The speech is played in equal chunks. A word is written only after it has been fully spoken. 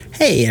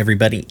Hey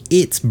everybody,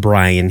 it's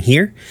Brian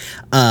here.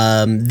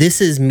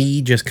 This is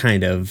me just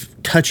kind of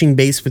touching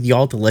base with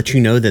y'all to let you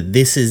know that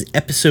this is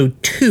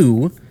episode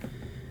 2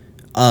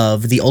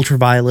 of the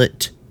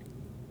Ultraviolet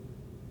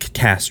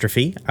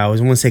Catastrophe. I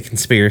always want to say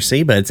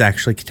conspiracy, but it's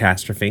actually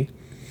Catastrophe.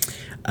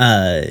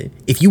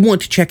 If you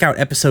want to check out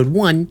episode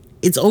 1,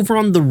 it's over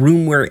on the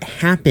Room Where It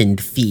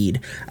Happened feed.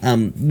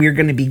 We're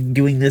going to be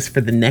doing this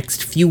for the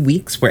next few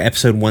weeks, where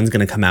episode 1's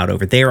going to come out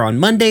over there on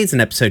Mondays,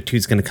 and episode 2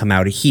 is going to come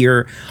out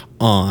here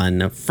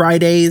on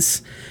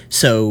Fridays.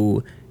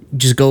 So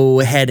just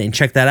go ahead and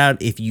check that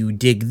out if you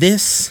dig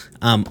this.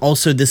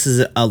 Also, this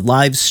is a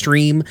live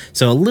stream,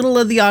 so a little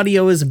of the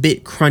audio is a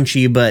bit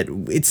crunchy, but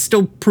it's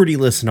still pretty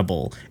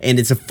listenable, and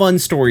it's a fun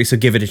story, so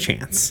give it a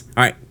chance.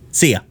 All right,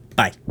 see ya.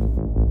 Bye.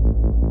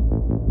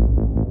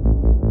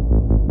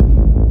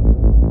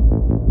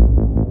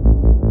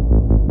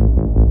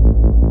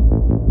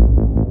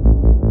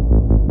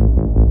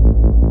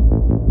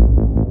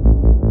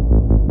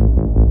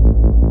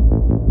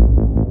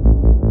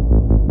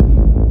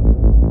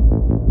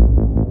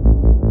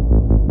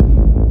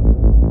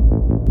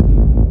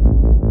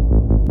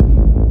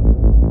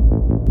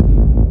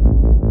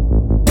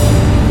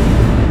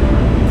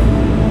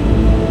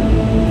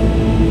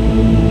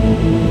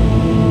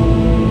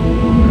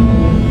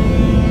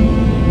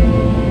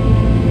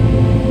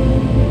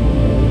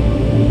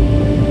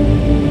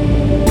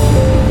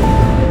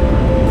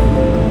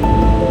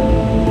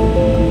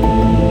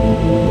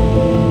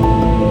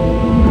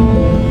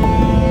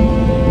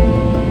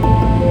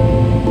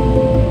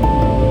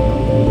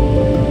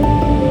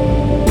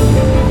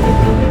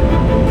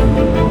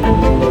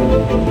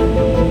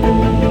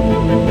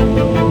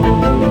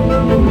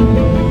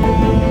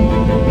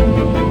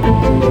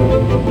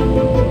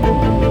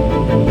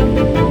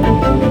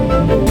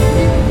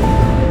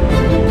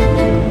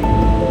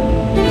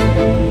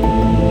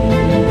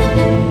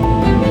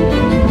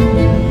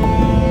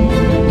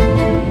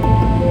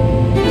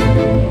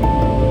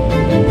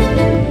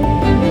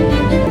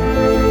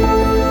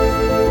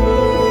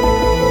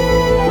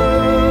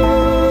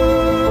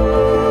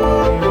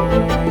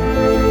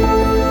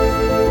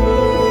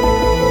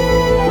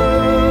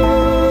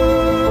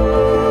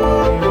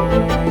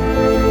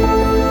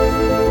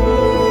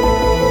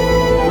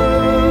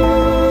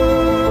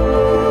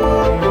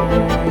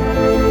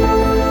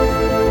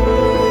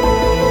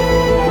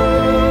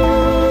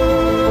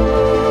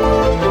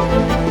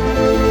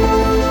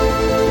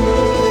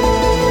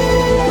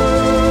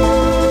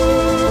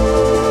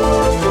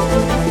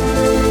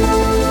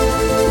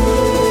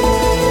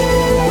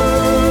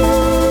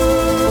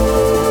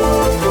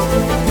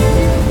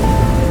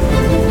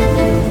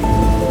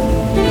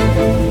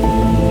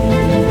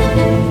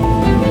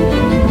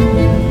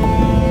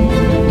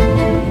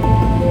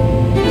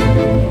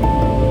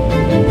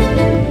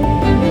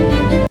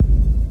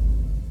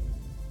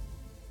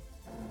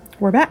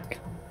 We're back.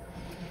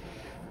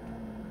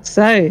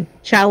 So,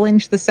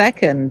 challenge the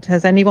second.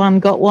 Has anyone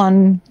got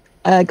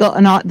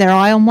their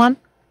eye on one?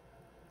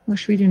 What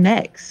should we do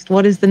next?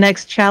 What is the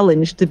next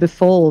challenge to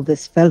befall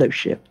this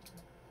fellowship?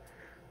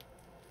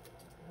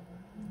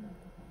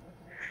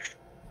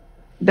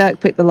 Dirk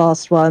picked the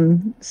last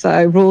one,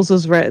 so rules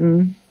was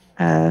written.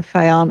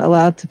 Faye aren't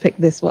allowed to pick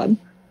this one.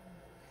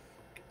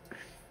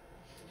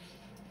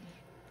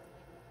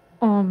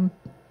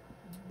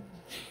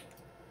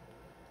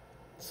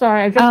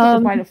 Sorry, I just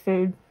took a bite of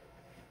food.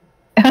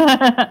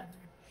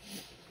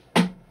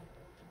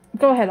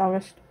 Go ahead,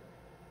 August.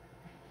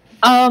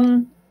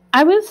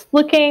 I was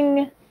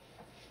looking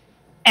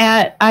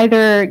at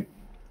either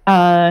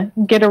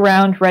get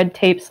around red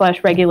tape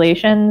 /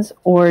 regulations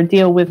or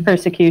deal with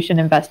persecution,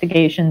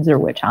 investigations, or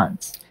witch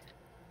hunts.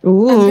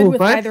 Ooh, I'm good with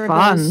both either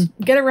fun. of those.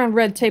 Get around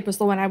red tape was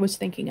the one I was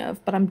thinking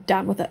of, but I'm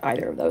down with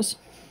either of those.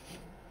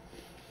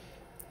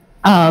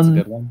 That's a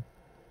good one.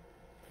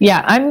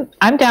 Yeah,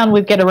 I'm down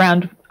with get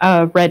around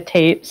red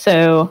tape.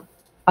 So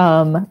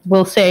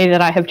we'll say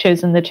that I have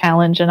chosen the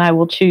challenge, and I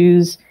will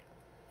choose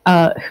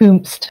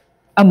whomst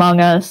among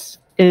us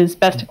is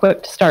best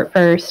equipped to start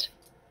first.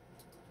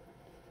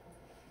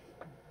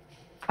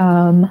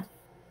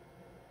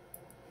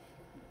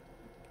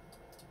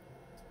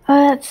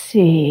 Let's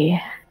see.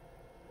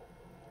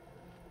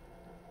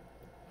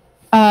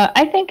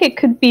 I think it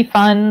could be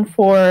fun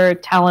for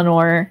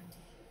Talonor.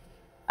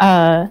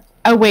 Oh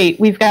wait,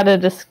 we've got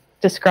to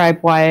describe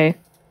why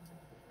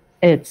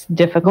it's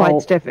difficult. Why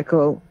it's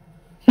difficult.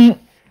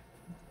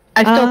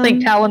 I still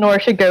think Talonor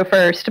should go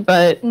first,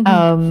 but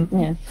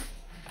yeah.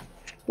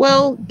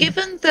 Well,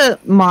 given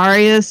that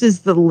Marius is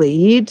the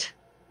lead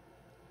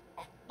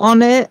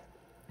on it,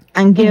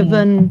 and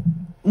given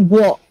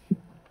that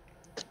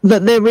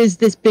there is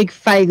this big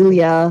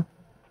failure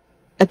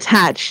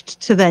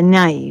attached to their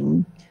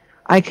name,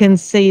 I can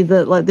see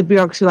that like the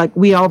bureaucracy, like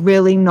we are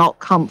really not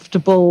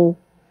comfortable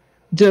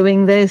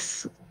doing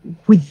this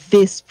with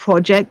this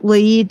project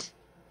lead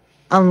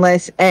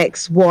unless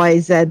X, Y,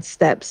 Z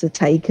steps are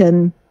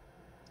taken.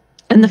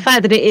 And the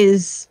fact that it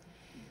is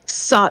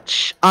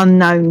such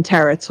unknown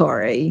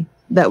territory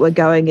that we're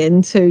going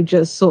into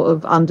just sort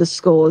of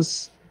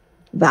underscores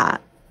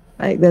that.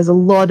 Like, there's a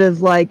lot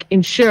of like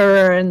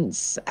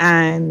insurance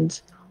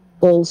and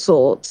all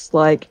sorts.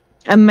 Like,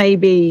 and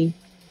maybe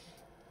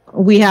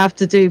we have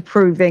to do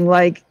proving,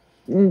 like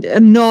a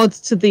nod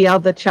to the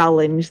other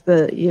challenge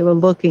that you were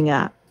looking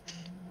at.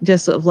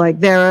 Just sort of like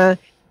there are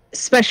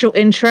special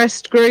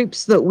interest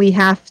groups that we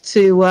have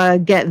to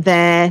get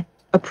their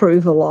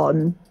approval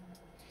on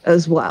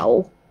as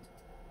well.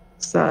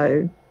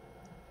 So.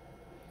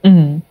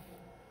 Mm-hmm.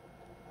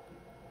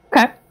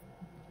 Okay.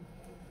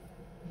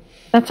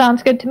 That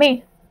sounds good to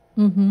me.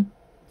 Mm-hmm.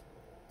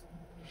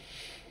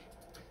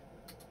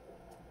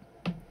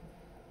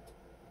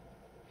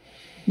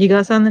 You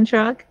got something,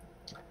 Chuck?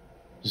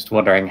 Just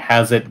wondering,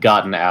 has it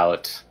gotten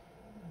out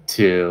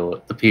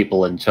to the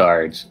people in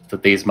charge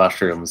that these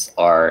mushrooms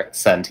are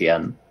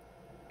sentient?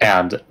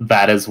 And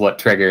that is what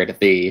triggered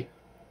the...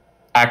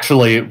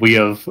 Actually, we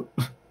have...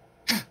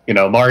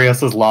 Marius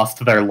has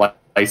lost their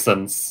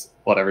license,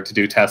 whatever, to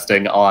do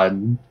testing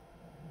on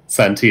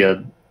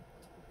sentient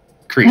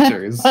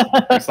creatures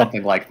or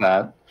something like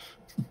that.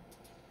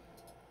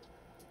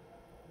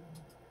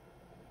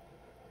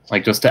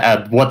 Like, just to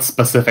add what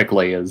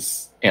specifically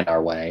is in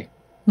our way.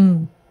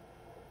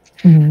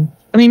 Mm-hmm.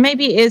 I mean,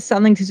 maybe it is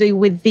something to do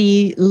with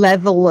the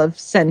level of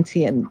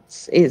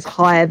sentience is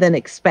higher than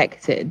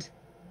expected.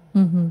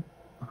 Mm-hmm.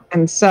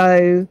 And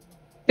so,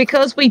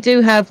 because we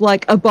do have,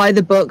 like, a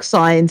by-the-book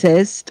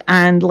scientist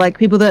and, like,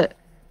 people that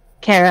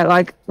care,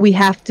 like, we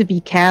have to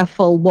be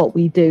careful what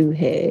we do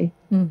here.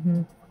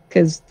 Mm-hmm.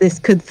 Because this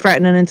could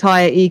threaten an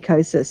entire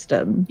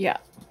ecosystem. Yeah.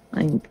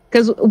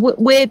 Because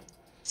we're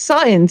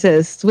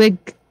scientists. We're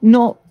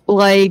not,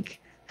 like,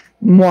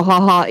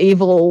 mwahaha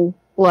evil,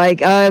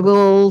 like, I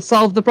will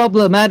solve the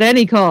problem at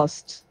any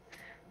cost.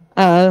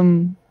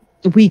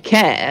 We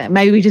care.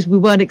 Maybe we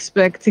weren't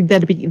expecting there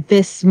to be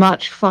this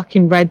much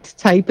fucking red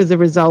tape as a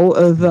result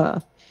of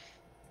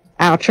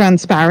our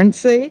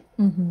transparency.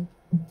 Mm-hmm.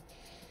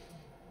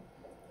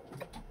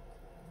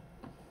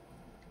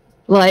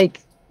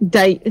 Like,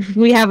 Dave,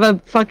 we have a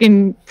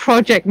fucking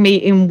project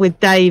meeting with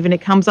Dave, and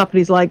it comes up and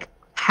he's like,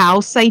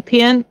 how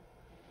sapient?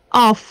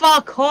 Oh,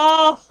 fuck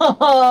off.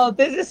 Oh,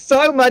 this is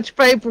so much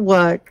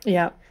paperwork.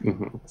 Yeah.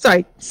 Mm-hmm.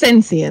 Sorry,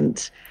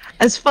 sentient.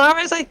 As far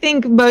as I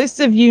think most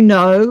of you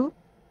know,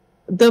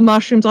 the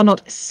mushrooms are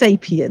not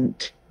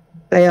sapient.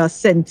 They are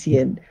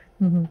sentient.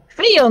 Mm-hmm.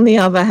 Fee, on the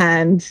other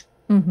hand.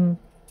 Mm-hmm.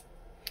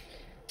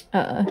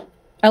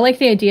 I like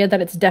the idea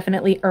that it's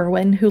definitely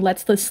Erwin who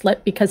lets this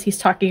slip because he's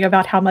talking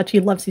about how much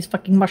he loves these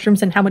fucking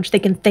mushrooms and how much they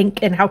can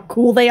think and how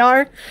cool they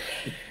are.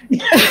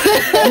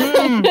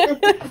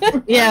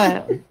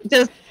 Yeah,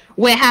 just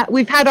we've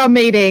had our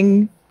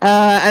meeting,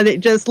 and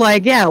it just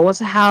like, yeah,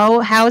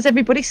 how is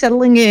everybody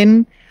settling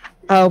in?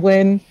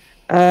 When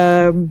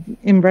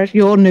Imbresh,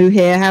 you're new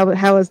here.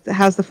 How's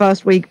the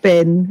first week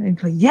been?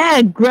 And like,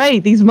 yeah,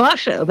 great. These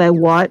mushrooms, they're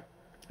what?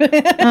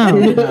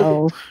 Oh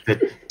no!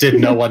 Did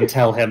no one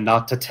tell him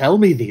not to tell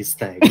me these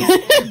things?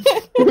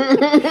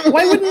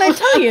 Why wouldn't I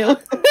tell you?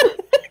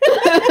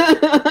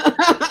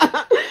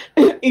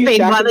 You Wait,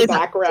 back what in the is-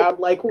 background,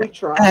 like we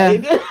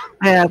tried.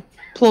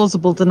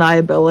 Plausible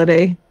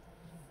deniability.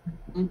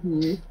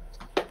 Mm-hmm.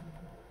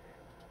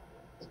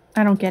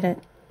 I don't get it.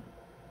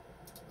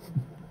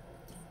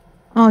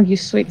 Oh, you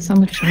sweet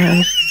summer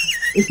child.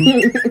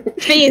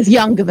 Fee is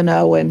younger than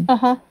Owen.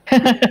 Uh-huh.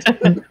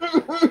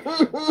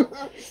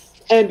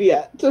 And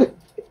yet.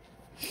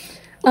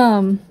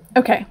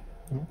 Okay.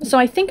 So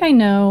I think I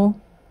know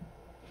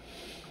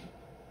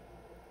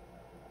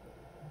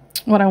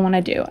what I want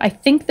to do. I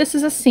think this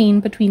is a scene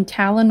between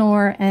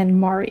Talinor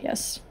and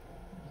Marius.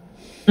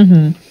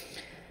 Mm-hmm.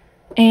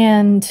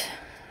 And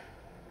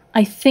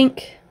I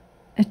think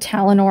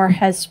Talinor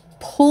has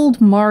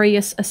pulled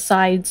Marius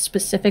aside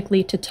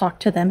specifically to talk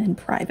to them in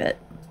private.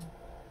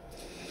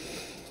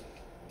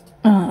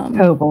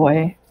 Oh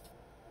boy.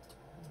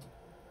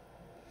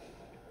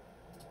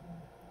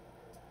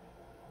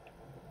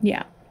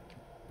 Yeah.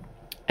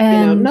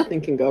 And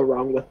Nothing can go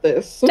wrong with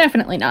this.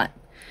 definitely not.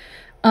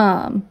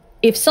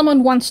 If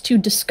someone wants to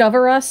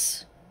discover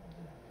us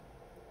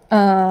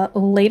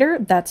later,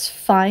 that's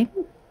fine.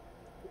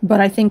 But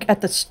I think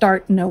at the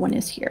start, no one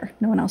is here.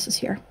 No one else is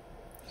here.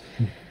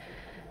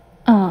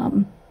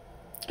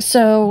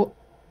 So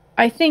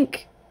I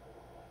think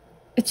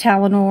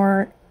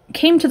Talinor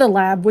came to the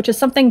lab, which is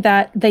something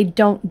that they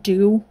don't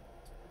do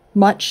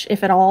much,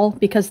 if at all,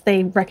 because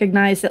they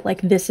recognize that,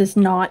 like, this is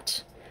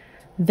not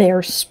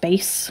their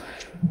space.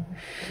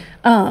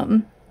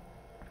 But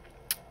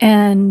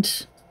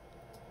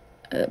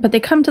they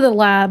come to the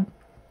lab.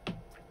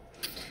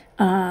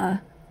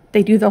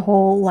 They do the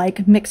whole,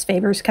 like, mix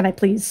favors. Can I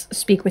please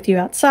speak with you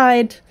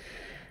outside?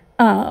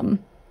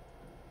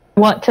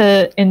 Want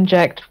to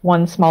inject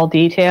one small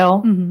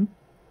detail. Mm-hmm.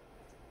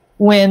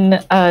 When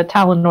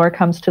Talinor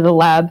comes to the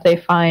lab, they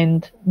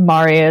find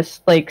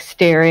Marius like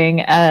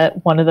staring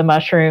at one of the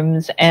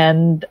mushrooms,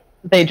 and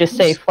they just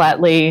say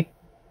flatly,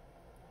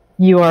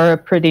 "You are a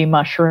pretty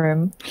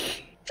mushroom."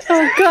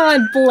 Oh,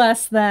 God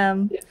bless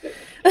them.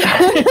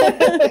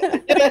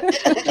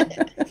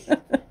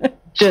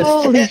 Just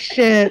Holy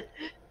shit.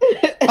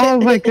 Oh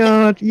my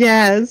god,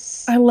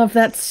 yes. I love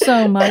that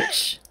so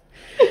much.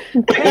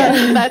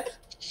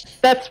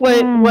 That's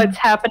what's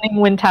happening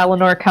when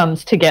Talinor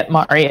comes to get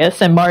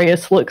Marius, and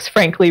Marius looks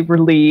frankly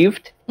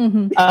relieved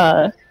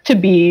to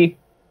be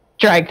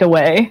dragged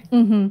away.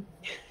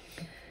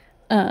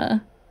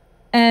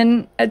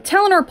 And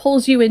Talinor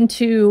pulls you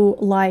into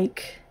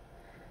like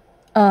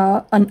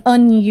an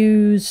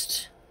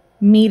unused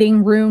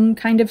meeting room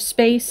kind of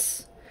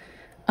space,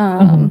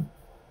 and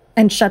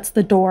shuts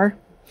the door.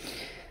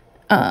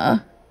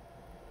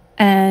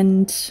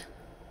 And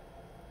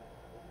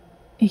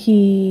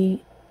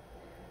he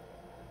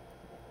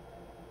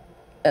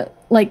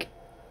like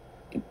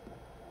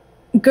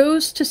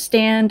goes to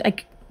stand.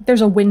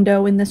 There's a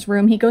window in this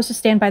room. He goes to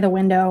stand by the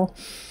window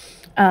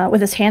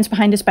with his hands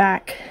behind his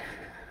back.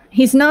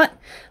 He's not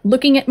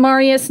looking at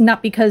Marius,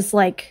 not because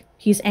like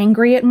he's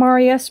angry at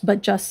Marius,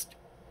 but just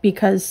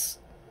because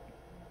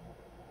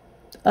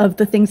of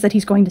the things that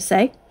he's going to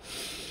say.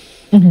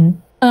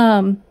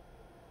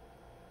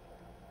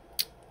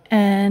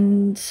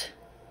 And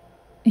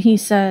he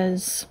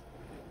says,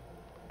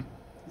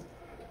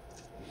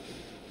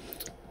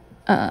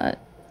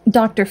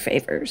 Dr.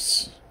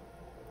 Favors.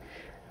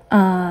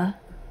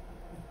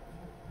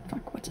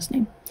 What's his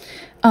name?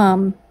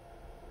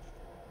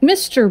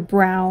 Mr.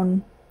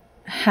 Brown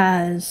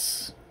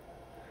has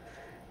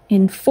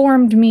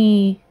informed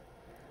me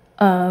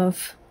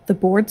of the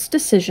board's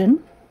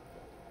decision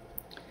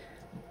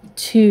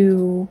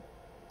to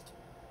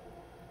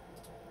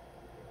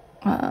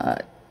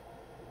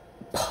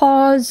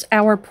pause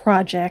our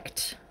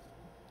project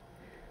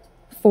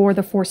for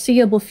the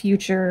foreseeable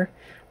future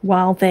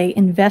while they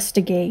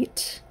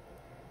investigate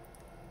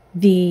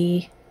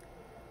the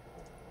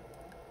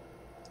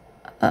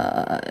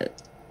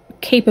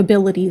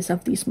capabilities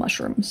of these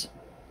mushrooms.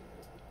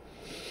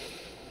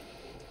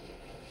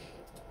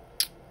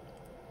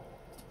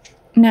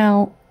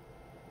 Now,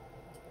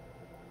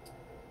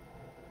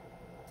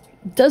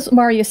 does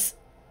Marius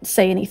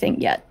say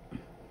anything yet?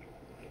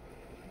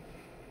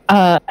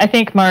 I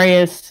think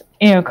Marius,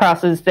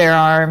 crosses their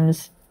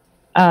arms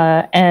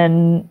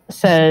and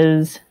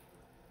says,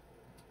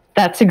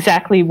 "That's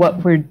exactly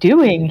what we're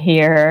doing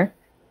here.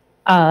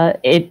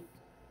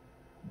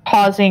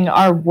 Pausing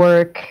our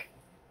work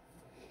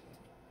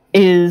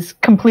is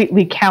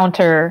completely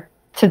counter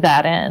to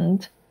that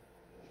end."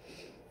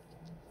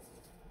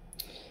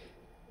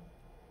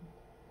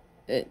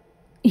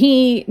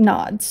 He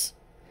nods.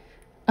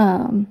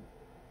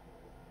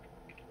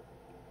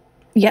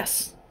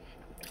 Yes,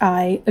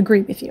 I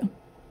agree with you.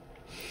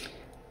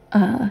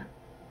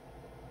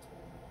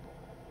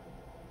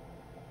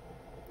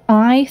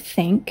 I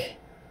think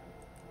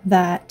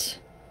that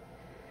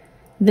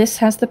this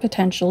has the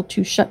potential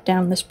to shut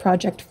down this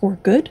project for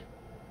good.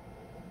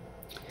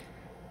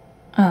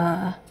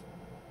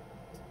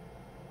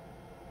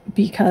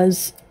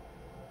 Because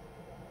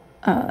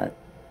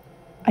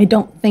I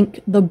don't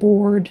think the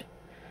board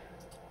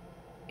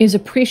is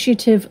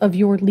appreciative of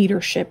your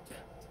leadership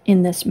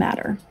in this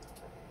matter.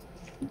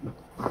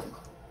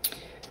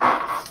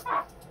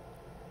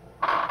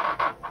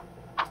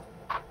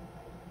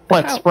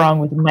 What's wrong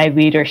with my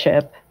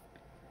leadership?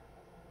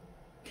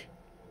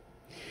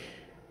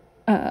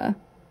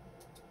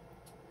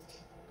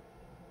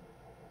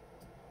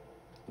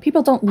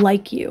 People don't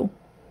like you,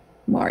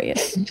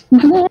 Marius.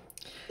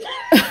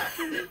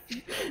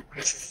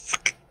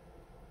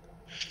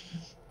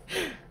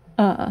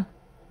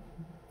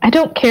 I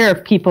don't care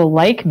if people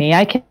like me.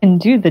 I can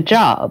do the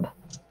job.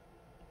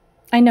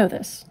 I know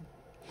this.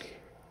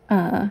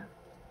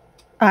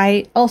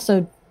 I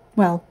also,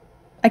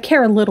 I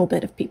care a little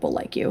bit if people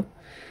like you.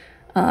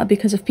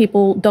 Because if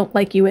people don't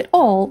like you at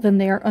all, then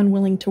they are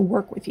unwilling to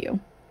work with you.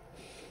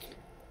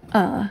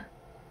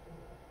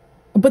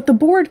 But the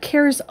board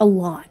cares a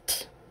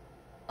lot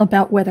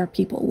about whether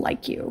people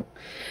like you.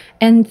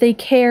 And they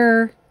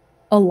care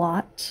a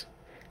lot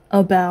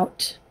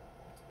about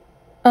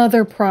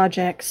other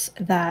projects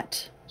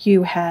that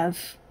you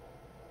have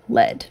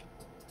led.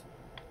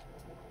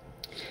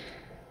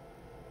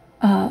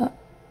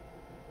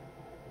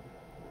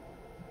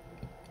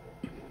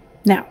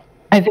 Now,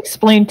 I've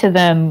explained to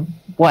them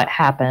what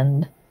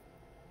happened.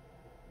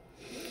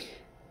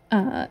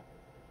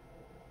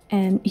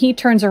 And he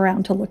turns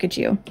around to look at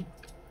you.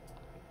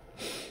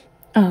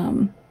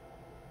 And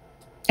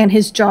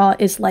his jaw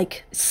is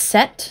like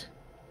set.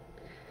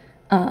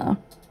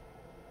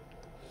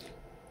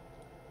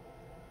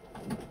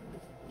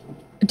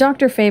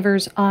 Dr.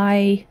 Favors,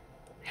 I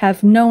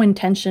have no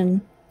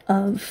intention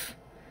of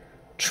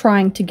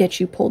trying to get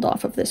you pulled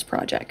off of this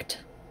project.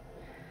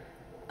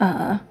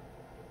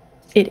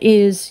 It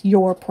is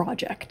your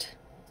project.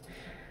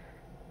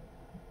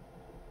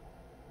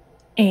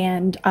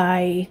 And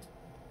I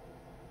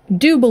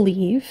do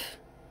believe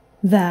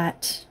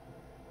that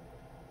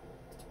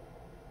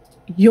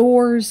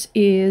yours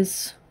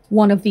is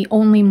one of the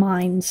only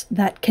minds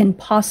that can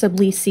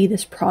possibly see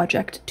this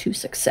project to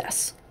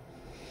success.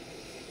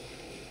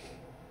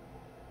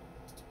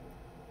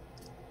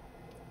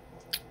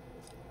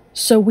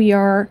 So we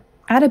are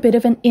at a bit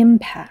of an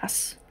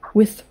impasse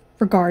with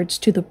regards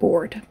to the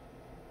board.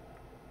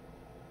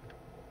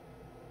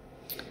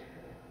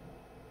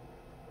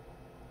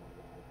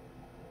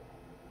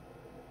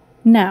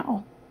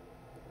 Now,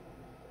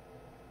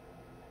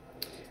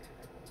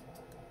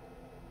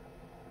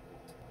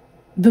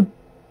 the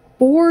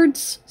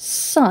board's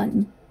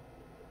son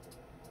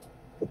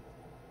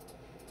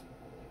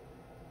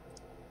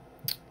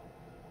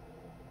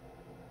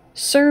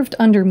served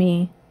under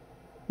me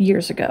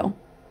years ago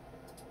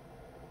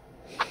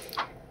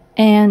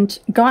and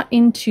got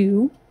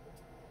into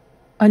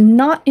a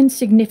not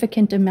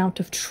insignificant amount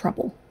of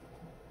trouble.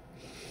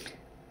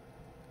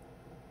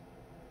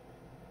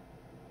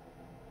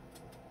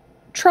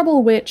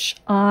 Trouble which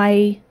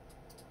I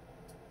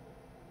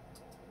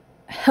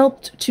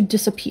helped to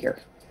disappear,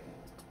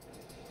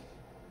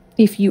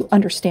 if you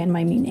understand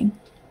my meaning.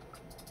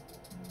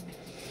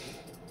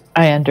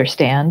 I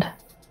understand.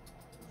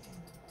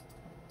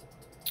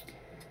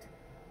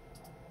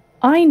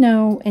 I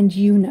know, and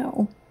you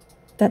know,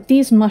 that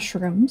these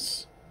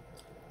mushrooms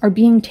are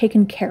being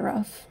taken care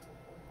of.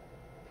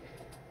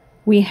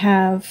 We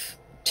have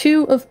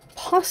two of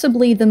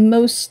possibly the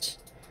most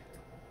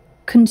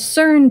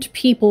concerned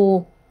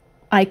people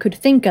I could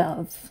think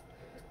of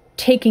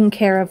taking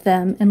care of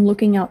them and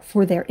looking out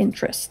for their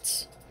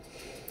interests.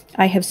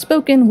 I have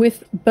spoken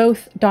with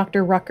both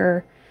Dr.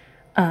 Rucker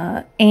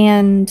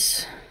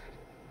and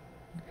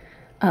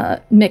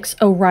Mix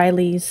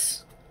O'Reilly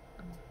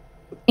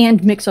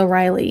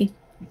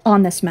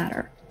on this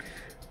matter,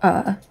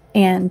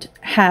 and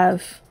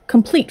have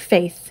complete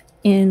faith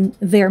in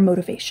their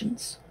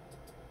motivations.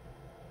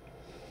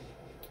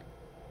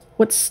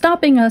 What's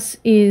stopping us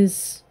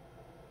is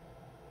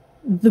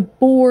the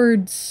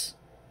board's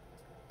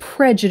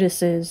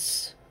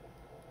prejudices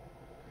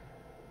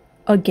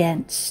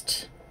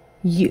against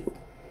you.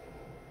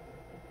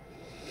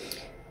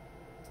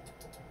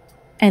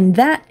 And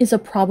that is a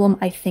problem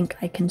I think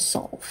I can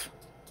solve.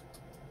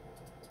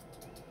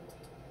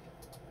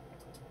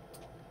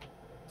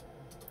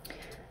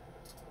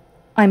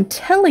 I'm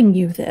telling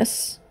you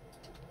this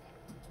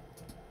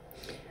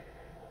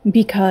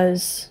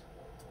because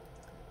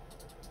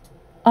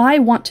I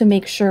want to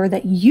make sure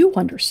that you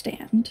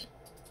understand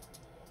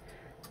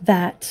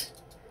that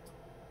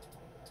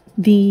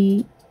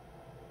the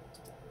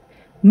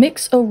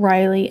Mix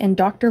O'Reilly and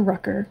Dr.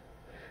 Rucker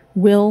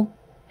will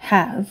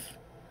have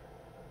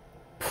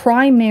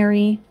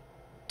primary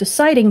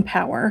deciding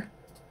power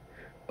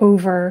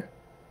over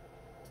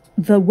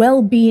the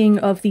well-being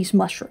of these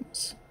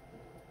mushrooms.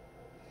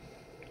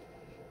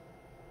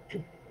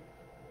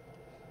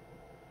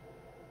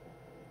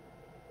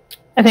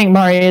 I think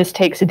Marius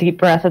takes a deep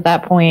breath at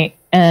that point,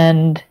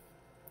 and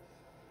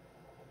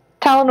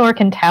Talonor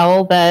can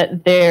tell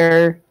that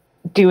they're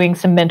doing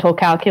some mental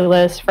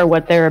calculus for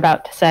what they're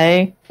about to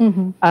say.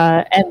 Mm-hmm.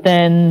 And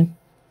then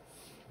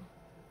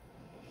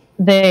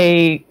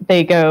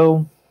they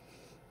go,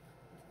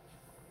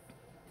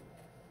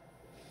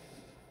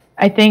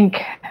 I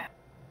think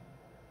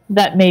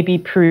that may be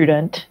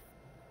prudent,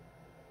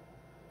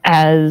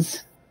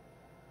 as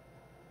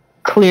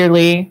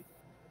clearly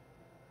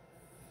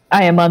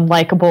I am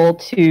unlikable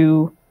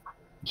to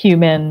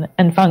human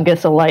and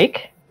fungus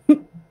alike.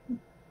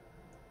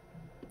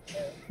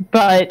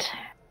 But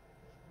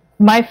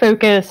my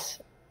focus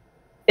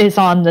is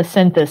on the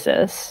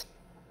synthesis,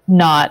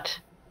 not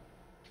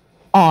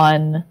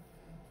on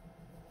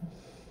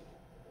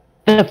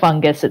the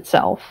fungus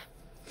itself.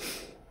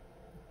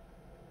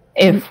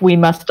 If we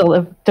must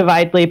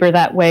divide labor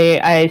that way,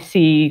 I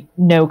see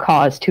no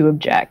cause to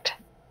object.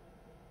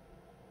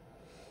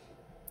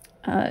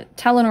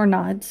 Talonor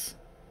nods,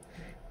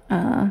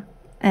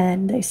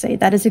 and they say,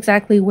 that is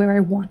exactly where I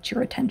want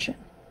your attention.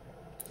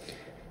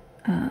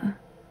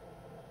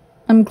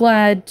 I'm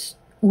glad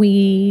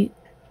we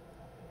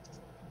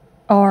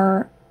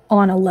are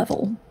on a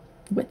level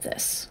with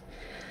this.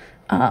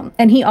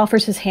 And he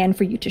offers his hand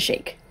for you to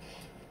shake.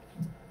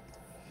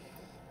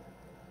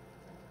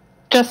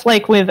 Just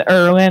like with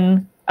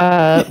Erwin,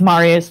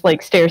 Marius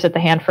stares at the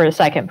hand for a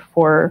second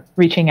before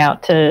reaching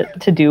out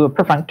to do a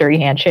perfunctory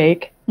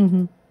handshake.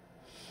 Mm-hmm.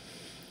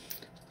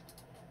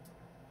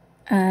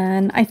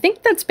 And I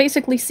think that's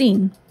basically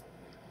scene.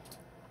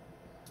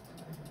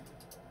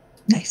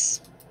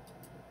 Nice.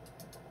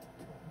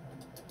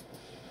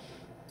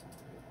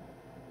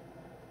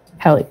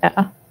 Hell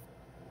yeah.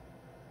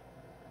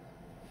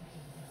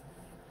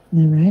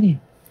 Alrighty.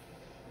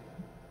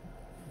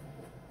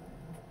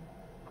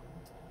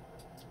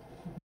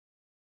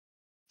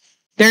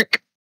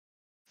 Dirk.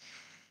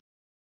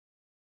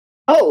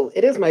 Oh,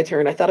 it is my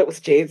turn. I thought it was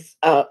Jade's.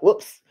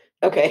 Whoops.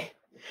 Okay.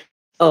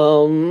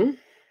 I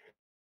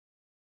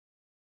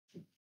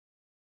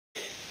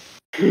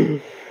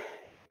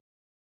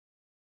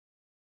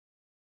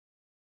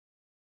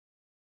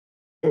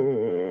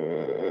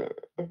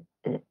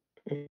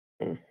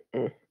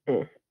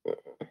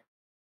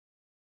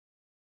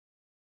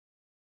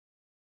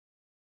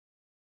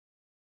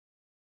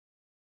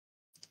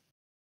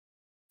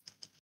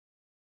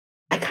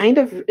kind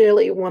of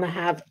really want to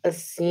have a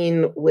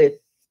scene with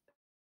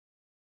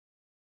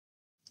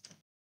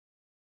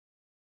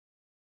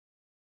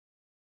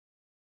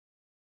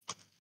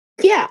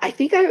Yeah, I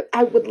think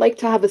I would like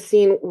to have a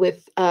scene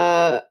with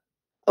oh,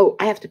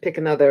 I have to pick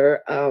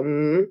another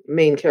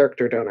main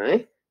character, don't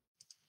I?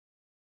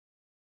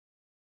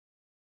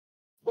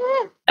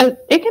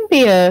 It can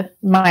be a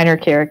minor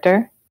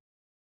character.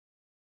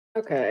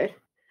 Okay.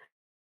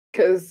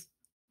 Because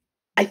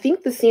I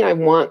think the scene I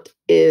want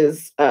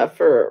is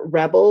for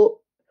Rebel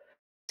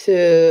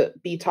to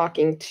be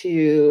talking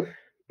to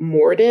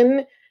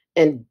Morden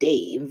and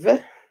Dave.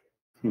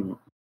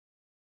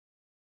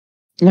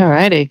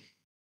 Alrighty.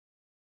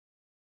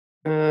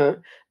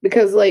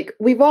 Because like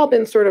we've all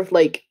been sort of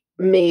like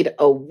made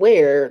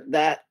aware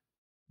that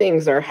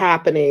things are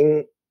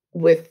happening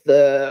with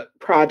the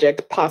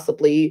project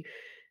possibly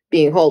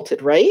being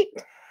halted, right?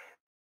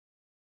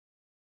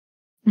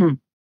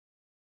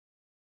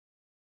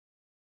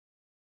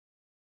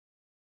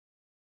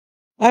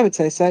 I would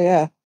say so,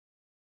 yeah.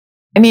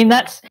 I mean,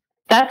 that's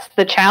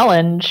the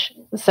challenge,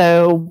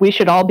 so we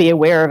should all be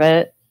aware of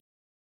it.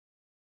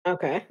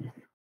 Okay.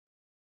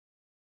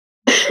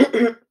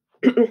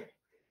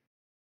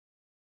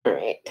 All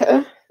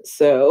right.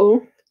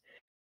 So,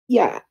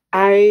 yeah,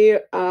 I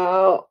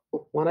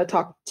want to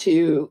talk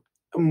to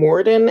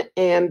Morden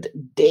and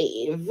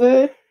Dave.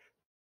 All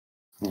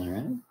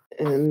right.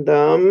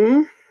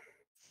 And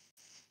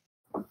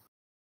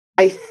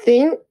I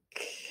think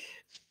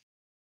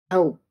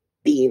oh,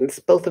 beans,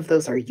 both of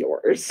those are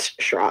yours,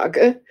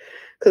 Shrog.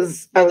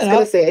 Because I was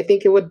gonna say I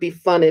think it would be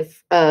fun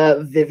if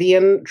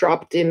Vivian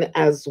dropped in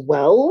as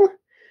well.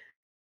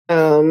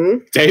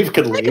 Dave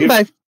could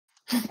leave.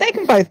 They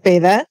can both be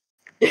there.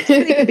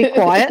 They can be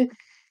quiet.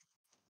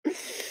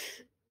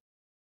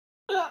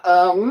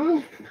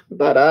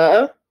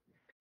 But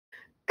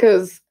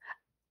because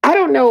I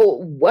don't know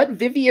what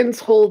Vivian's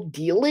whole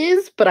deal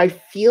is, but I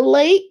feel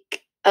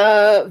like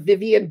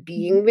Vivian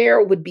being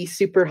there would be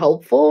super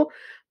helpful.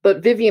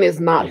 But Vivian is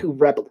not who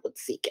Rebel would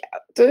seek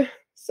out.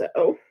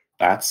 So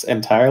that's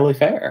entirely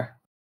fair.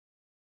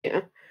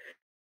 Yeah.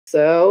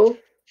 So,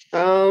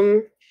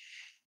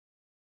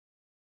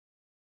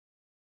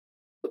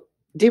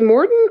 do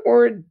Morden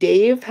or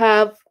Dave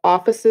have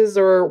offices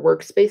or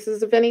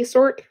workspaces of any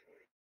sort?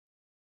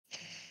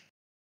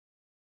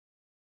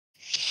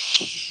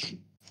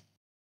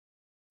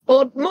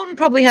 Well, Morton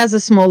probably has a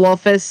small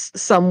office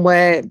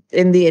somewhere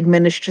in the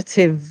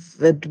administrative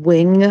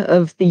wing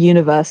of the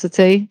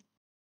university.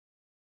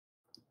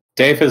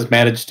 Dave has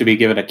managed to be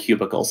given a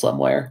cubicle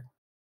somewhere.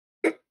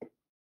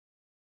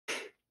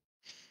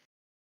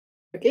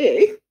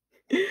 Okay.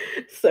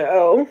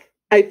 So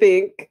I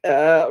think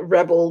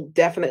Rebel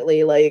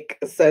definitely like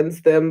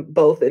sends them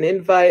both an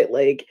invite,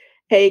 like,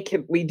 hey,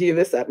 can we do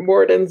this at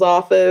Morden's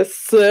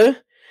office? I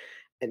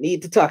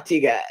need to talk to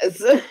you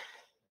guys.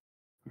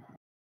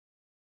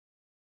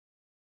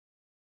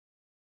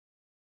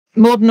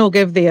 Morden will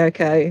give the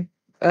okay.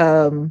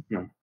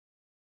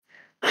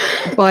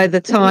 By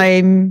the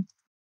time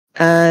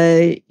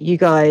you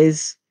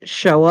guys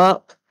show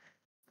up,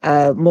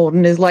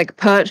 Morden is like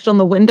perched on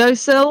the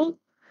windowsill,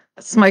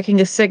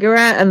 smoking a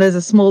cigarette, and there's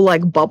a small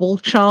like bubble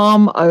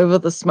charm over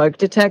the smoke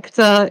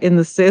detector in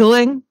the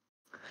ceiling.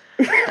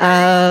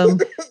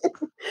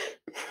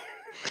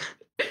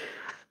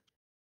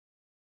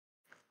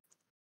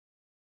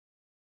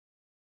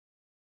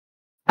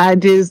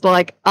 And is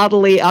like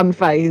utterly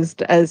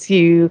unfazed as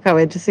you come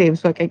in to see him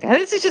smoking. And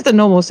this is just a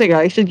normal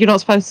cigarette. You're not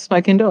supposed to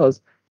smoke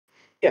indoors.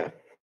 Yeah.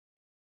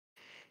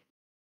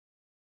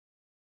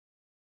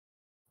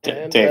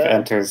 Dave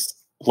enters,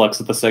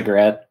 looks at the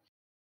cigarette,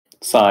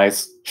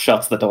 sighs,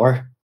 shuts the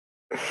door.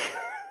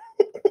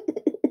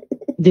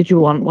 Did you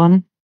want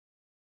one?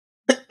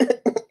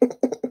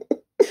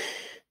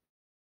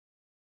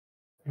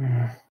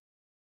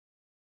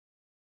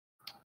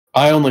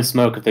 I only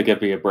smoke if they give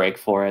me a break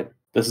for it.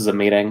 This is a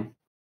meeting.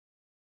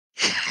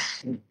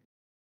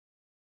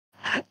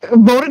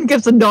 Morden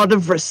gives a nod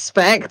of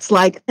respect,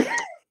 like,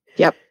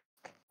 yep,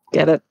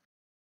 get it.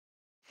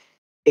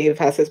 Dave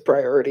has his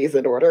priorities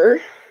in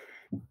order.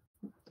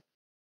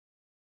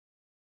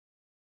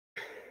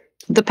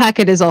 The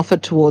packet is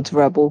offered towards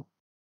Rebel.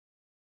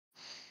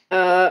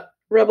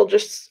 Rebel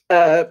just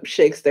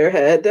shakes their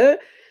head.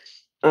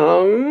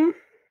 And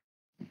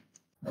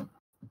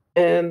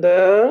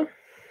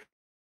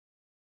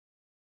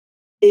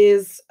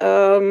is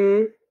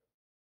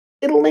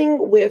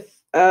fiddling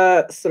with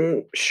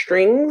some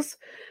strings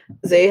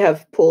they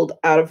have pulled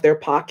out of their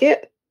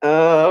pocket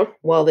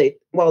while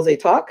they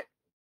talk.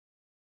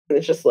 And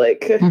it's just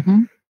like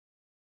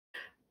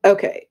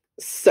okay,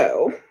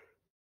 so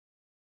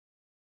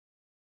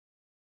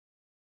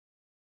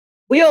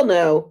we all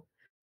know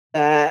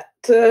that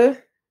they're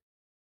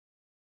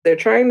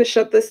trying to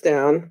shut this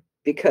down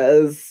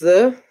because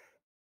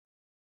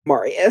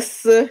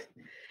Marius.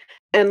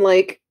 And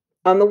like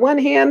on the one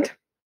hand,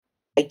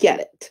 I get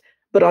it.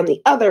 But on the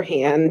other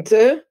hand,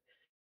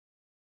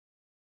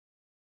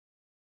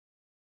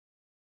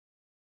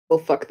 well,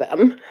 fuck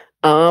them.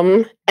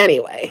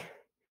 Anyway.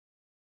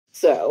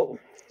 So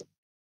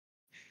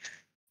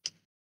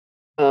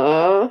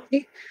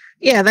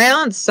Yeah, they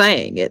aren't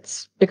saying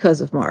it's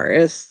because of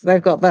Marius. They've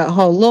got that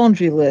whole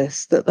laundry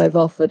list that they've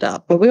offered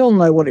up, but we all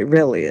know what it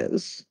really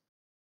is.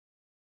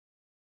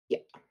 Yeah.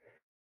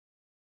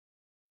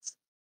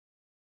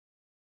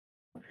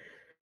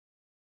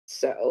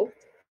 So,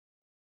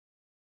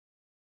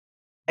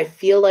 I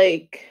feel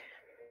like,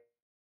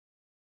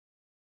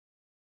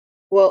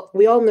 well,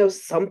 we all know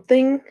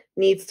something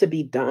needs to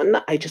be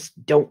done. I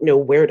just don't know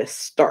where to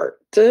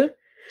start.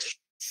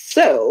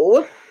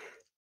 So,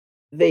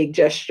 vague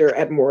gesture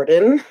at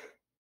Morden,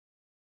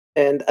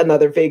 and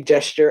another vague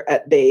gesture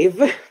at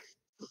Dave.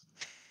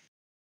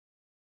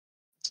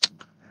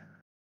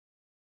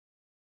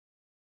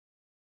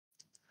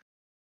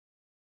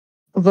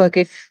 Look,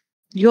 if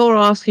you're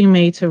asking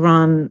me to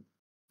run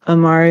a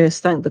Marius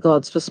Thank the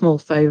Gods for Small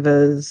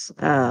Favors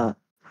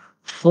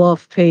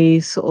fluff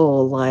piece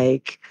or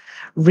like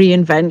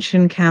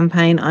reinvention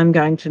campaign, I'm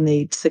going to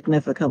need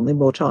significantly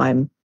more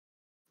time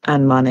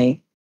and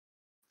money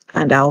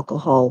and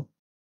alcohol.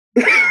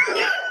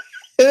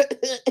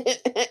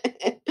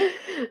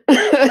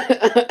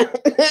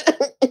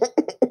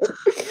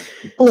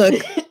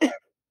 Look,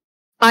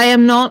 I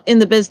am not in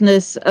the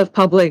business of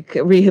public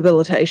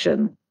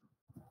rehabilitation.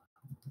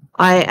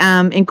 I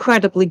am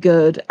incredibly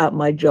good at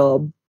my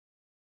job,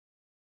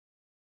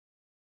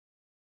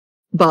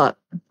 but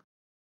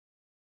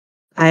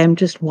I am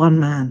just one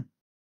man.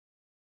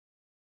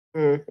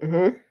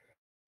 Mm-hmm.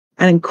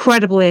 An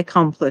incredibly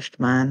accomplished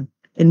man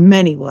in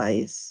many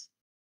ways,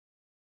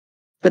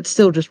 but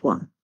still just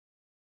one.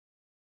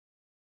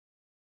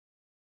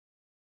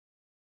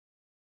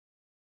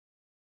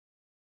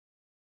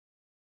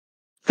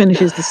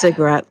 Finishes the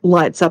cigarette,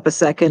 lights up a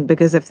second,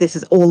 because if this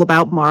is all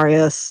about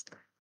Marius,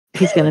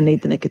 he's going to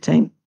need the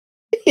nicotine.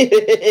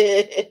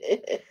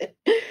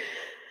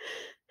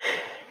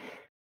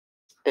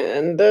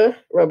 And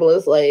Rebel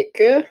is like,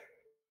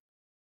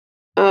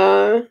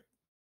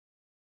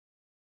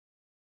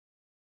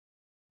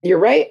 you're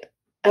right.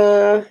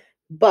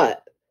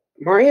 But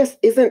Marius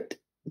isn't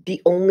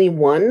the only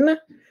one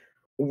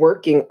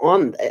working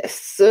on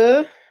this.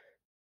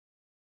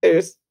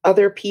 There's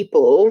other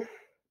people.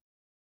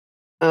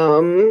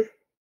 And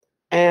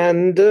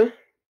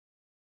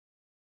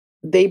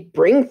they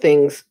bring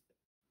things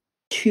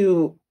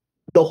to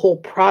the whole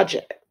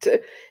project.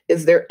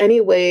 Is there any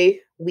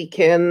way we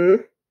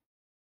can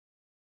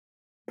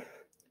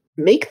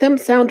make them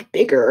sound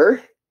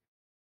bigger?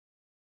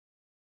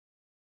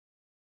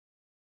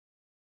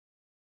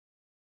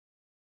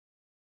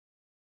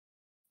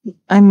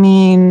 I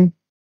mean,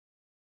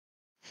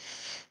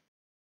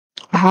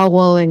 how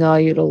willing are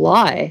you to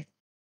lie?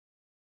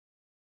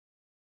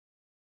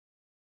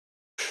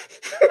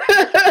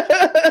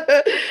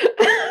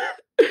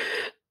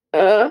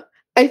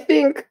 I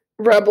think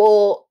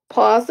Rebel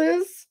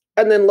pauses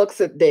and then looks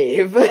at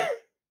Dave.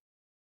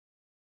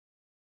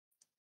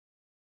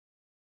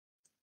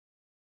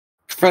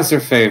 Professor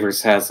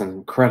Favors has an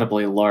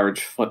incredibly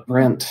large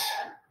footprint.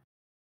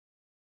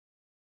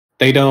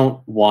 They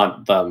don't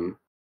want them.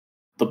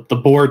 The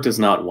board does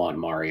not want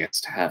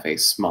Marius to have a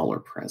smaller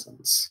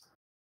presence.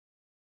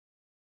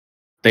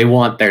 They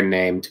want their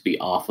name to be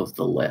off of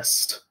the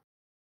list.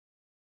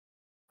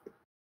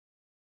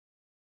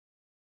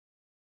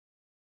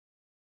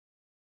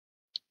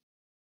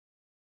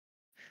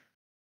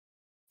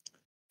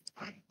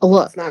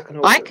 Look, Not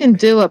gonna I work. can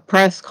do a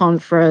press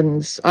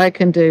conference, I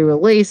can do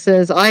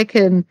releases, I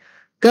can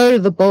go to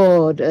the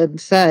board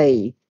and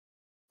say,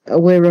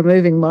 we're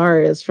removing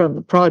Marius from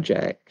the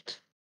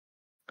project.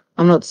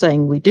 I'm not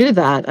saying we do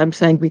that. I'm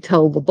saying we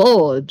tell the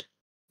board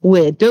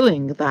we're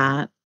doing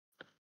that.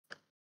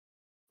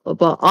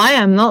 But I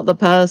am not the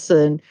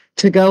person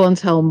to go and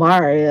tell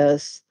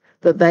Marius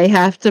that they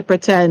have to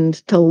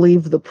pretend to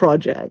leave the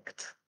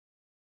project.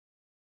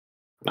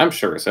 I'm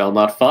sure as hell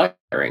not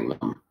firing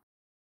them.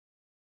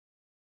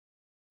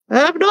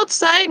 I'm not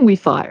saying we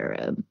fire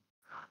him.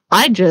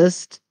 I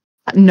just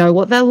know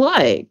what they're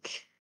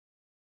like.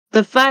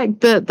 The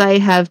fact that they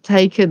have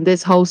taken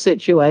this whole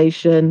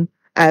situation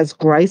as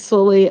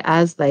gracefully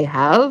as they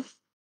have,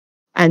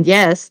 and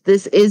yes,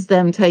 this is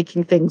them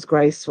taking things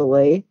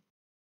gracefully,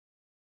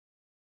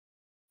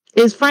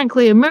 is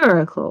frankly a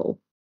miracle.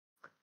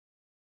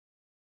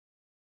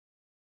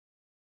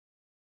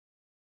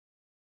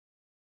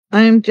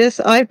 I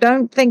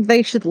don't think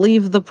they should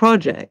leave the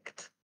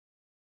project.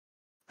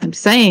 I'm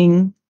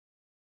saying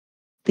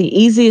the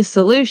easiest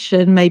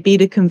solution may be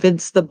to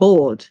convince the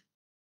board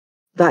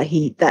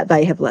that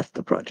they have left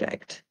the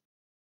project.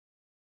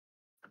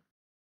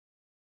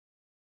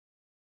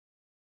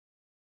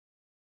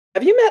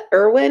 Have you met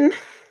Erwin?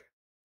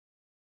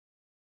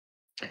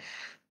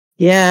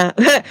 Yeah.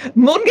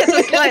 Morton gets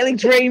a slightly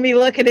dreamy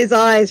look in his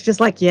eyes,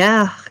 just like,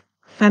 yeah,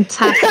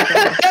 fantastic.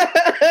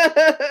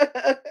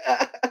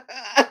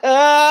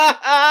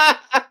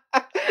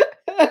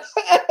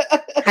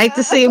 Hate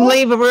to see him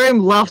leave a room,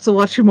 love to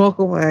watch him walk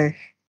away.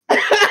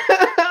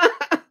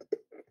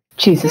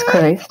 Jesus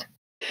Christ.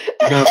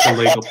 No, for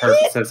legal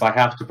purposes, I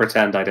have to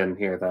pretend I didn't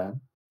hear that.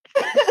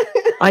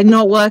 I'm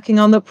not working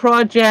on the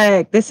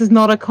project. This is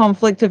not a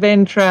conflict of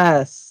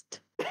interest.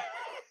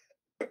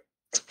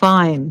 It's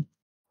fine.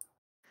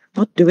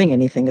 Not doing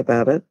anything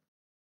about it.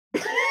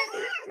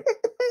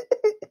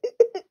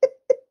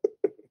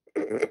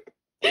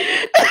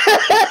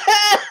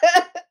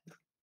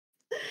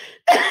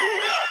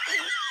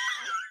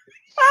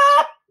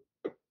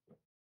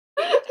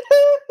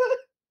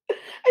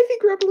 I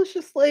think Rebel is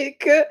just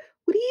like,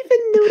 would he even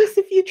notice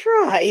if you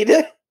tried?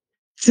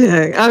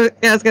 I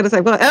was going to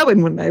say, well,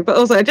 Erwin wouldn't know, but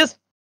also I just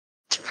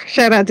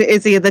shout out to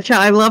Izzy in the chat.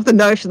 I love the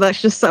notion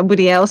that's just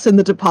somebody else in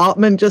the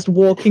department just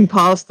walking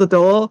past the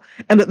door,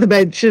 and at the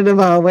mention of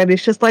Erwin,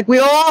 it's just like, we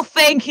all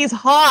think he's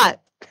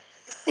hot.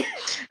 The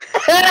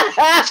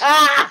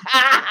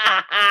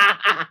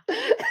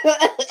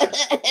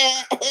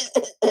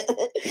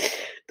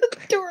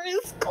door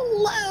is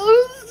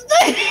closed.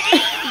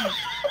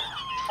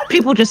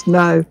 People just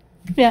know.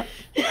 Yeah.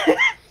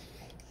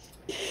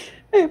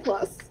 A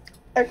plus.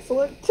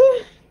 Excellent.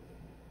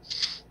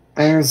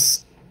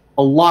 There's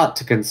a lot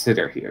to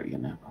consider here, you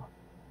know.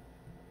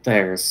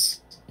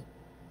 There's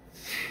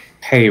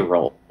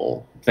payroll.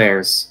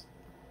 There's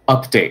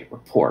update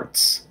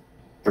reports.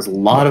 There's a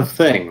lot of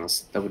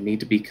things that would need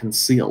to be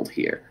concealed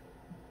here.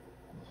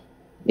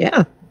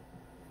 Yeah.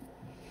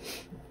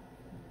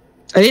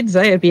 I didn't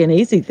say it'd be an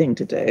easy thing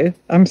to do.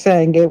 I'm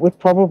saying it would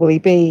probably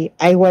be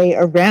a way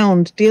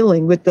around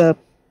dealing with the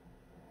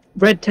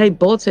red tape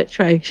board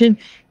situation.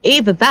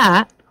 Either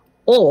that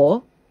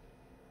or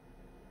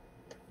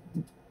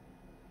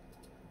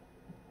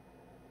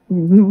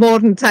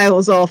Morden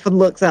tails off and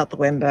looks out the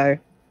window.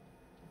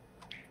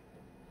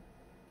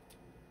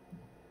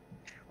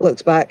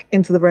 Looks back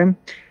into the room.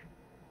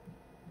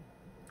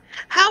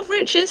 How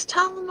rich is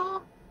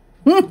Talonor?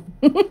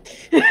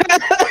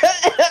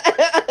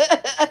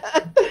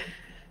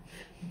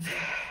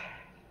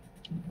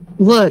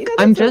 Look,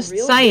 I'm just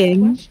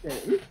saying.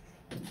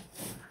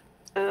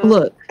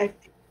 Look,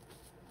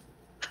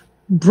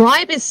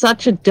 bribe is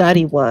such a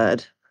dirty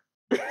word.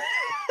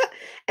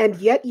 And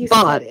yet you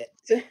said it.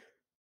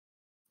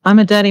 I'm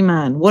a dirty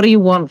man. What do you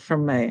want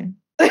from me?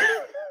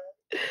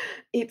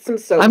 Eat some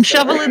soap. I'm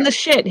shoveling the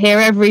shit here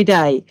every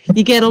day.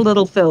 You get a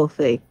little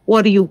filthy.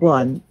 What do you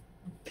want?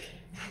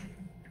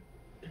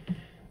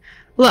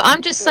 Look,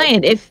 I'm just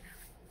saying, if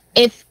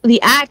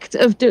the act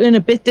of doing a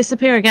bit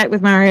disappearing act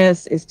with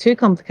Marius is too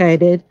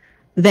complicated,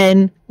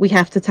 then we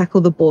have to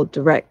tackle the board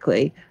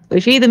directly,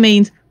 which either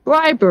means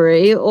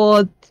bribery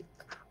or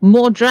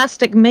more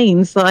drastic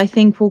means that I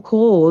think will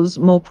cause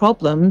more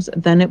problems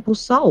than it will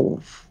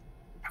solve.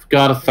 I've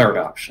got a third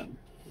option.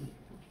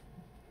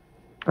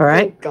 All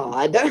right. Oh,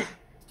 God.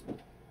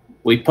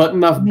 We put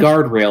enough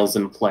guardrails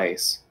in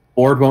place.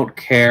 Board won't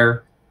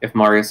care if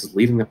Marius is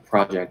leading the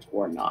project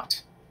or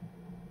not.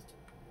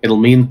 It'll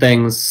mean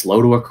things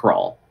slow to a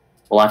crawl.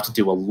 We'll have to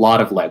do a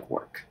lot of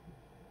legwork.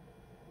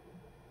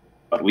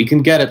 But we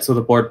can get it so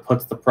the board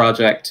puts the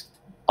project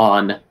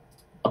on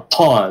a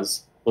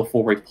pause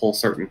before we pull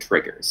certain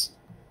triggers,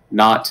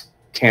 not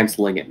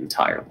canceling it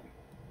entirely.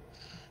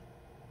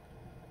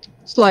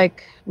 It's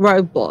like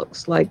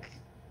roadblocks, like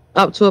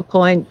up to a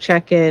point,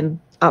 check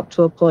in, up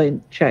to a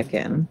point, check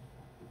in.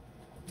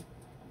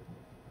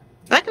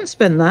 I can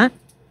spin that.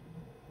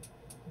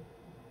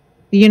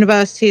 The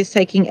university is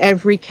taking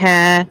every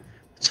care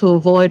to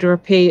avoid a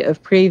repeat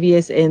of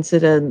previous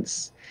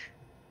incidents.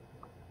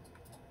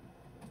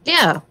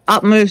 Yeah,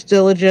 utmost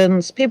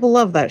diligence. People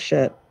love that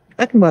shit.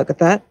 I can work with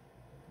that.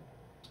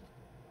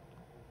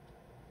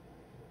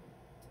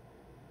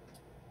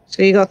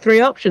 So you got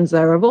 3 options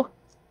there, Rebel.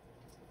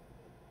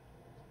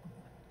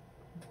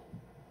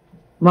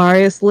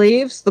 Marius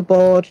leaves, the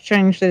board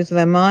changes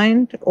their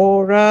mind,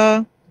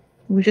 or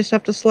we just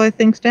have to slow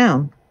things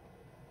down.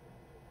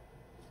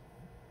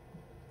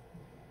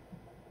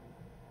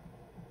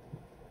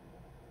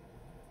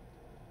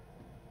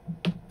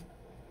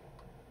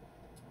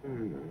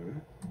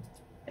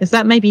 Is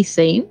that maybe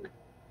seen?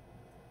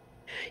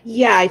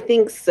 Yeah, I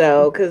think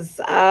so, because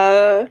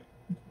I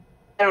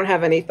don't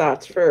have any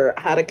thoughts for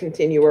how to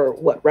continue or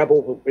what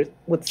Rebel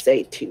would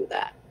say to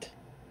that.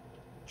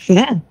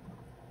 Yeah.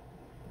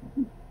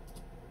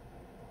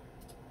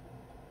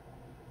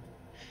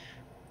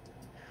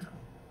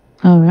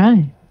 All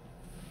right.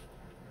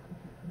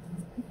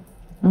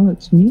 Oh,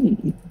 it's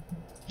me.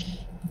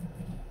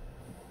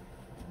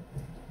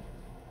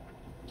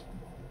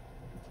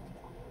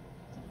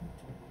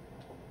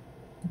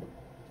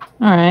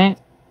 All right.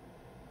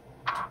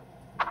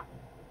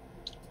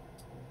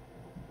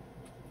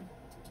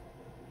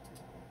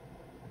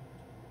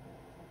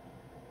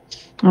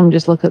 I'm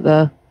just look at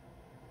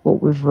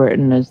what we've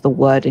written as the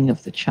wording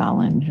of the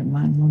challenge a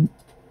moment.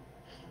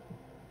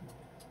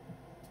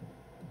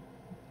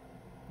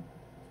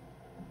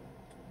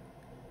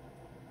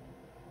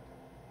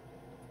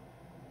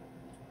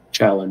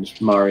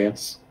 Challenge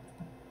Marius.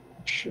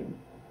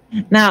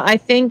 Now, I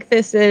think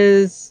this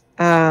is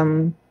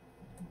Owen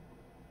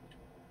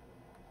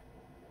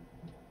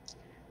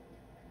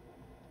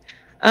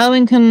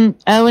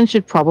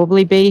should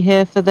probably be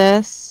here for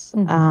this.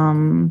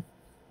 Mm-hmm.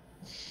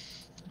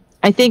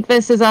 I think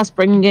this is us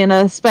bringing in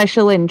a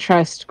special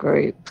interest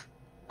group.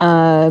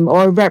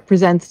 or a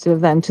representative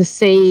of them to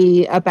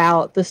see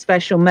about the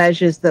special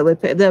measures that were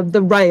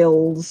the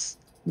rails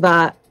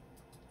that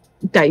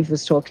Dave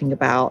was talking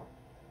about,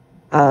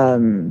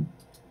 to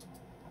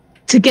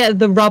get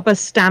the rubber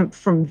stamp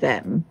from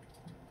them.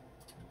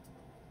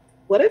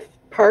 What if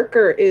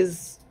Parker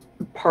is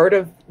part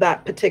of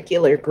that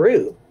particular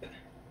group?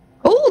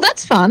 Oh,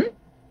 that's fun.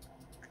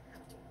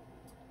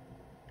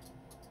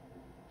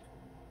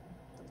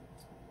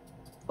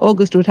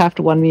 August would have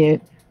to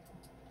unmute.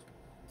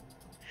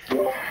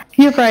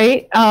 You're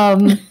right.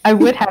 I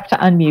would have to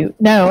unmute.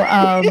 No.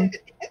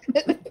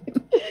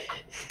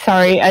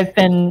 Sorry, I've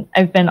been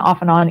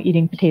off and on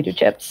eating potato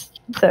chips.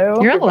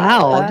 So You're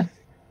allowed.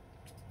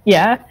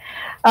 Yeah.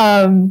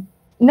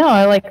 No,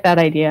 I like that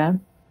idea.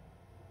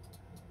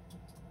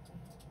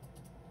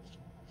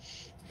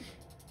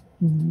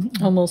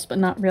 Almost, but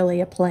not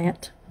really a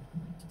plant.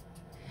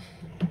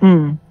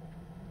 Mm.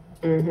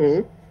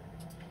 Mm-hmm.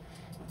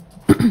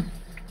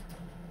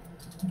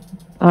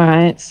 All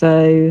right,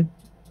 so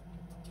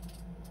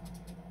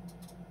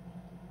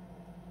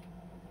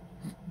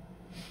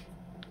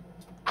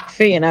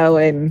in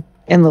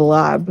the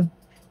lab,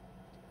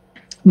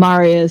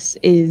 Marius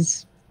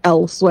is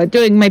elsewhere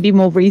doing maybe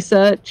more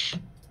research.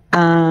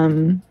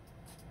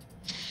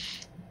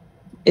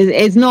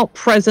 Is not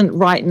present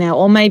right now,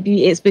 or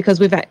maybe it's because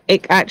we've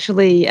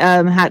actually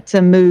had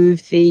to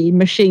move the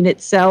machine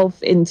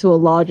itself into a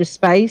larger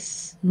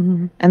space,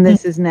 and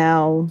this is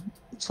now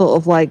sort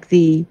of like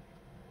the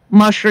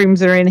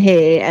mushrooms are in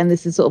here, and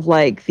this is sort of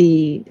like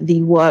the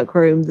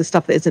workroom, the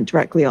stuff that isn't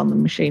directly on the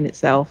machine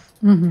itself.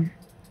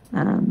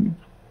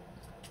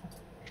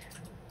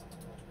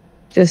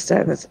 Just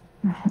so that's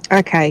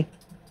okay.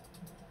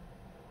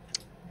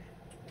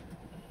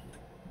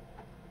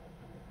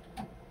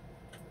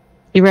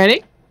 You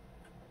ready?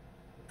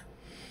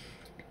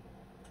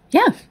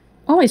 Yeah,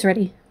 always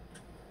ready.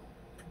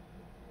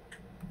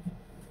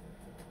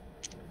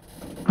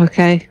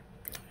 Okay.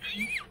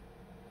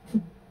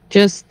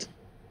 Just,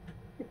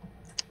 you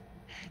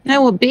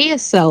know what? Be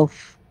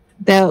yourself.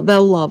 They'll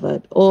love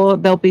it, or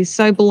they'll be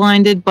so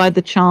blinded by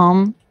the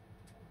charm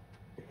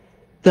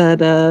that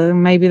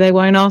maybe they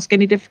won't ask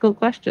any difficult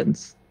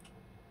questions.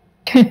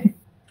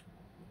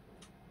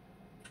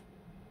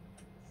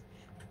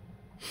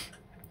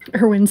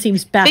 Erwin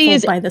seems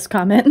baffled by this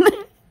comment.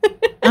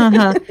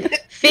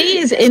 Fee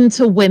is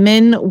into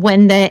women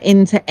when they're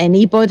into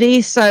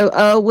anybody, so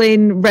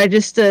Erwin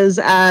registers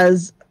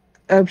as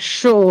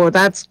sure,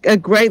 that's a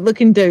great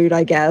looking dude,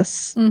 I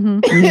guess.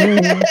 But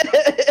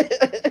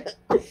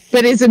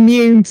is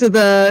immune to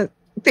the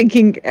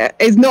thinking,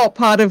 is not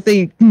part of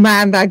the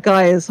man, that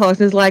guy is hot.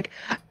 Is like,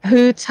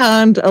 who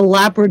turned a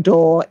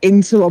Labrador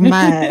into a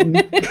man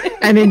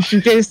and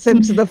introduced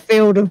him to the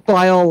field of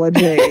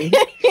biology?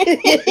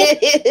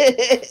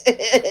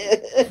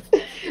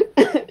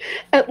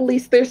 At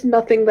least there's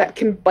nothing that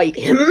can bite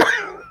him.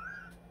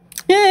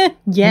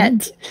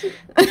 Yet.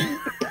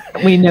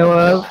 We know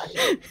of.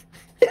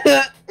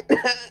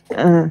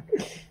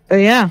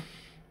 Yeah.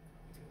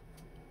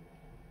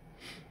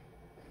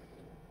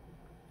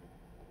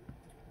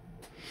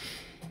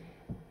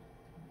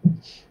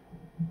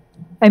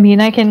 I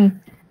mean, I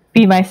can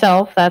be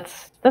myself.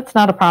 That's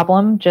not a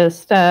problem.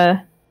 Just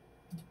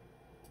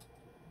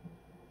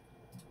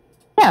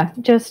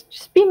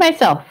just be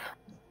myself.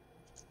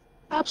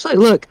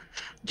 Absolutely. Look,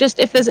 just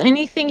if there's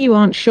anything you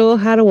aren't sure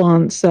how to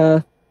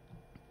answer,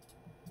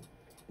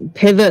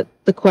 pivot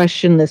the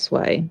question this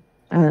way,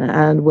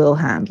 and we'll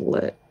handle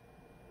it.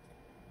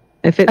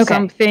 If it's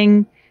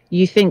something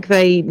you think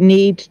they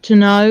need to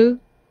know,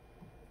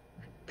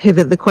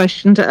 pivot the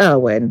question to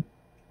Erwin.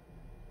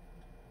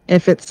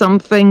 If it's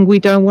something we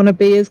don't want to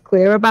be as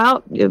clear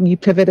about, you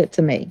pivot it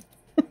to me.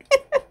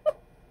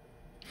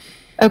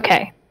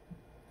 Okay.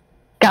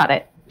 Got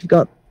it.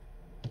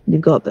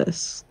 You've got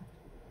this.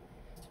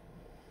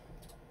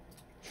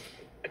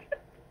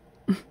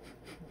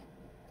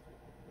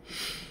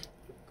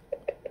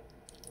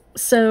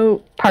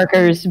 So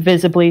Parker's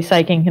visibly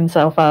psyching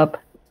himself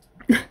up.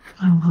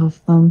 I love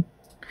them.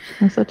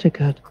 They're such a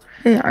good.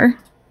 They are.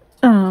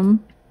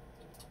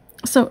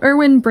 So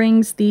Erwin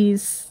brings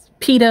these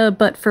pita,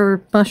 but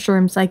for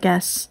mushrooms, I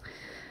guess.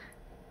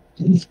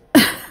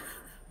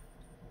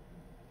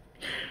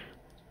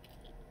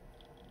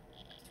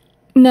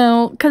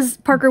 No, because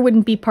Parker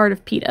wouldn't be part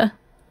of PETA.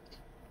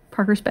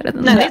 Parker's better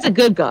than that. No, these are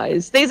good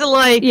guys. These are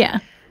like, yeah.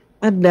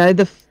 I don't know,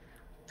 they're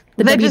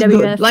WWF. just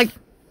good. Like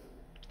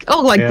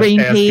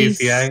Greenpeace.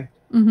 ASPCA?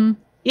 Mm-hmm.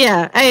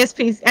 Yeah,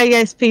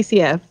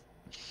 ASPCF.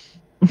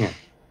 Yeah.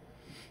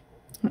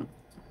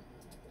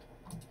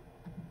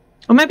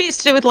 Or maybe it's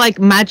to do with like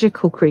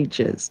magical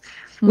creatures.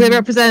 Mm-hmm. We're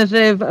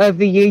representative of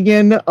the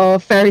Union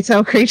of Fairy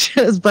Tale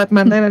Creatures, but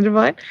mundane and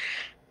divine.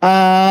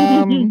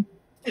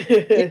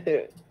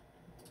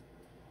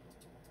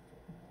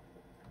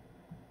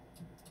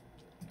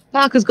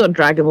 Parker's got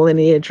Dragonball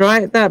lineage,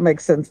 right? That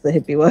makes sense that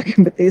he'd be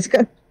working with these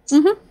guys.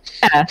 Mm-hmm.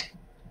 Yeah.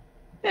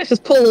 Let's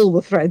just pull all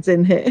the threads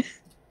in here.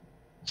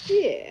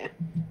 Yeah.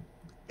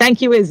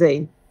 Thank you,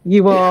 Izzy.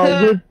 You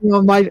are with me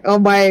on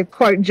my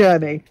quote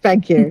journey.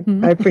 Thank you.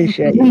 I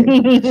appreciate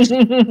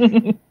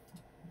you.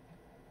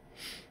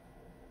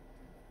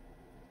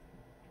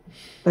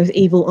 Those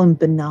evil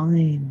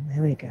unbenign.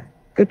 There we go.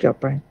 Good job,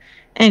 Brian.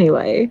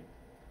 Anyway,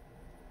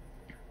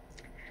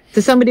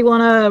 does somebody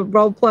want to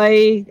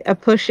roleplay a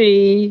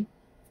pushy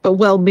but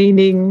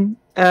well-meaning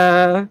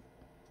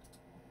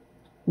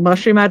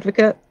mushroom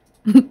advocate?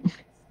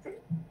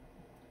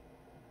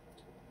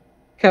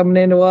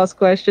 Coming in to ask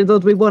questions, or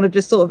do we want to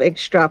just sort of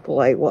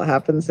extrapolate what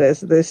happens there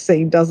so this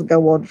scene doesn't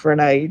go on for an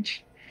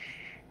age?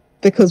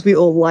 Because we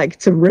all like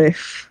to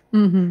riff.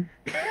 It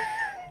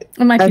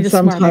might be the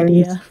smart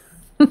idea.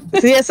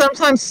 So yeah,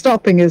 sometimes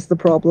stopping is the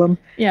problem.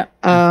 Yeah.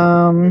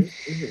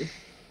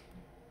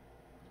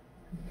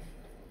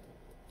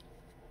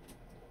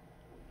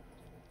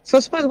 So I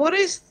suppose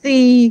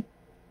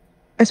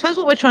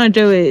what we're trying to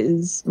do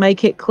is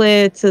make it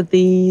clear to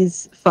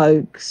these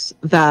folks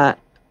that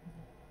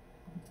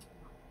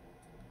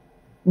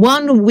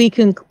one, we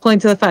can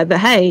point to the fact that,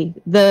 hey,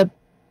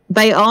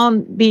 they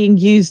aren't being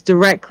used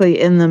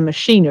directly in the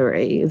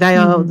machinery. They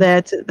are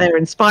there they're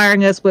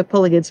inspiring us. We're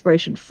pulling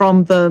inspiration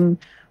from them.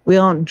 We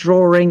aren't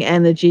drawing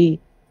energy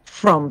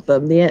from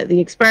them. The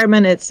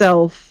experiment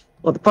itself,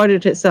 or the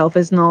project itself,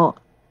 is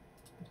not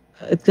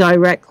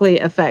directly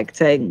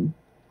affecting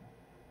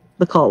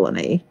the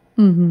colony.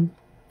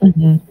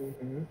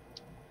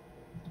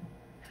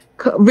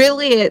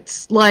 Really,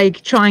 it's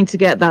like trying to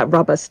get that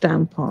rubber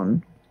stamp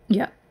on.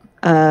 Yeah.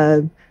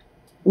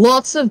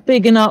 Lots of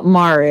bigging up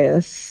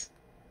Marius,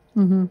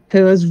 who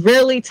has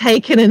really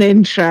taken an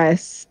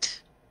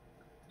interest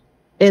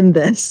in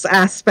this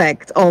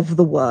aspect of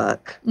the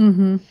work.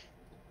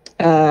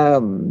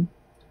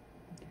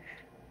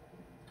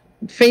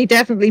 Fee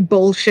definitely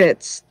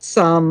bullshits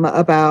some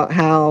about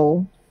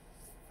how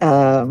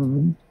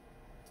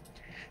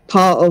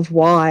part of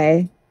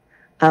why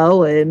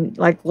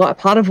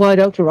part of why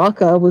Dr.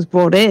 Rocca was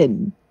brought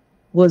in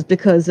was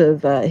because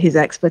of his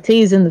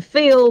expertise in the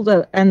field,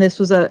 and this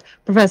was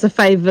Professor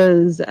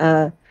Favor's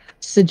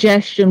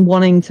suggestion,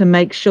 wanting to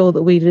make sure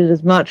that we did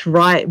as much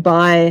right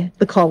by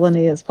the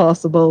colony as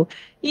possible.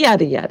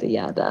 Yada yada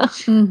yada.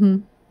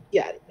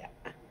 Yeah.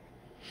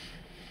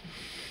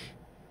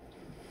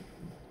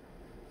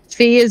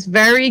 Fee is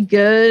very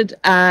good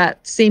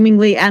at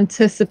seemingly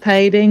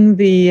anticipating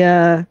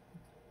the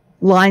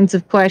lines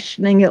of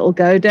questioning it'll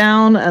go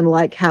down and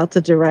like how to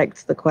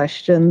direct the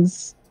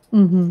questions.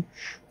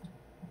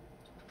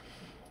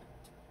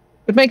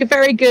 Would make a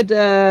very good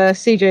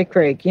CJ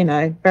Krieg,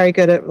 very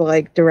good at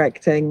like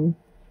directing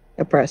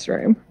a press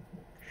room.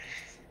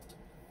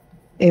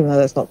 Even though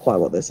that's not quite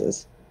what this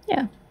is.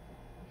 Yeah.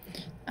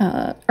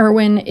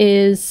 Erwin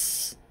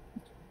is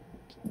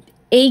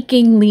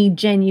achingly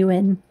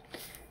genuine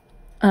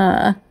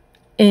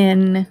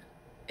in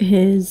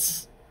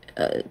his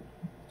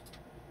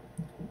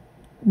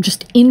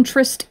just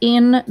interest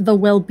in the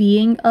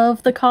well-being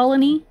of the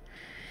colony.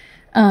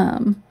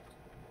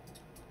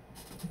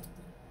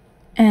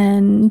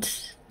 And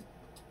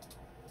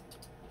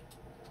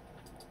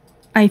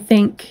I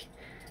think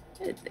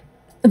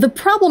the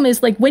problem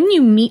is, like, when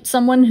you meet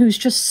someone who's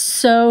just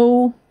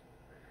so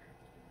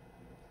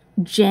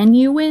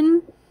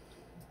genuine,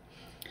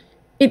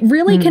 it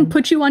really can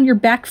put you on your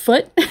back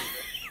foot.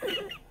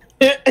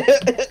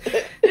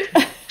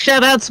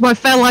 Shout out to my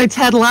fellow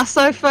Ted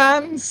Lasso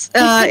fans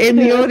in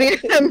the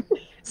audience.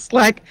 It's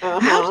like,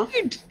 how do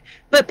you...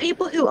 But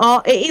people who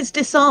are... It is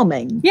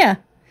disarming. Yeah.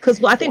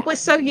 Because I think we're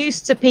so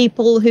used to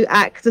people who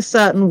act a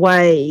certain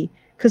way,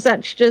 because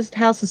that's just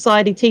how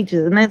society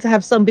teaches. And then to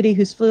have somebody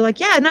who's fully like,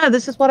 yeah, no,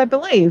 this is what I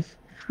believe.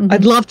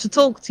 I'd love to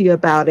talk to you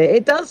about it.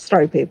 It does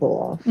throw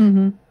people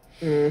off.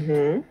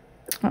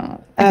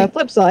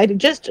 Flip side,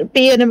 just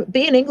be an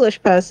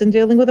English person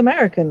dealing with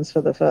Americans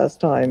for the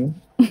first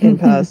time in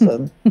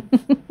person.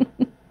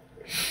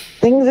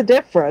 Things are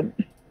different.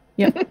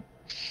 Yep.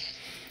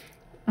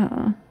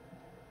 But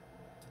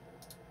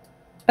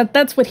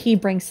that's what he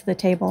brings to the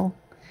table.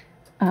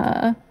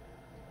 Yeah.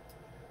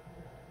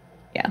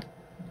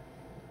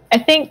 I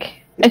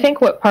think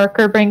what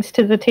Parker brings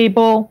to the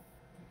table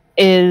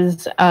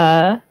is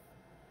they're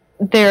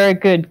a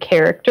good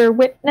character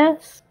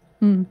witness.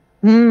 They're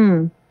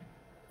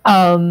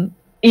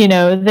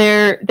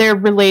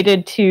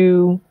related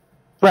to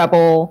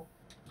Rebel,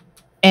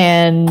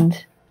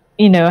 and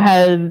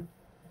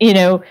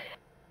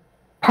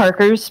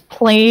Parker's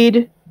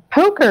played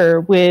poker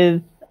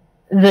with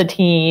the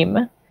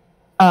team.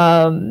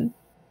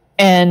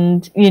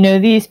 And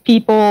these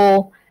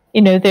people,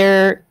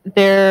 they're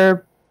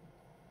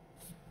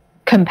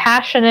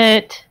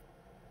compassionate,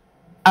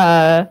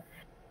 they're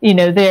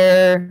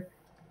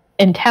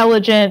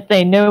intelligent,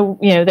 they know,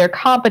 they're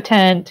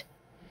competent,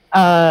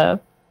 and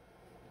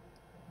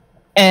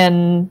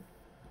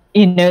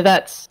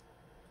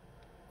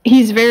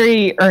he's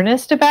very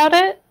earnest about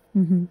it.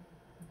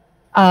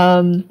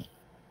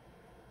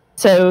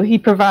 So he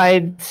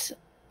provides,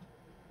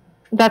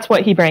 that's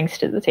what he brings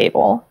to the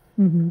table.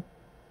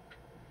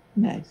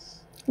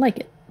 Nice. Like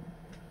it.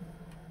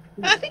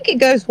 I think it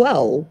goes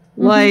well.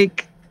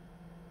 Like,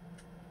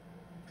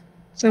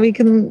 So we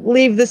can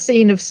leave the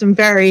scene of some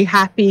very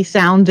happy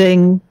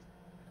sounding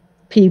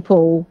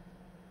people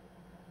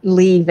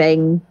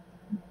leaving,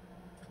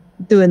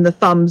 doing the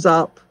thumbs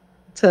up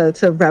to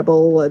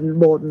Rebel and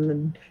Morton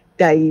and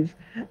Dave.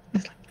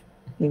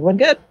 Thing went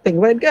good. Thing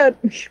went good.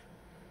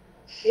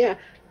 Yeah,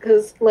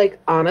 because like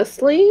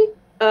honestly,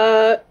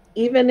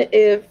 even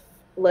if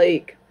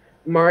like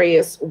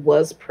Marius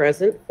was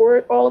present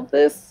for all of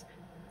this,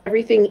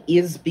 everything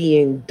is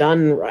being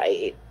done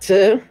right.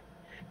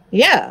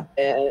 Yeah.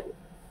 And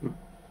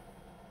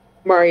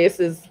Marius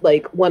is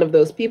like one of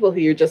those people who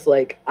you're just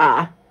like,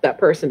 that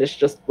person is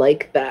just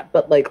like that,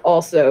 but like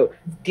also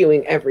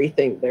doing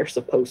everything they're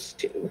supposed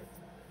to.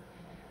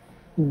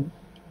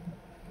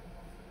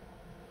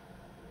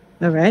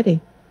 Alrighty.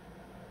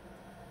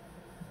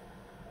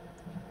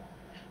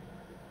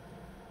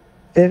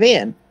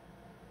 Vivian.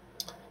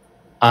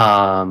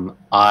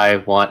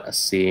 I want a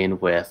scene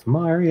with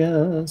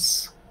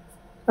Marius.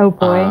 Oh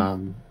boy.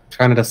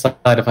 Trying to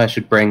decide if I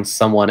should bring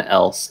someone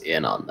else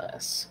in on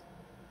this.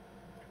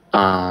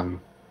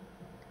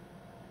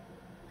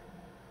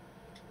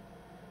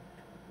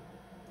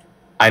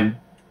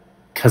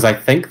 Because I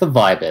think the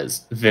vibe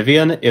is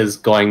Vivian is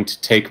going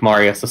to take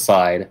Marius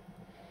aside,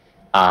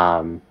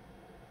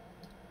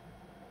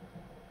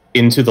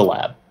 into the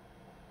lab,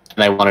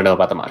 and I want to know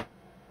about the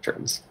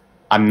mushrooms.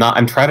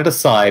 I'm trying to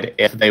decide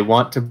if they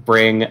want to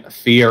bring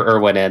Fee or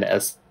Irwin in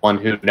as one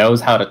who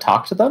knows how to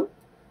talk to them,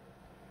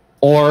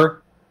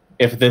 or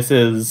if this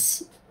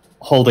is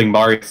holding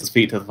Marius'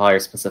 feet to the fire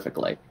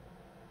specifically.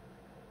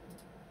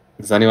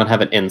 Does anyone have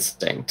an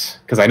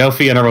instinct? Because I know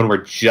Fee and Irwin were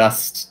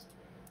just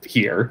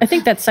here. I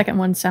think that second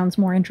one sounds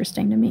more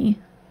interesting to me.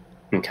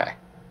 Okay.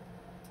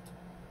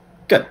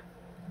 Good.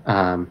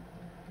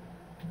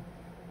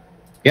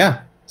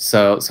 Yeah.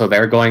 So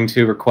they're going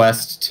to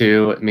request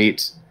to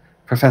meet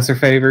Professor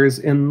Favors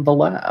in the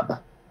lab.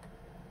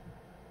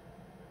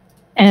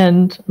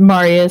 And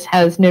Marius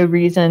has no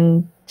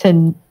reason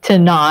to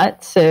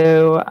not,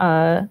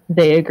 so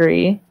they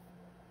agree.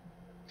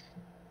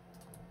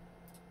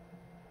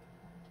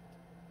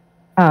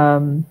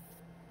 And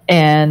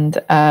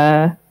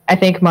I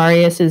think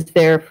Marius is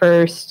there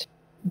first,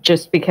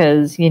 just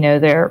because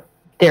they're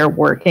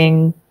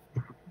working.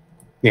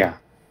 Yeah.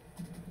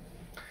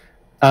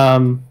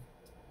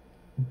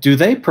 Do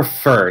they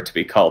prefer to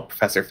be called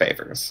Professor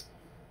Favors?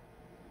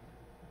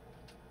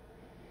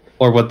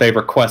 Or would they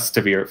request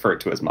to be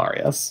referred to as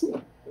Marius?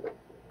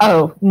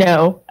 Oh,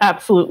 no,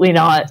 absolutely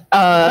not.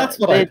 That's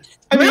what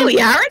I mean, Really,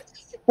 Aaron?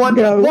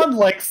 one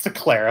likes to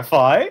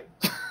clarify.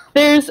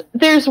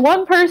 There's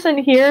one person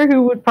here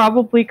who would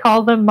probably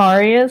call them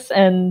Marius,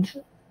 and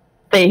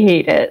they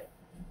hate it.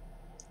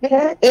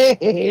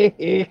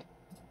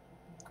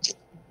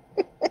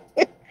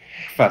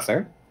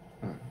 Professor,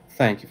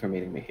 thank you for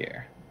meeting me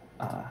here.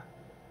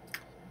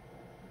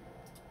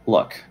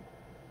 Look,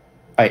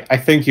 I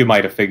think you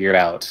might have figured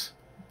out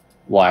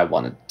why I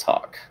wanted to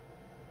talk.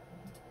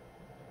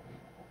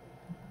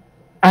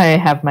 I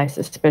have my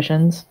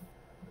suspicions.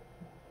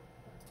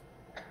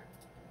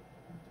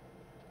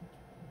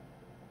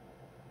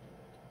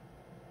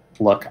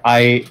 Look,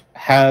 I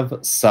have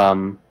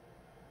some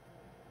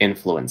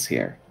influence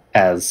here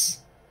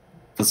as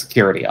the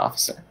security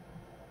officer.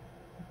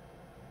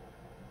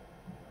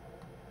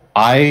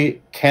 I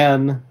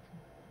can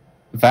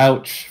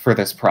vouch for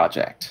this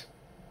project.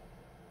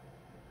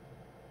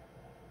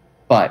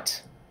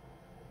 But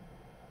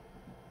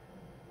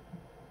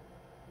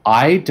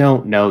I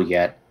don't know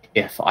yet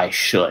if I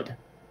should.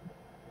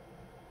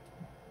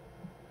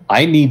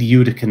 I need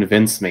you to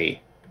convince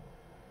me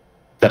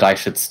that I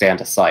should stand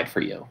aside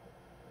for you.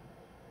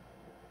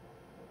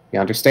 You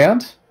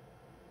understand?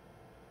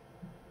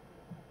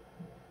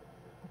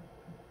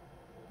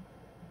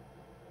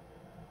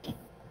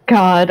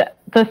 God,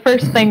 the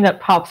first thing that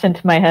pops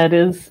into my head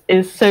is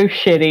so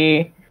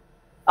shitty.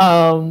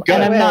 And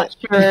I'm not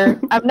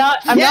sure. I'm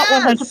not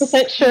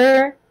 100%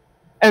 sure.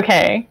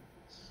 Okay.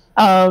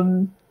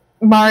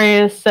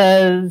 Marius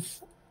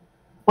says,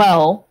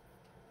 well,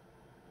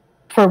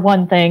 for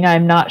one thing,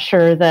 I'm not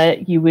sure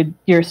that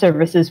your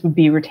services would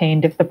be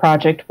retained if the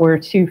project were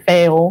to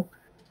fail,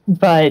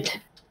 but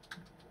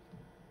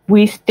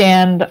we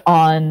stand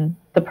on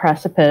the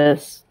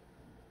precipice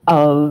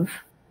of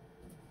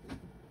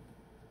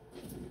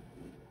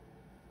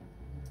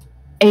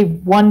a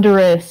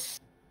wondrous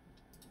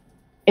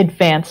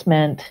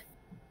advancement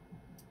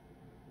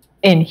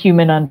in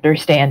human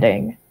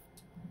understanding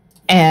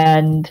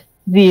and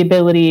the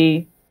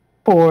ability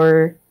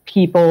for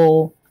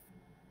people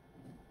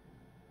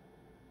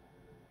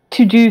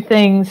to do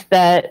things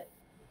that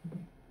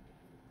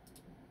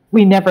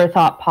we never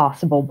thought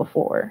possible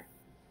before.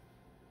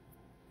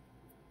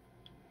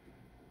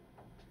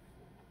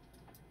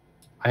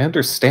 I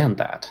understand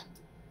that.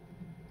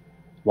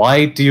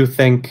 Why do you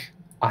think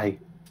I'm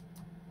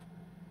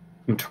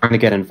trying to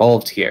get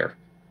involved here?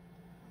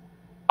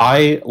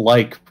 I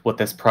like what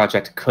this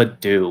project could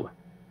do.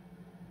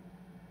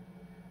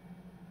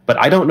 But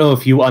I don't know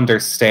if you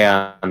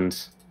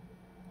understand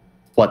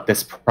what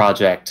this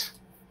project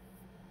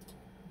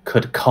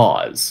could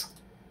cause.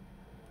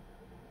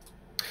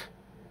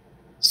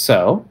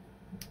 So,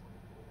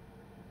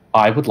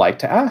 I would like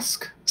to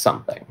ask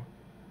something.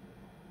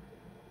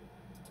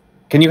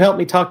 Can you help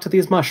me talk to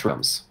these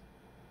mushrooms?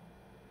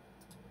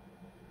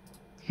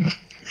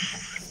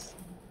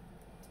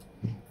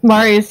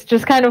 Marius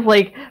just kind of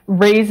like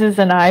raises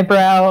an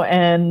eyebrow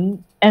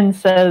and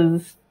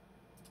says,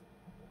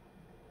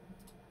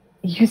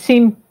 "You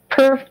seem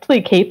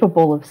perfectly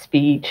capable of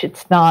speech.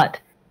 It's not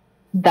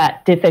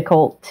that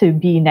difficult to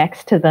be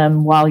next to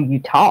them while you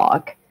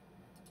talk.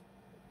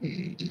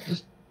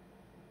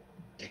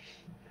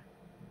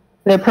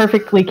 They're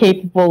perfectly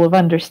capable of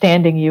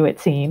understanding you, it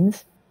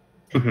seems."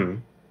 Mm-hmm.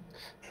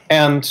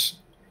 And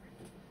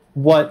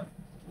what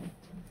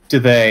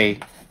is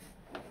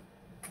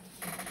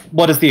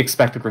the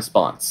expected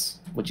response,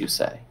 would you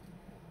say?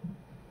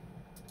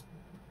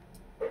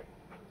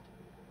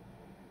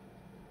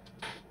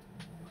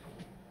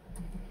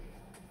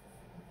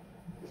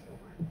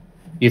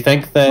 You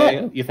think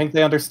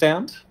they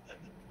understand?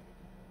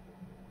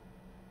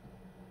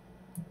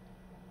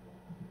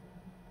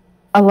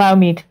 Allow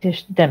me to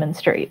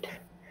demonstrate.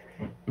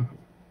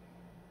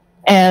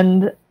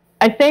 And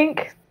I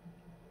think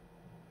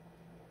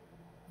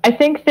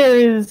there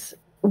is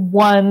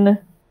one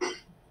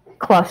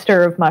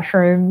cluster of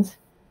mushrooms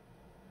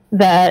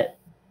that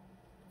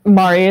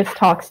Marius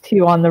talks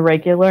to on the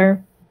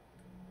regular,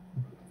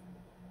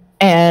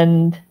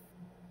 and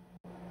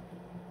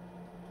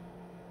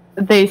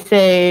they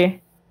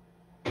say,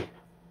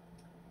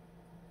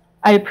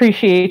 "I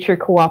appreciate your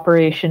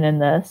cooperation in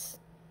this.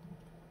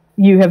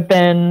 You have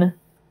been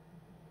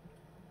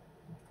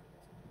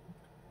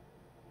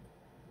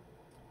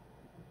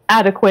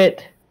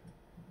adequate."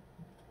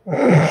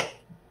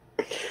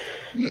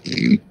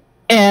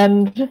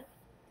 And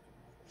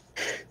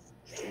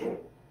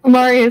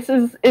Marius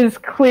is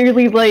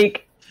clearly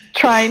like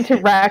trying to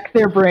rack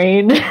their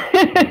brain. But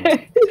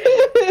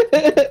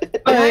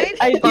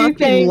I do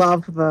think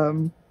love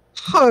them.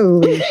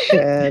 Holy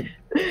shit.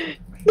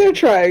 They're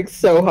trying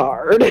so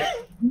hard.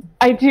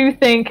 I do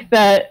think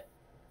that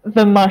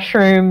the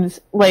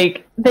mushrooms,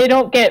 like, they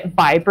don't get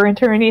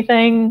vibrant or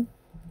anything,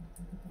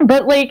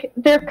 but like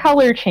their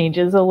color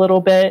changes a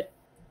little bit.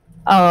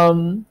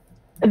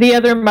 The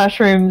other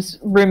mushrooms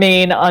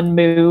remain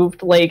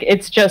unmoved. Like,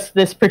 it's just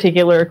this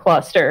particular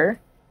cluster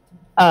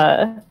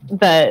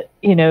that,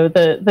 you know,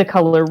 the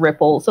color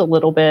ripples a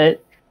little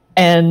bit.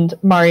 And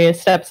Maria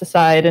steps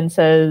aside and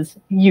says,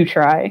 "You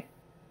try."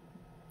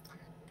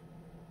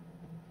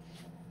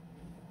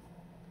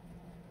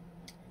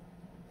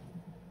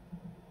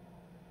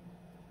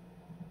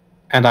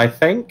 And I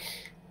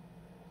think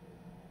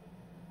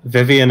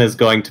Vivian is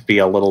going to be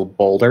a little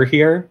bolder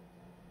here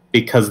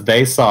because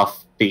they saw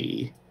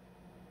Fee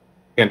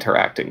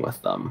interacting with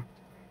them.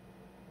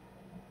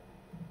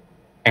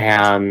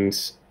 And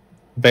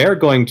they're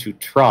going to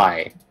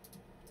try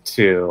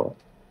to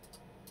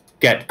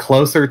get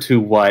closer to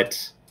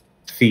what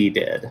Fee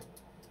did.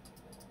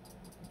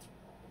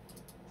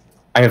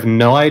 I have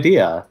no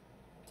idea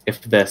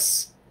if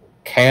this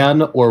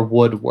can or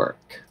would work.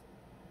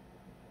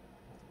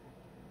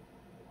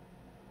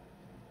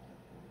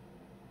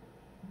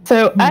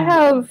 So I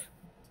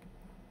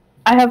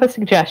have a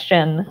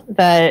suggestion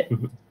that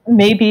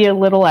may be a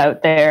little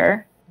out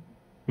there,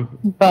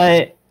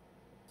 but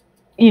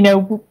you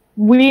know,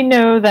 we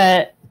know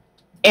that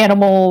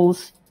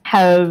animals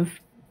have,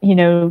 you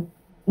know,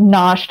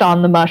 noshed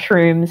on the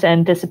mushrooms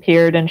and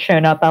disappeared and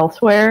shown up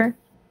elsewhere.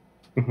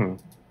 Mm-hmm.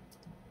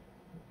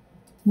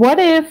 What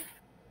if,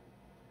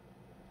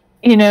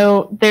 you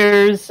know,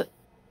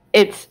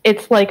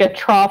 it's like a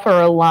trough or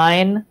a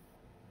line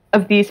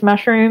of these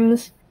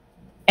mushrooms,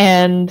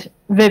 and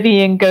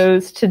Vivian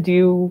goes to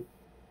do,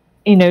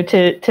 you know,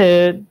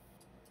 to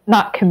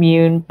not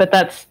commune, but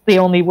that's the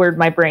only word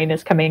my brain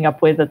is coming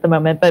up with at the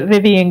moment. But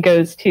Vivian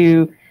goes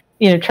to,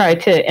 you know, try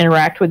to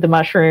interact with the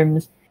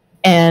mushrooms,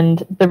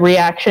 and the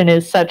reaction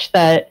is such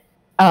that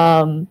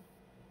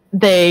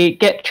they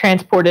get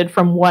transported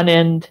from one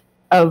end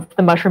of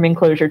the mushroom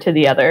enclosure to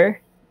the other.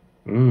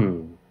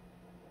 Mm.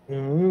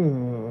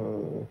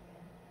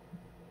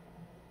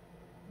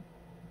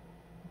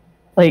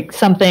 Like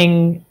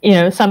something, you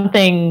know,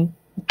 something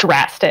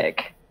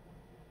drastic.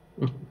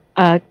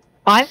 I've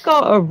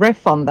got a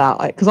riff on that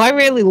because I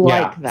really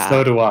like that.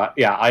 So do I.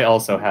 Yeah, I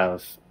also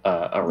have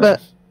a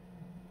riff.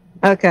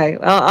 Okay,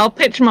 I'll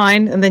pitch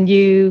mine, and then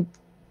you,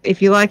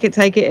 if you like it,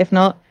 take it. If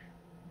not,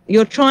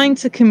 you're trying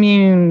to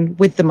commune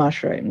with the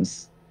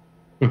mushrooms.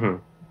 Mm-hmm.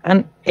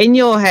 And in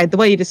your head, the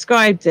way you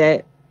described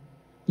it,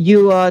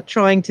 you are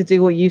trying to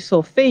do what you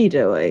saw Fee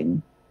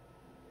doing.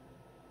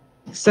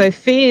 So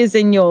Fee is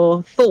in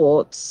your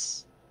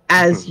thoughts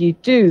as you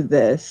do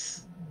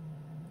this.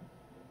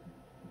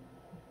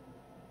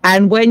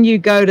 And when you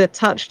go to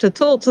touch to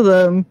talk to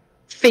them,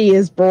 Fee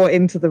is brought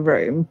into the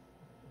room.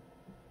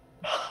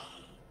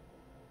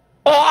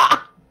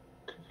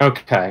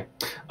 Okay,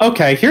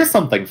 here's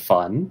something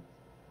fun.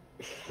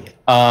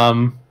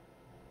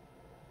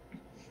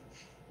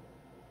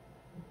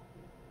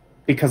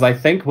 Because I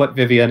think what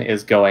Vivian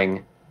is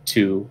going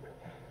to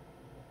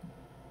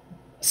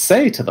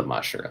say to the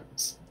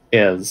mushrooms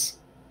is,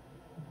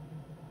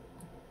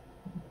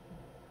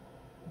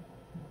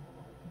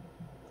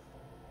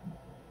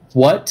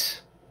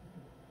 what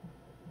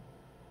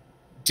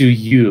do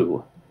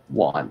you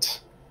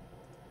want?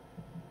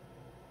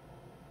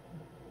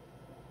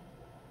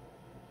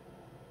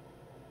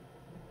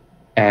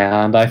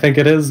 And I think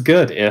it is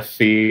good if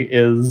he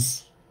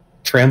is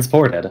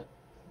transported.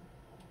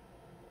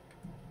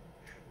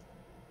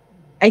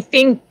 I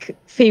think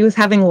Fee was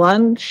having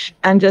lunch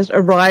and just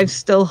arrived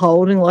still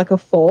holding like a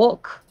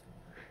fork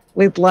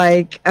with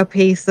like a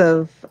piece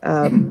of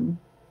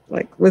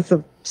like with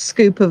a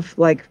scoop of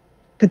like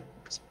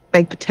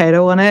baked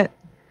potato on it,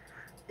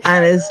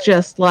 and is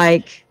just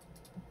like,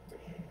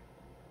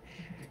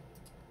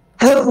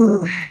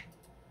 oh.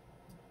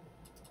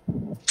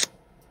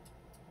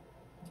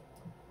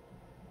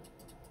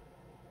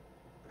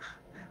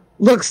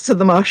 Looks to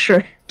the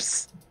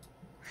mushrooms.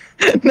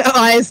 No,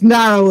 eyes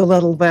narrow a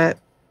little bit.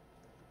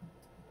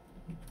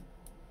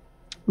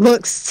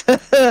 Looks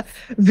to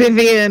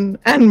Vivian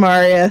and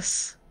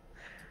Marius.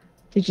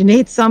 Did you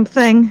need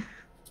something?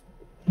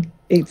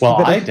 Eats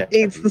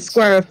the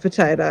square of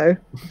potato.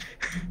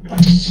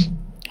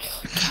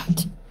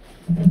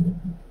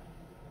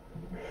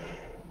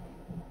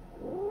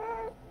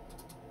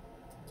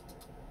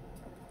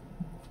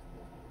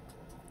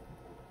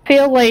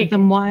 Feel like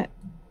Then what?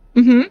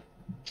 Mm-hmm.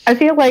 I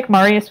feel like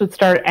Marius would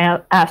start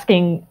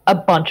asking a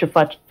bunch of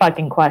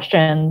fucking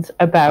questions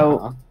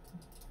about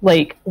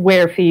like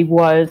where Fee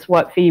was,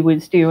 what Fee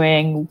was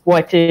doing,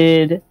 what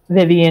did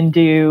Vivian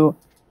do,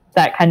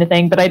 that kind of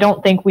thing. But I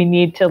don't think we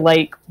need to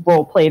like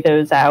role play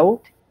those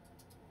out.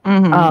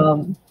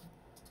 Mm-hmm.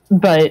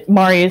 But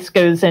Marius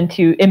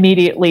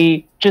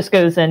immediately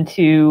goes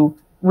into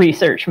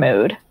research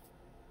mode.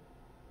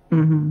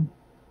 Mm-hmm.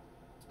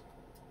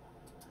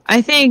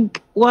 I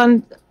think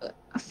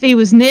Fee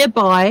was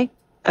nearby,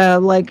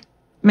 like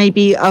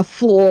maybe a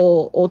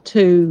floor or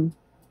two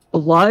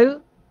below.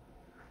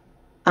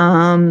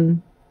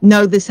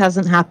 No, this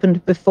hasn't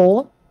happened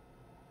before.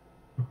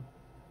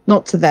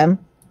 Not to them.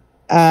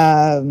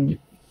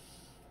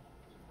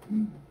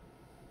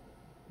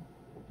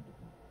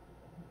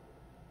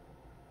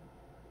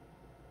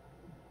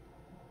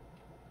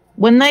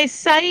 When they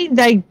say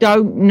they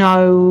don't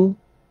know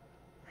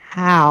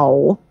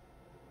how,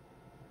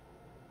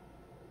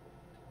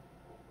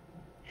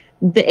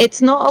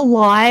 it's not a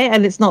lie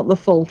and it's not the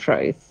full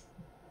truth.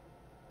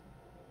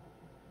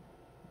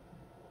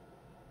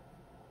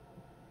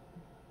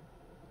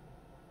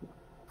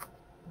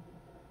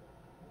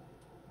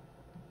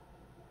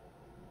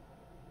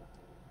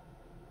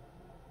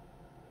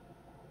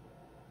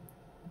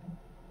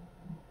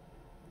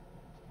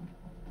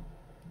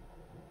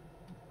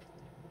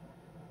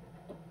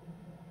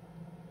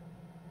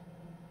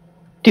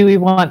 Do we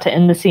want to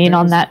end the scene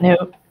on that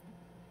note?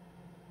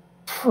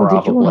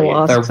 Probably.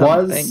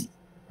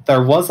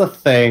 There was a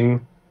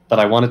thing that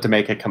I wanted to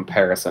make a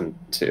comparison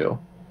to,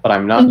 but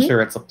I'm not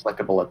sure it's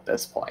applicable at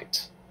this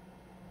point.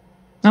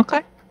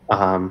 Okay.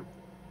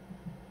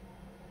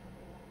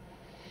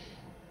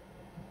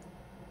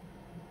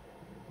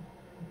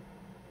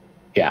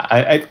 Yeah,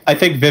 I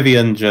think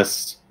Vivian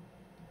just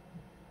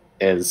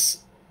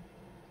is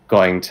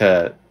going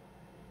to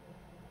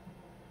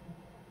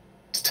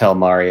tell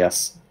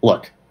Marius,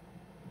 look,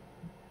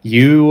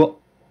 you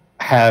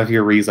have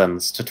your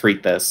reasons to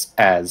treat this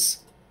as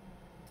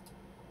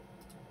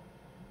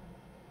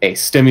a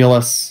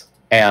stimulus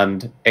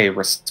and a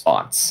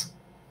response.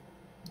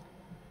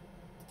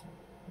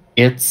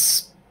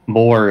 It's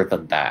more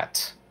than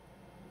that.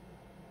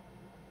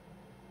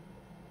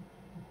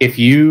 If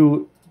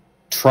you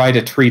try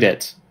to treat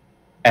it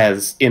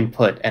as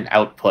input and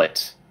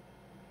output,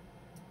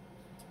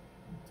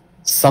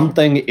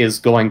 something is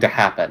going to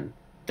happen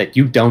that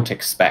you don't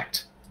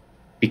expect,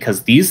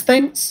 because these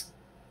things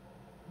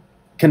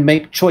can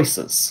make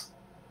choices.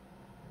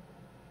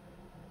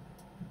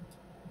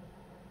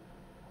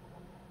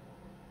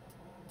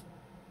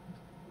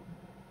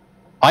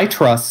 I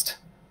trust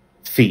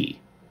Fee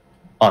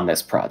on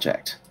this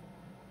project.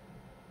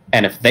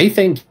 And if they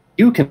think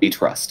you can be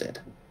trusted,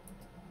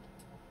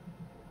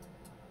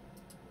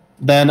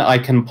 then I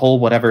can pull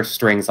whatever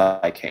strings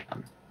I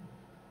can.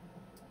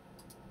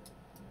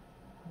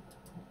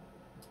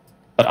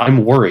 But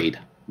I'm worried,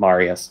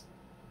 Marius.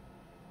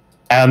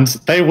 And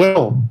they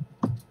will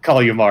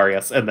call you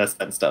Marius in this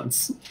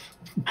instance.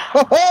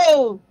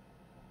 Oh!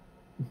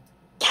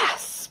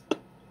 Yes.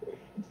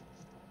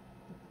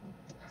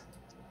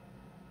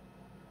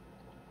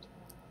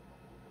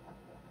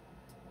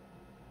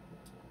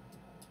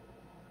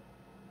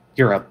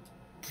 You're a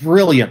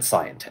brilliant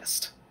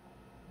scientist.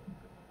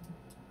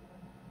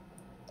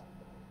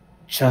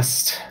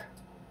 Just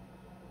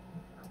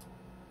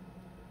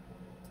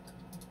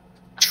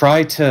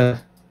try to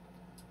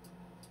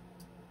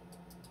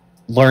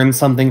learn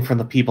something from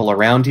the people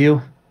around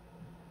you.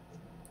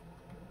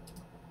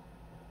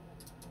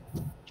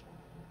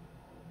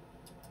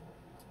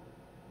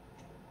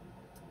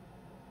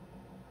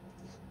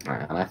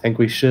 And think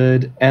we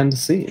should end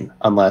scene,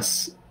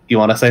 unless you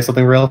want to say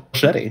something real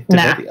shitty to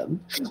Nah. Vivian.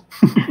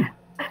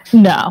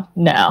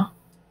 No.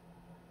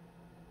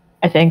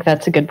 I think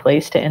that's a good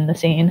place to end the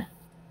scene.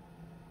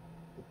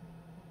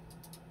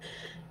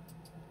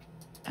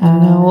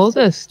 And now,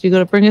 August, you got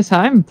to bring us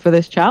home for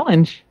this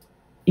challenge.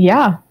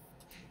 Yeah.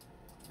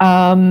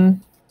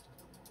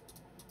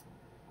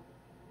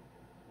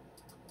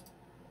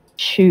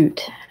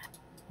 Shoot.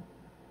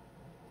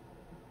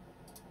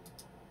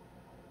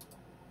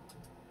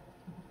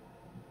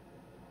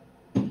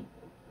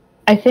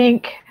 I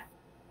think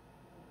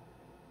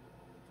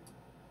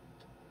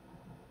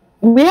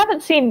we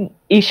haven't seen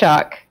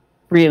Ishak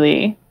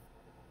really.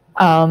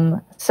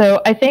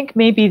 So I think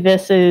maybe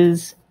this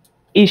is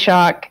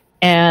Ishak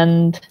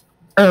and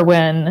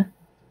Erwin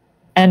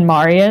and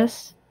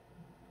Marius.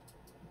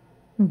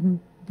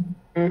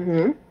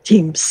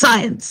 Team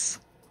Science.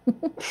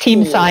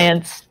 Team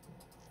Science.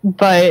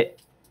 But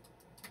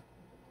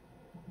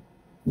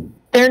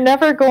they're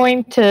never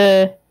going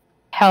to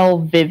tell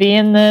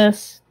Vivian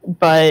this,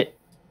 but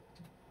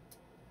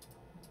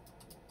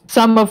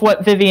some of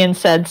what Vivian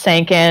said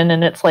sank in,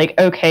 and it's like,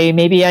 okay,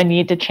 maybe I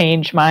need to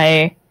change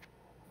my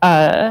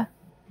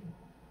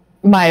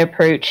my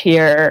approach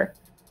here.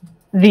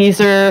 These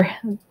are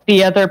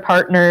the other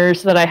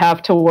partners that I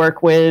have to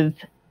work with,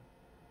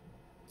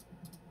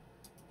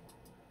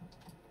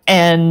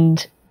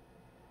 and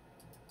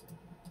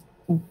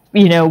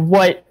you know,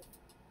 what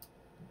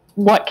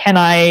can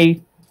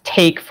I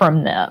take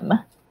from them,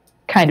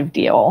 kind of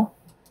deal.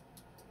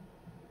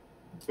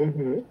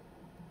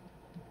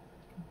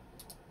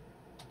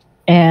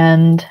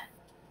 And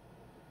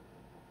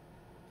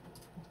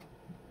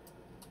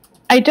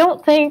I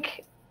don't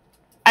think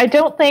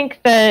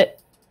that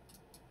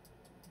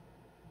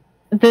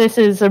this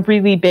is a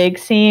really big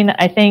scene.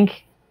 I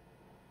think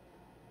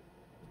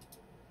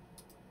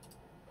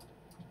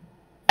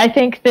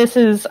this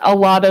is a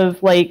lot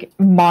of like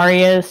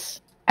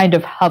Marius kind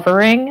of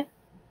hovering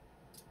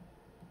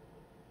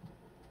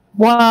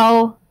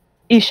while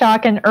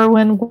Ishak and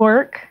Erwin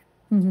work.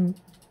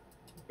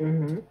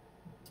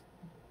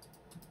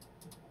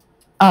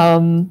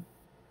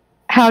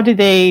 How do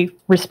they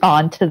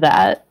respond to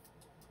that?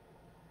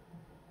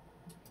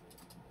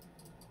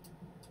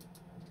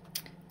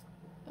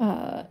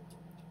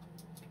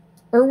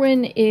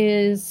 Erwin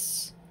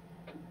is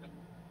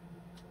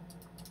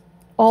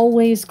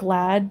always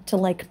glad to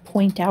like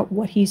point out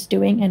what he's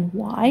doing and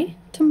why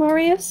to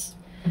Marius.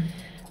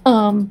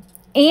 And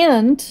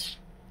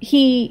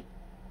he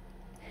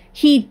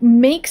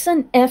makes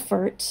an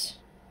effort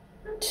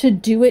to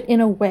do it in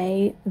a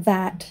way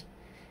that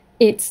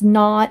it's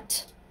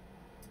not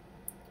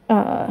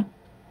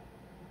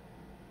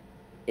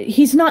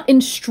he's not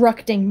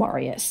instructing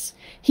Marius.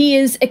 He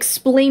is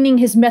explaining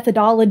his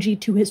methodology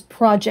to his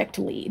project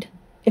lead,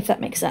 if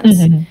that makes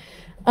sense.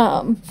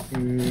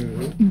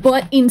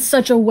 But in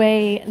such a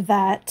way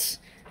that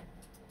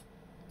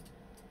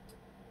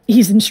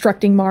he's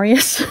instructing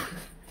Marius.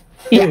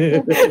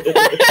 I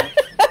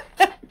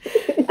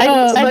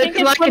think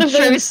it's like one a of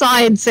true those-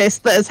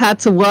 scientist that has had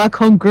to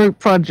work on group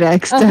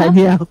projects,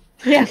 Danielle.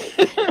 Yeah.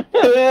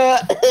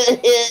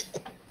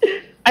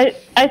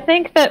 I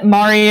think that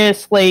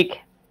Marius, like,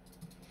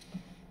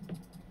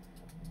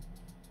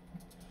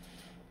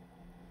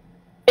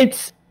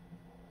 it's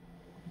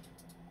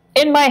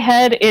in my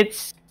head,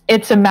 it's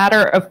a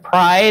matter of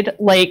pride.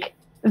 Like,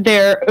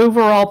 their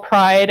overall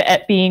pride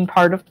at being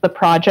part of the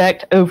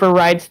project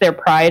overrides their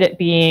pride at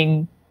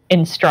being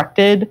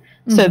instructed.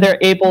 So they're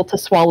able to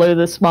swallow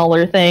the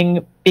smaller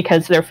thing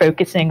because they're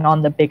focusing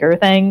on the bigger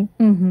thing.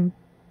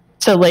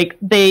 So like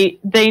they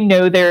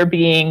know they're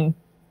being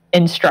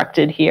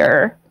instructed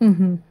here,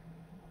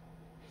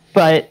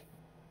 but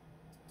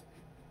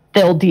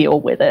they'll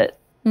deal with it,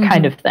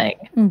 kind of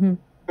thing.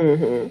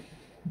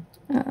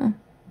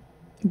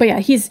 But yeah,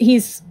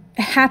 he's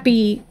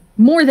happy,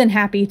 more than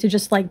happy, to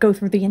just like go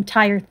through the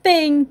entire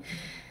thing,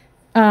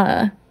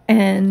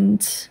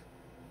 and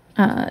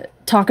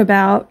talk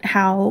about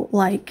how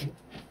like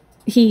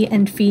he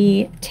and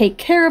Fee take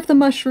care of the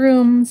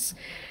mushrooms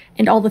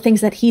and all the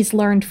things that he's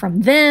learned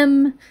from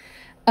them,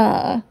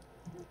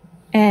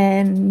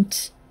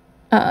 and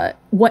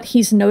what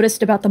he's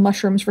noticed about the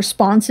mushrooms'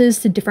 responses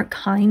to different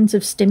kinds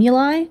of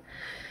stimuli.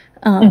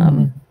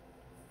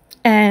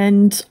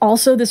 And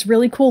also this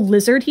really cool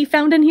lizard he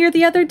found in here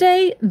the other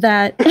day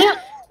that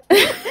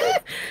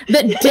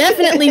that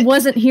definitely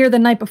wasn't here the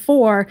night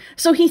before.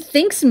 So he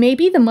thinks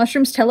maybe the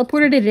mushrooms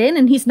teleported it in,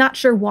 and he's not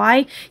sure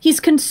why. He's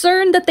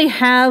concerned that they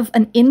have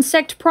an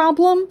insect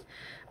problem,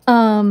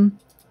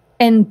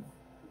 and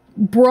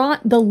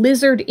brought the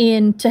lizard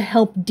in to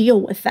help deal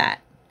with that.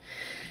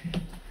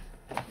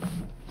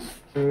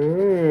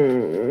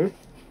 And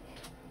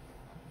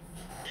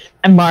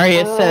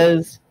Marius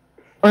says,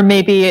 or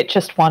maybe it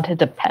just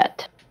wanted a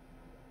pet.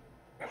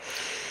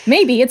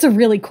 Maybe it's a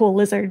really cool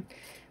lizard.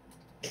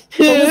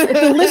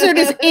 The lizard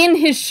is in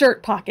his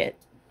shirt pocket.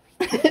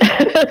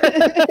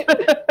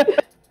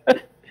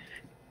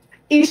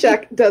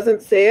 Ishak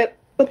doesn't say it,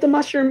 But the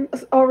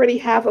mushrooms already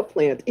have a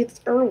plant.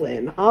 It's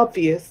Erwin,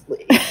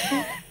 obviously.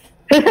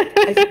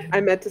 I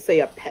meant to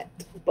say a pet,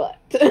 but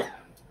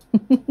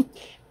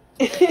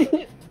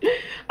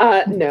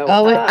no.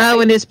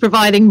 Owen is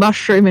providing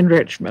mushroom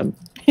enrichment.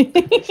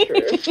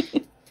 True.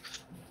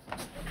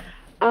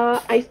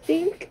 I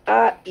think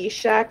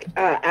Ishak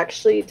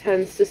actually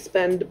tends to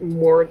spend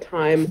more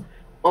time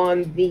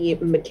on the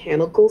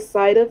mechanical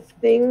side of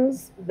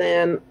things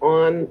than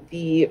on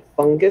the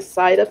fungus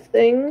side of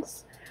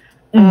things.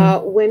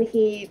 When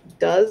he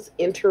does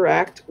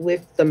interact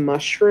with the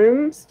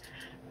mushrooms,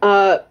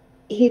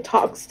 he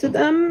talks to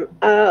them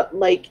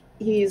like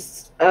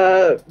he's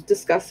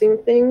discussing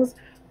things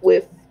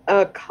with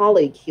a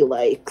colleague he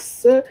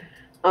likes.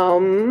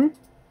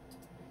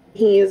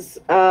 He's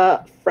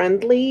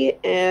friendly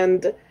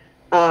and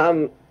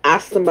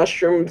asks the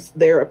mushrooms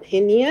their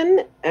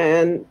opinion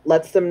and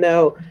lets them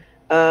know,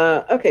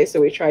 okay,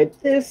 so we tried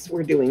this,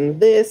 we're doing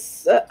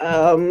this.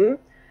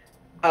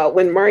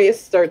 When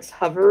Marius starts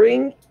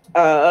hovering,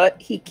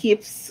 he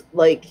keeps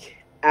like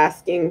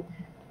asking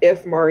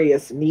if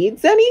Marius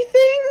needs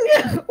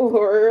anything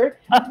or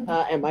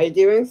am I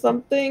doing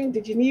something?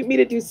 Did you need me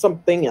to do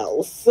something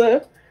else?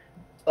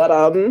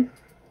 But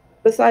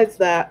besides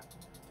that,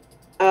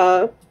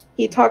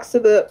 he talks to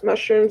the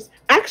mushrooms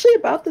actually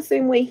about the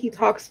same way he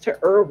talks to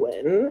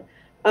Erwin.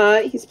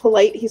 He's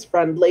polite, he's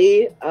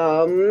friendly,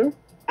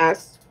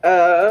 asks,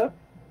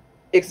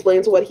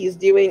 explains what he's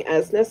doing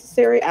as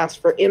necessary, asks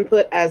for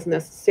input as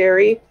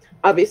necessary.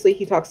 Obviously,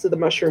 he talks to the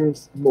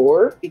mushrooms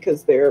more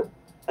because they're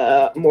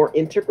more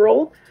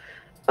integral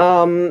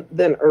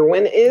than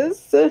Erwin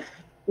is.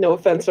 No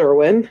offense,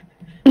 Erwin.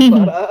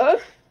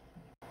 But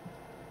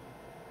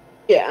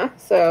yeah,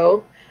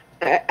 so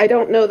I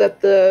don't know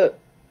that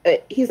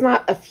he's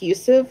not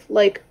effusive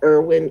like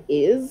Erwin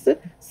is,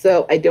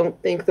 so I don't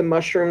think the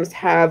mushrooms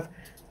have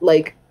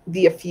like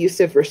the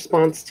effusive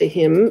response to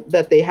him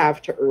that they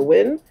have to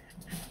Erwin.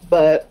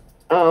 But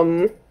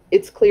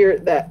it's clear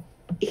that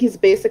he's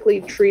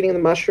basically treating the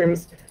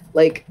mushrooms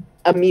like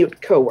a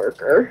mute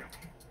coworker.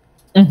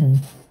 Mm-hmm.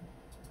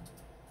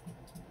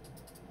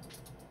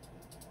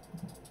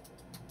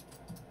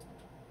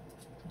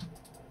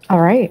 All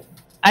right.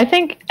 I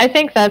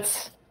think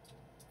that's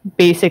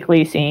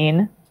basically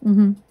seen.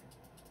 Mm-hmm.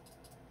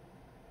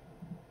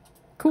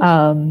 Cool.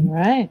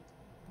 Right.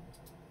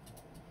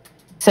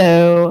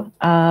 So,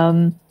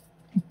 time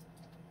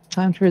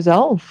to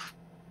resolve.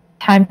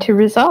 Time to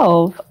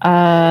resolve.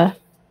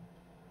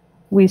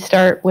 We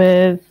start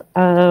with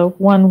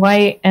one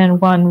white and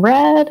one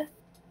red.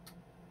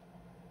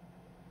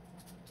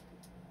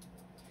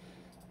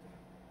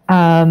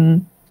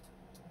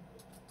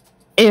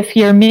 If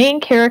your main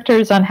character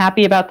is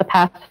unhappy about the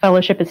path the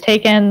Fellowship has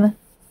taken,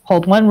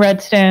 hold 1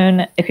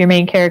 redstone. If your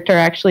main character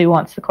actually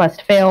wants the quest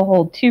to fail,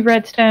 hold 2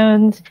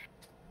 redstones.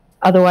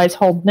 Otherwise,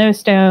 hold no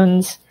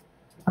stones.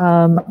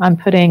 I'm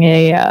putting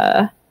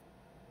a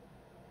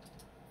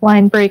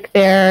line break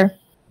there.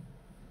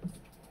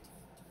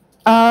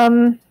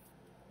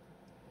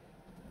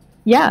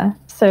 Yeah,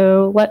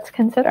 so let's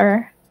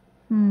consider.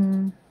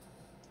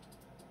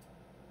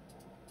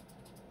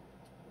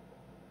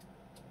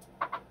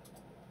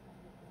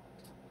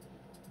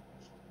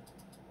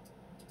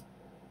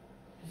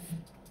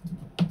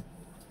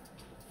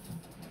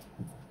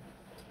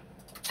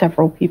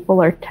 Several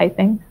people are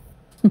typing.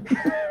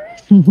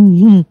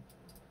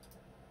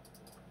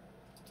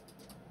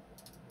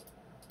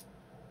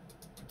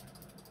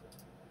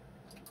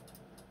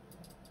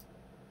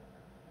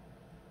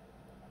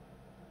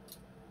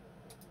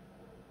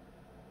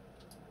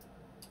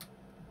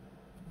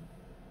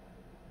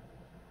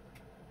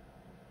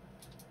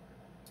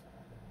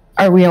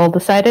 Are we all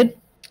decided?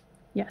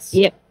 Yes.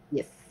 Yep.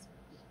 Yes.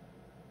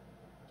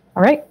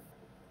 All right.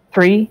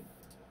 3,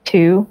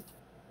 2,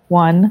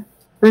 1.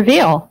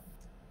 Reveal.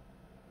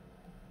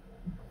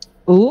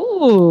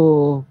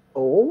 Ooh.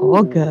 Oh.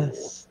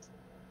 August.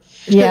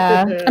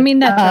 Yeah. I mean,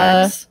 that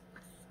tracks.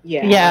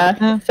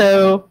 Yeah.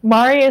 So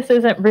Marius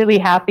isn't really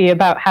happy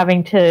about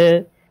having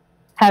to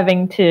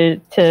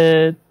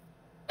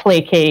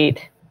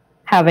placate,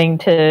 having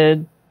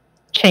to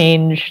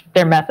change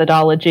their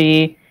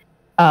methodology.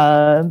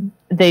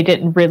 They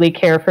didn't really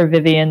care for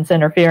Vivian's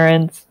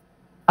interference.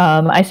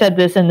 I said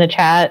this in the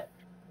chat,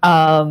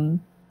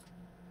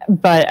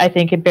 but I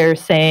think it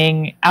bears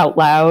saying out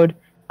loud.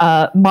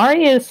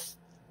 Marius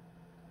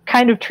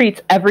kind of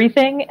treats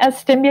everything as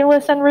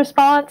stimulus and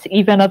response,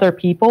 even other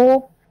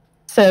people.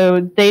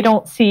 So they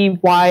don't see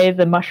why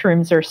the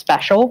mushrooms are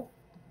special,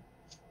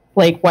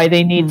 like why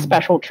they need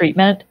special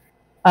treatment,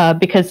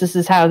 because this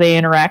is how they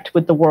interact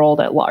with the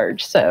world at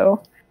large.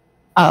 So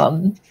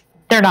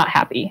they're not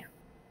happy.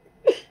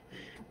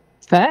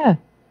 Fair.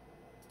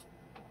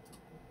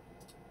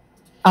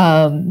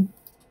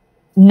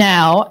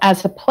 Now,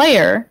 as a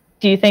player,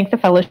 do you think the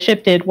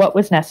Fellowship did what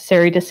was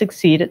necessary to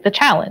succeed at the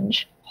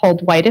challenge?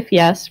 Hold white if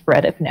yes,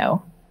 red if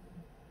no.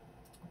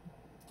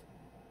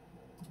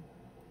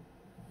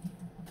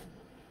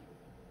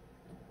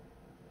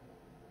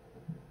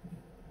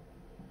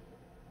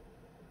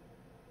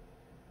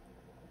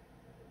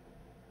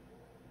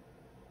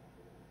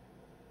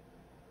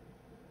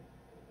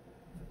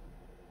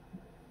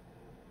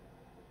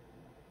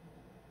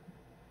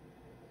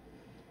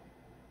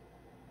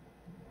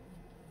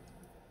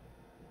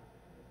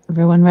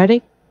 Everyone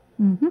ready?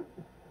 Mm-hmm.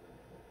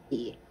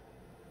 Yeah.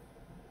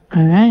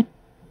 All right.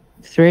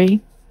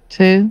 3,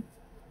 2,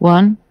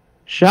 1.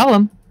 Show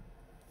them.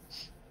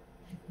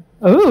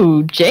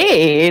 Oh,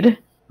 Jade.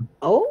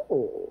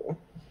 Oh.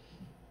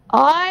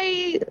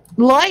 I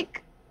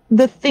like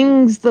the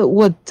things that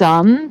were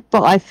done,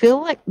 but I feel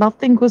like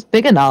nothing was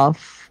big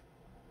enough.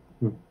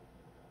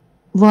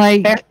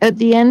 Like, Fair. at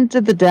the end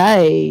of the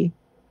day,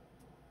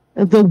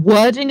 the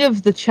wording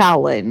of the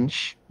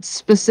challenge,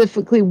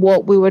 specifically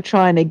what we were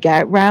trying to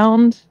get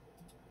round,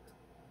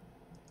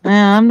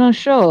 I'm not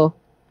sure.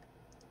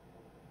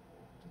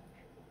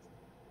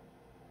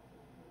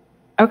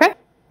 Okay.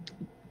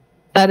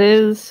 That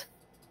is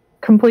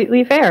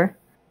completely fair.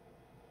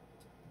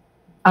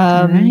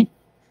 All right.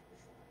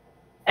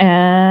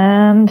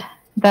 And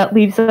that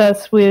leaves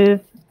us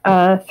with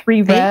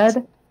 3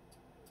 red.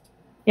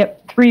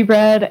 Yep, 3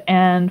 red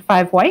and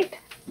 5 white.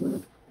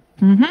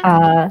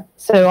 Mm-hmm.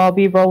 So I'll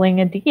be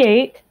rolling a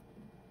d8.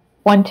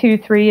 1, 2,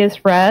 3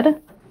 is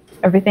red.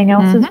 Everything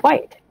else is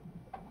white.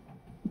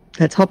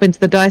 Let's hop into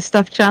the Dice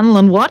Stuff channel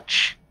and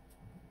watch.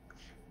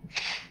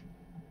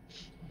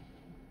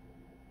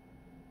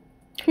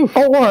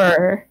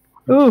 4.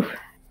 Oof,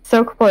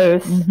 so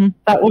close.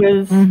 That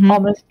was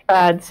almost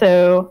bad.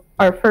 So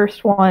our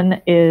first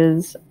one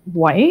is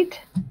white.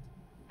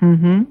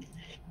 Mm-hmm.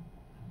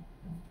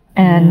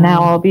 And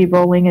now I'll be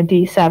rolling a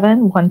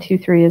d7. 1, 2,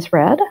 3 is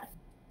red.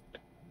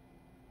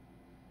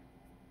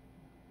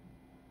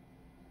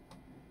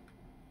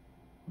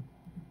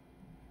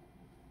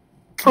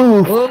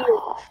 Oof.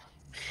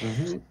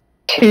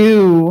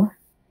 2.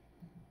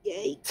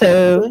 Yay.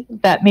 So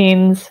that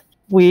means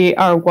we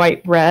are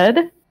white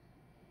red.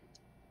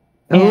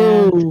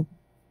 Oh,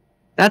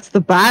 that's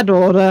the bad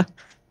order.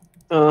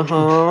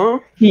 Uh-huh.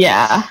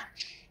 Yeah.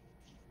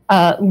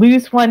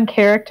 Lose 1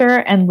 character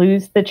and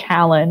lose the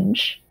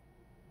challenge.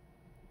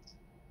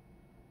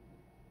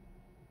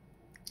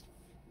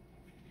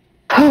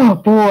 Oh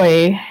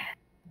boy.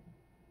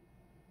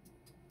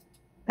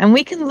 And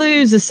we can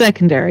lose a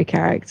secondary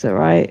character,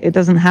 right? It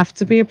doesn't have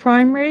to be a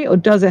primary, or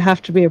does it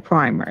have to be a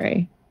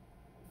primary?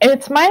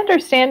 It's my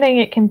understanding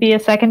it can be a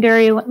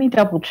secondary. Let me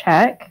double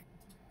check.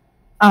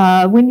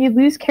 When you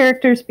lose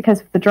characters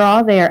because of the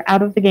draw, they are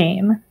out of the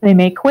game. They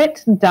may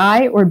quit,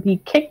 die, or be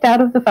kicked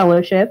out of the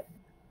fellowship.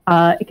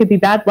 It could be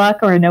bad luck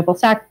or a noble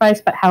sacrifice,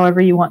 but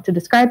however you want to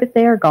describe it,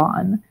 they are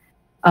gone.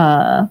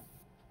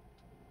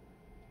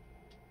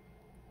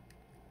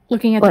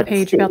 Looking at the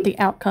page about the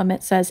outcome,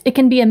 it says it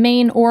can be a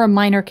main or a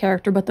minor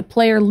character, but the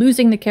player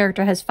losing the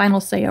character has final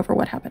say over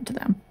what happened to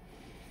them.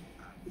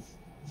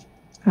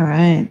 All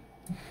right.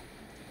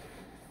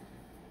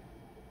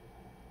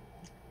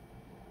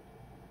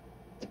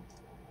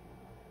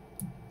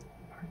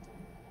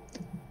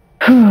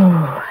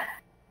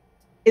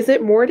 Is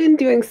it Morden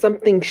doing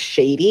something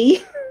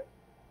shady?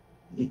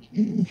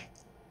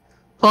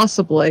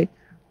 Possibly.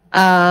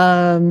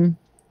 I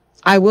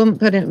wouldn't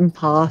put it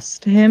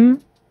past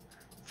him,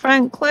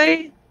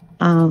 frankly.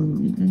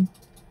 He'll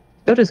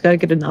just go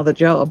get another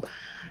job.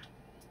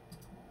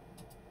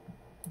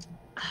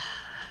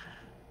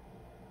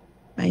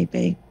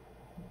 Maybe.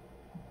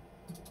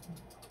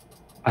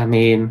 I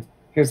mean,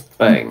 here's the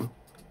thing.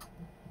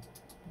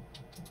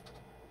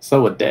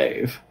 So would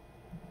Dave.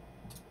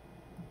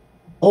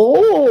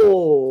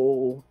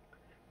 Oh,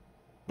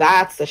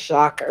 that's a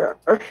shocker.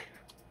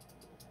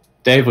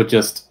 Dave would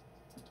just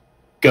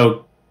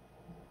go.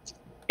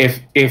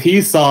 If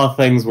he saw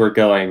things were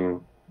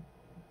going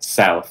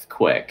south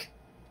quick,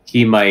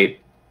 he might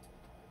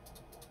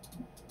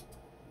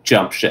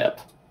jump ship.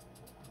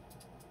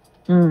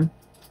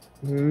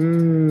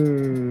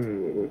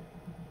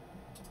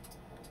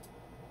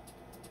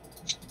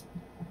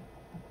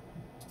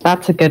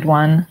 That's a good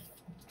one.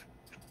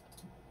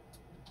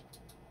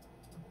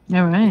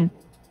 All right.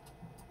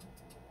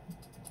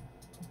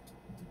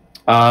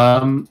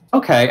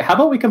 Okay, how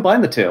about we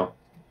combine the two?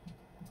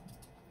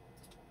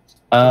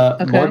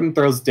 Morden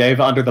throws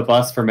Dave under the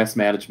bus for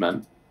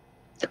mismanagement.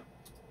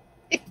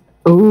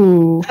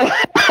 Ooh.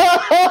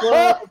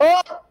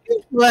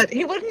 But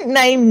he wouldn't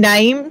name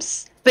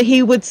names, but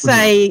he would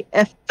say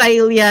a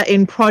failure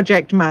in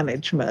project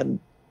management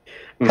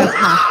has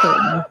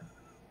happened.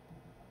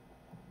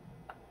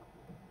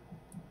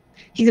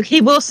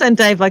 He will send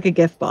Dave like a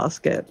gift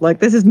basket. Like,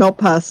 this is not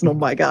personal,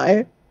 my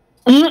guy.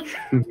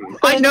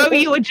 I know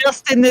you were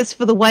just in this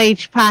for the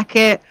wage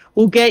packet.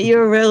 We'll get you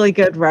a really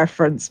good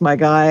reference, my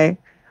guy.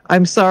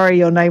 I'm sorry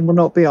your name will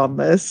not be on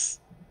this.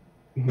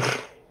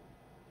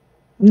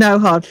 No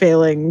hard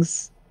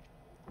feelings.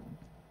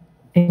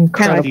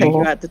 Cannot take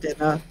you out to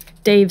dinner.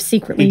 Dave's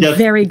secretly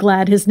very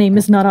glad his name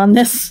is not on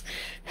this.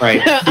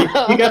 Right.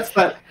 He gets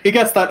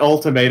that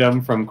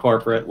ultimatum from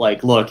corporate,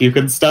 like, look, you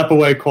can step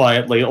away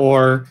quietly,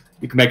 or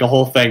you can make a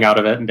whole thing out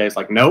of it. And Dave's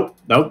like, nope,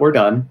 we're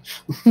done.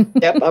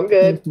 Yep, I'm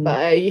good.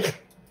 Bye.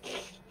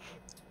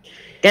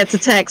 Gets a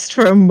text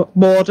from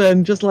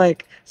Morden, just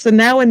like, so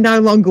now we're no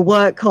longer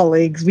work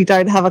colleagues. We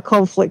don't have a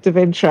conflict of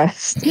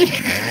interest.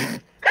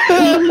 Can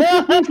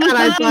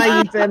I buy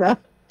you dinner?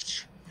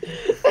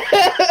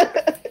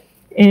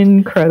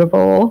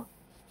 Incredible.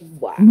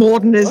 Wow.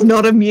 Morden is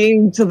not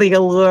immune to the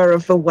allure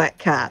of the wet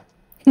cat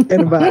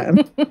in a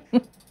van.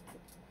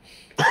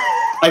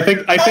 I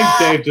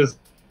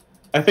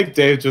think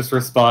Dave just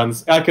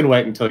responds, I can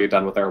wait until you're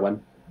done with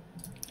Erwin.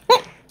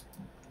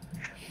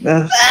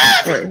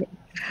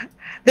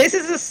 This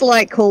is a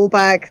slight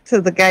callback to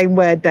the game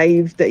where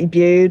Dave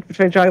debuted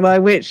for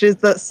Dragonite, which is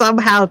that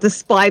somehow,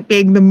 despite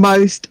being the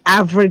most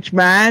average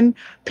man,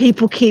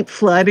 people keep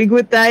flirting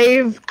with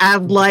Dave,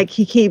 and like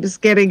he keeps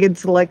getting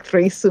into like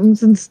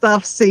threesomes and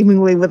stuff,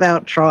 seemingly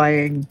without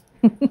trying.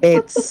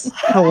 It's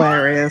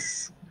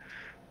hilarious.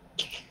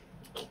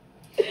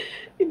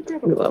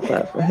 Incredible. We love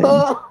that for him.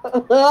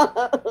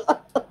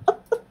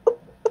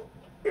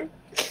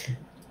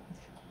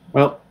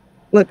 Well,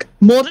 Look,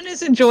 Morden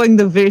is enjoying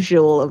the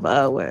visual of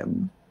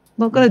Erwin.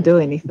 Not going to do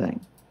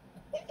anything.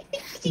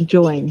 He's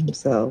enjoying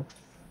himself.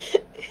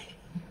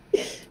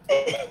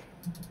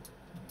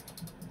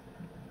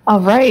 All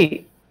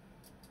right.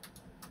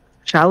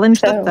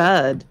 Challenge the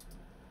third.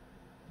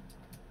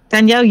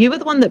 Danielle, you were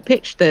the one that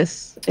pitched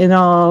this in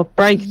our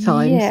break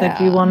time. So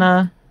do you want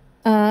to...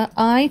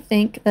 I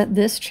think that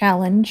this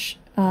challenge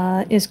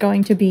is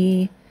going to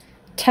be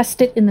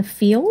test it in the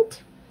field.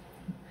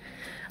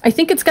 I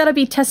think it's got to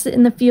be tested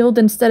in the field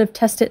instead of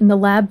test it in the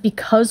lab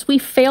because we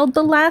failed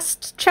the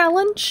last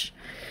challenge.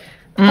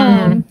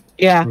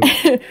 Yeah.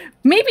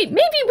 Maybe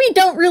we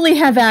don't really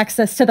have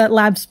access to that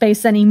lab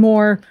space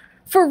anymore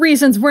for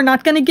reasons we're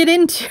not going to get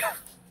into.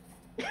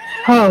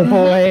 Oh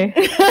boy.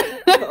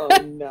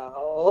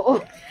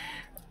 Oh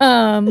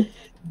no.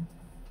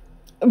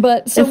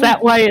 But so is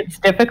that why it's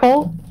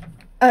difficult?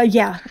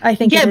 Yeah, I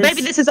think. Yeah, it is.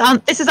 maybe this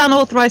is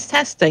unauthorized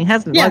testing,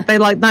 hasn't it? Yeah.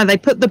 They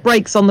put the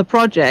brakes on the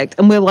project,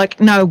 and we're like,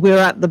 no, we're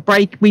at the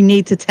break. We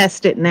need to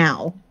test it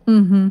now.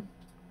 Mm-hmm.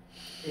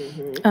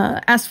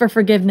 Ask for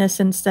forgiveness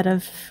instead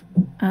of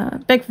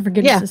beg for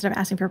forgiveness instead of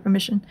asking for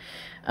permission.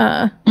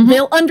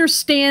 They'll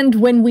understand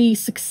when we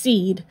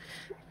succeed.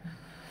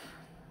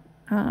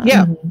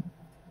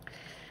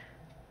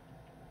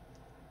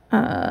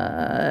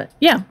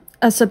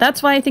 So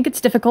that's why I think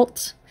it's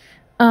difficult.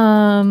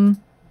 And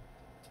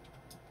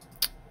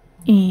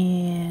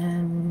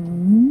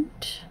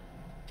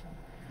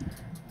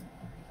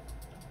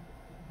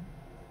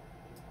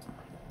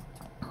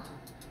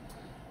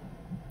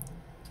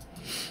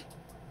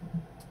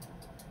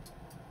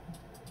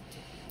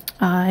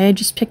I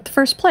just picked the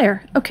first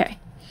player. Okay.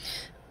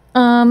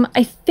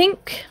 I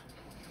think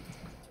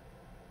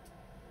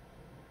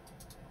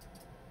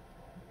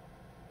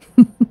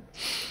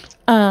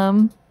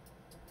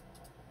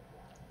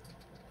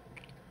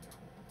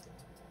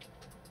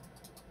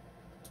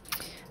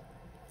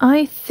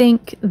I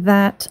think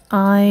that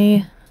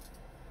I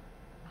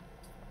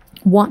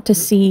want to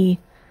see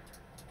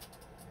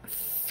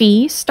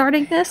Fee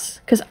starting this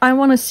because I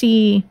want to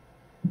see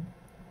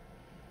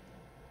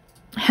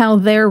how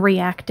they're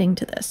reacting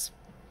to this.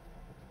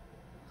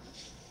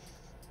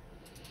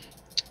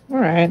 All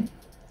right.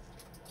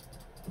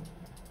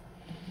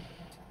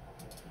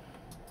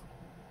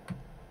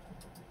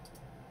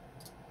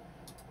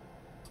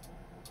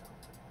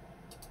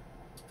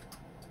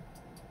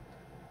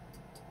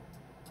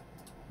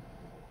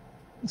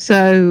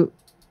 So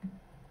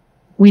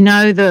we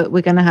know that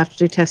we're going to have to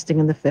do testing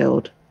in the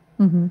field.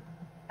 Mm-hmm.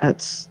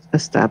 That's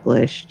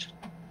established.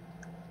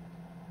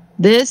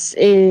 This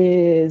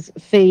is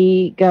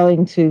Fee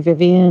going to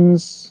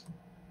Vivian's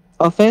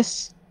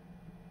office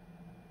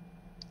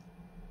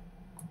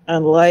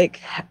and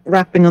like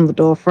rapping on the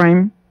door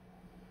frame.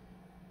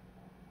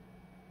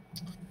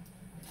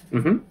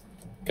 Mm-hmm.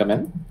 Come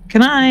in.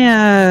 Can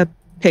I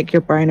pick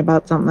your brain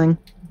about something?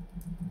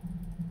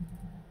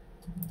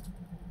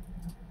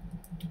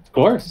 Of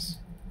course.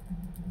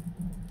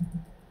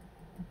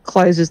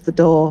 Closes the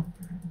door.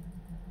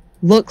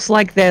 Looks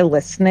like they're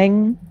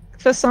listening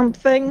for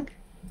something.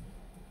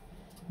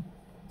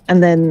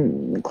 And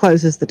then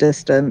closes the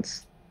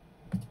distance.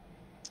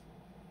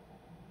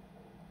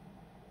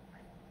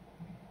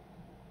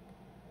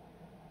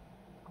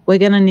 We're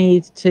going to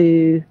need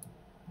to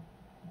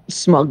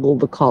smuggle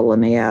the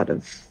colony out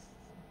of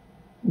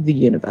the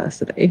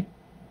university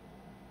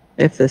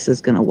if this is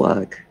going to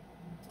work.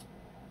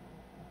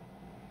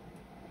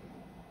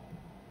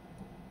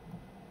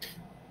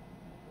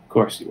 Of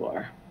course you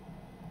are.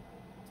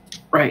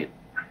 Right.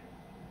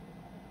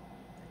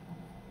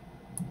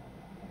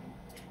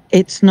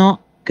 It's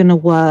not going to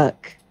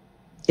work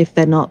if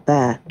they're not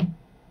there.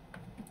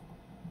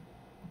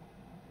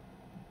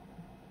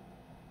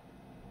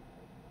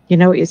 You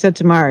know what you said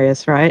to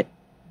Marius, right?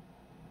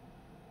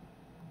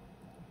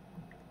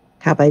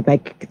 How they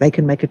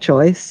can make a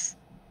choice.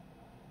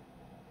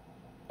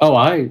 Oh,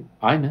 I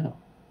know.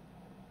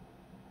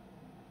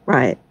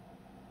 Right.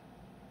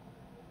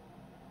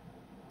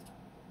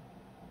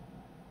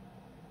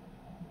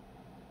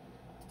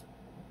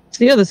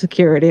 So you're the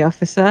security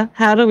officer.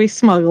 How do we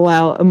smuggle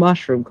out a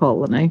mushroom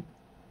colony?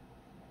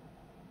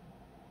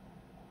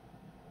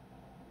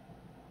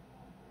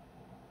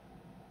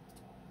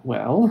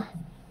 Well,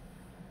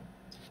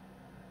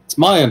 it's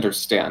my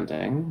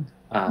understanding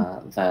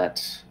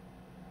that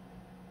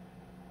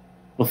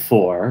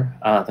before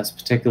this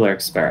particular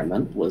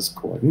experiment was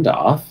cordoned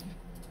off,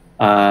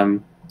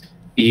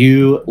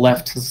 you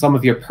left some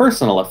of your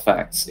personal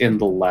effects in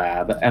the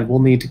lab and will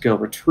need to go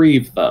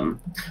retrieve them,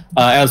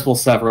 as will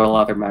several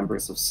other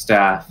members of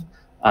staff.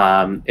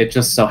 It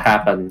just so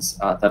happens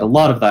that a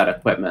lot of that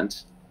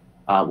equipment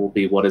will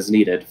be what is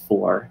needed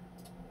for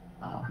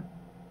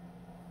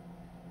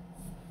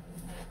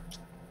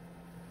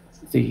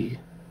the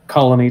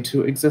colony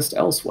to exist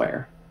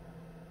elsewhere.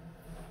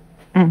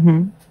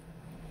 Mm-hmm.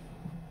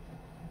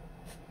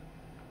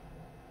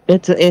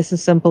 It's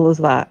as simple as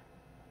that.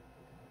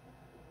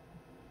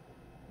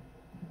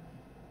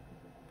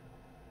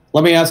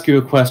 Let me ask you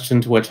a question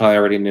to which I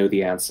already knew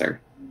the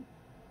answer.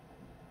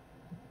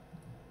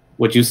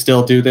 Would you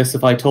still do this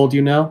if I told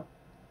you no?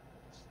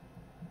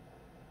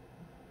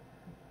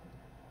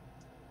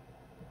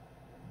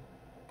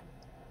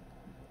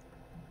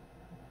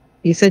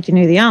 You said you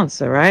knew the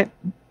answer, right?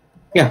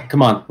 Yeah,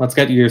 come on, let's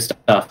get you your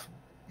stuff.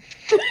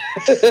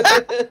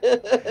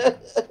 I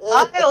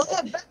love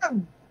them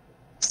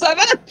so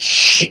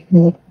much.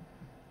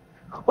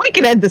 We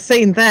can end the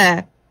scene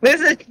there.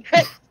 This is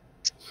quick.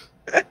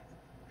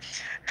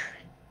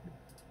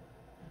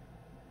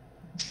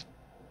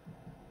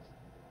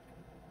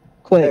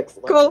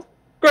 Excellent. Cool.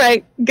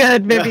 Great.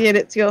 Good, Vivian.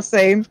 It's your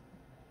scene.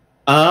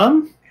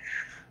 I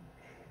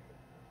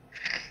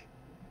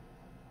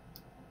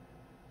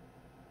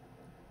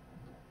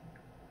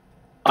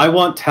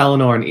want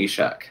Talinor and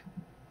Ishak.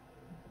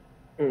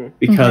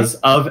 Because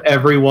of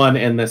everyone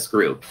in this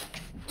group.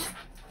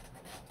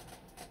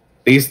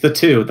 These are the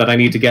two that I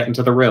need to get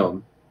into the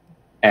room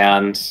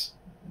and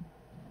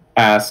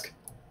ask,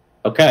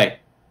 okay,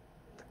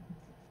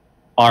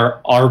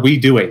 are we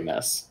doing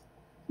this?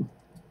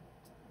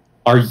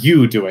 Are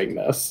you doing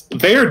this?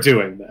 They're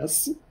doing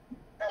this.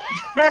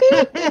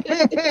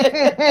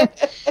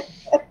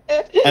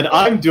 And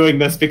I'm doing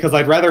this because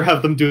I'd rather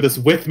have them do this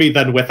with me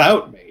than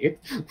without me.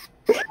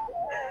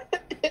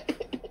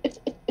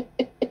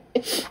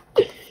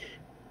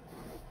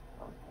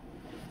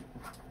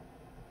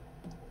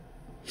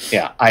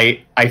 Yeah,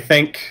 I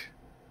think...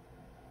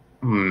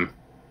 I mean,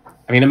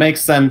 it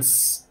makes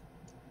sense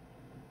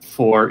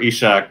for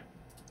Ishak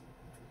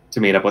to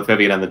meet up with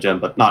Vivian in the gym,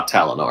 but not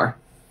Talinor.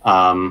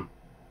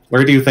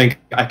 Where do you think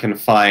I can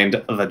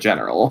find the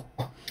general?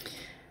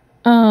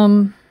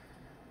 I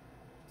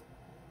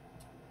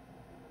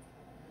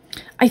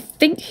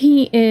think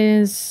he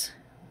is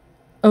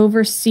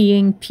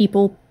overseeing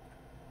people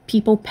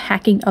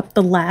packing up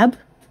the lab.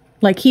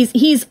 Like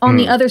he's on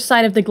the other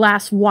side of the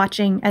glass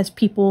watching as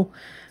people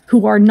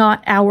who are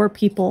not our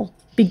people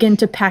begin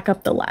to pack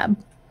up the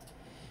lab.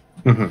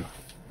 Mm-hmm.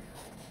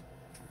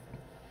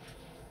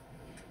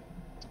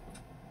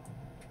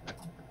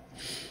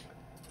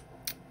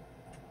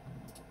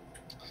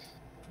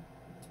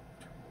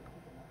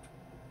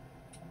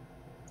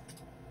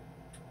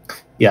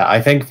 Yeah,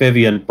 I think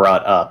Vivian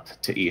brought up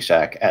to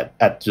Ishak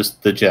at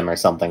just the gym or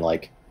something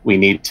like, we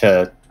need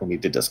to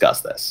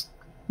discuss this.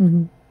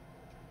 Mm-hmm.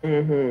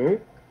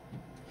 Mm-hmm.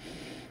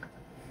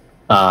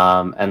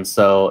 And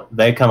so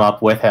they come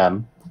up with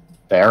him.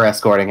 They're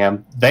escorting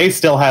him. They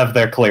still have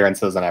their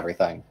clearances and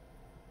everything.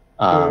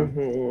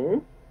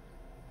 And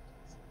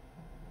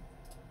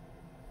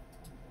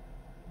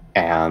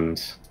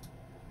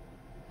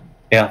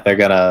yeah, they're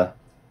gonna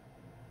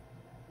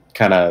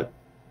kind of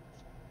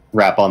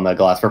rap on the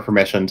glass for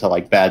permission to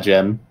like badge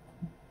in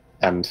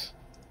and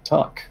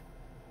talk.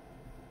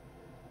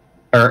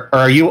 Or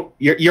are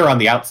you're on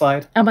the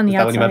outside? I'm on the Is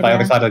that outside. what you meant by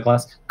other side of the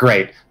glass?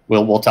 Great.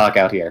 We'll talk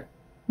out here.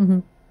 Mm-hmm.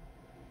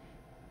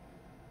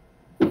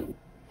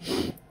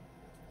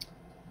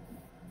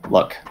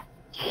 Look,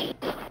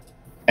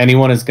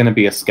 anyone is going to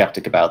be a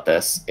skeptic about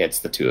this. It's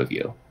the two of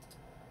you.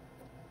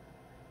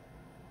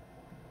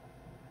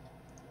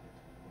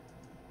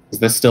 Is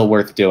this still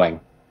worth doing?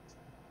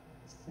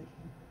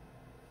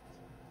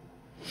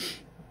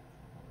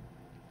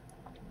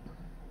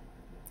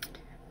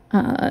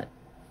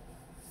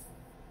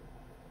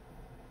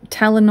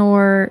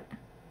 Talinor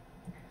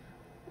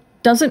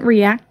doesn't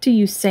react to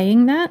you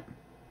saying that.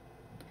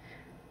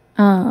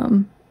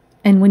 And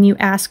when you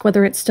ask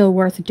whether it's still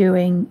worth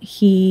doing,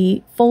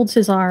 he folds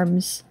his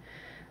arms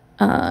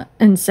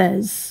and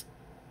says,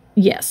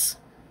 yes.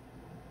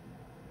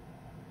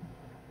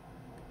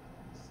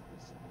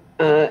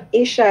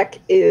 Ishak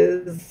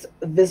is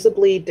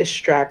visibly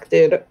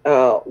distracted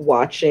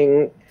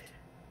watching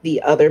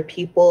the other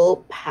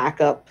people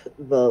pack up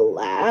the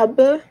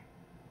lab.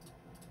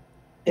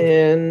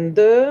 And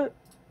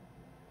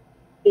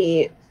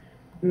he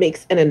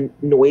makes an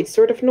annoyed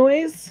sort of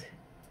noise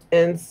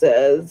and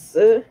says,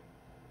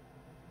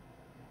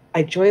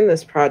 I joined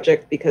this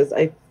project because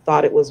I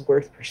thought it was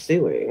worth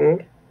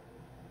pursuing,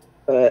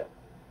 but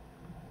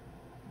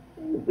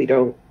we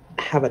don't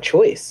have a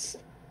choice.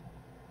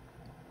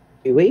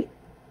 Do we?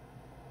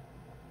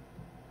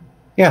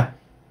 Yeah,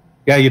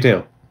 you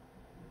do.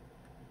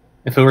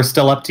 If it were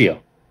still up to you.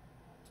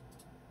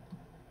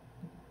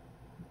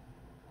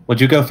 Would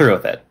you go through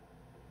with it?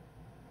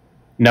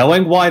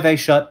 knowing why they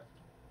shut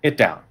it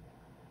down,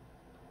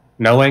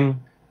 knowing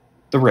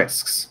the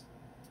risks.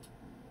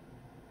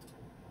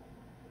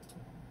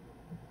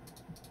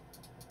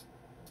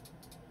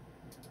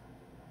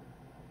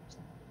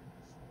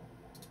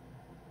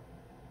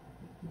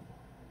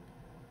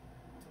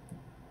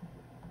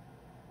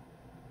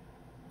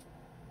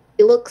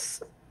 He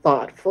looks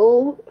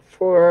thoughtful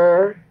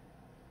for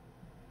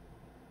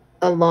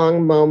a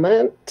long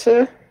moment.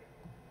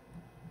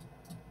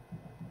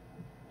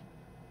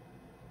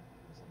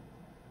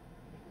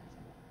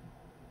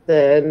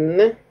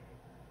 Then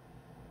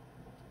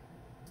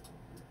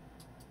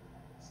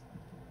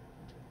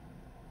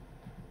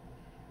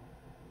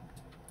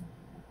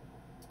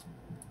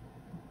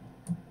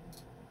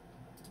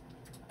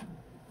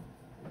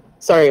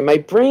sorry, my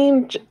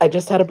brain, I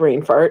just had a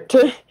brain fart.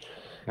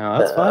 No,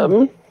 that's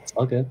fine. It's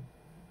all good.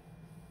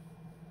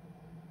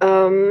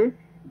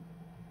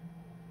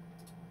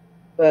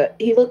 But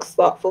he looks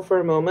thoughtful for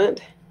a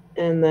moment,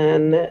 and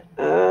then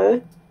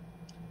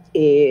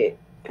he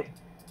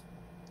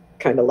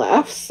kind of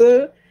laughs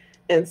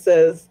and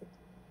says,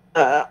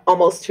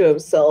 almost to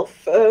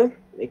himself,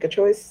 make a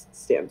choice,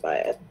 stand by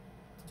it.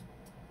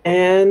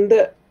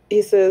 And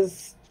he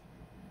says,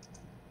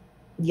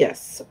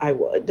 yes, I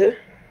would.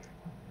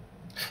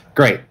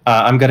 Great.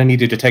 I'm going to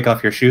need you to take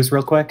off your shoes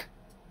real quick.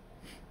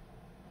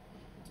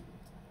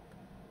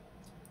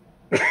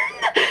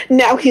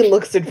 Now he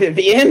looks at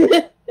Vivian.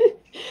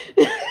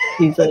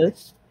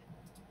 Jesus.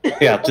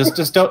 Yeah,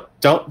 just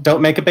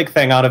don't make a big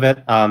thing out of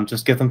it.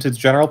 Just give them to the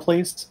general,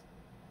 please.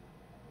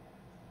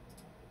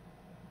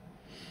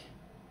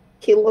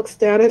 He looks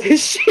down at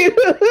his shoes.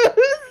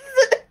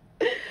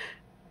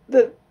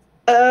 The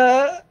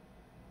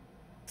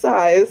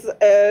size,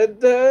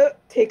 and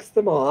takes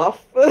them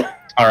off.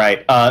 All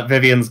right.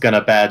 Vivian's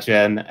gonna badge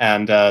in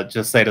and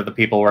just say to the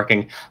people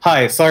working,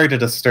 "Hi, sorry to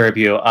disturb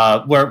you.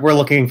 We're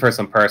looking for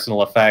some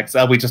personal effects.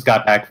 We just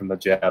got back from the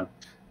gym,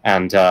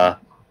 and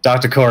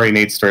Dr. Corey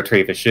needs to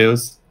retrieve his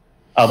shoes.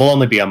 Will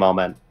only be a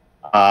moment,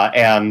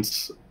 and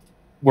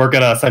we're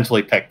gonna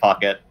essentially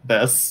pickpocket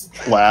this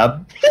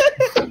lab."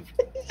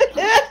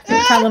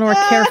 Talonor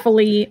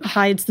carefully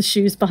hides the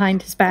shoes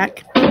behind his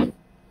back.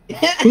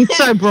 He's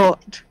so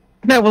broad.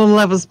 No one will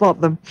ever spot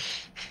them.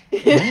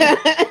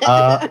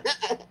 I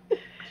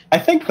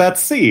think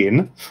that's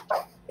scene.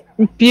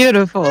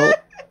 Beautiful.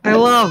 I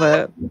love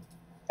it.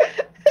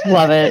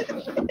 Love it.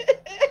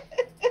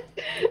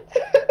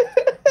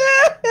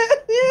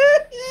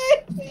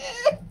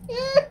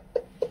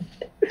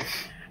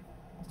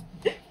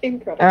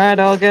 Incredible. All right,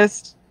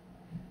 August.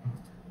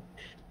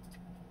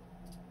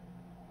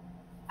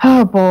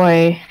 Oh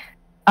boy.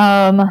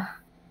 I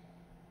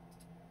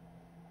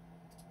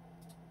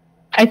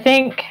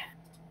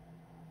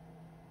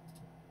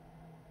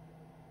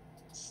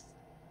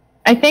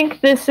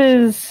think this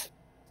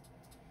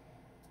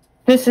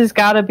has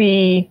got to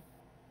be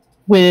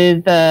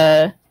with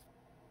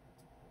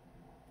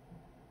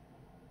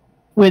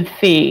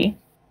Fee.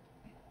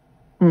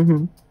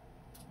 Mm-hmm.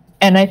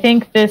 And I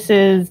think this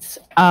is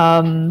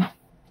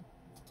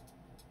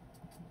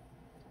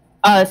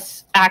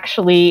us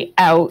actually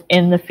out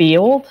in the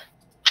field,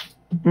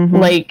 Mm-hmm.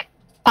 like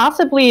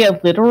possibly a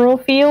literal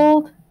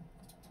field,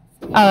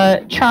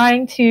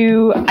 trying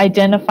to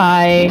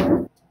identify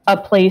a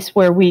place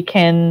where we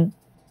can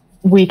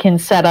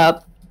set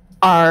up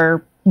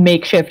our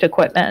makeshift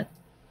equipment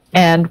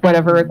and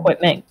whatever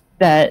equipment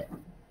that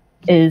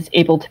is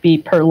able to be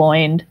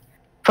purloined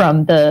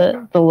from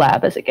the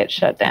lab as it gets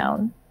shut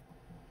down.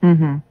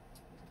 Mm-hmm.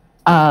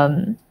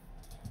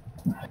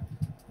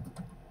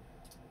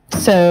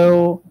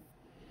 So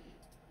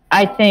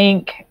I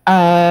think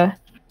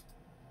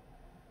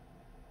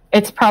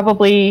it's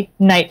probably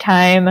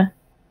nighttime.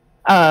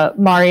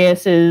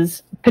 Marius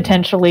is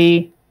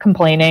potentially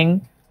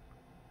complaining.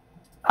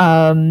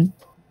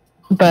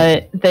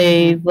 But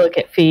they look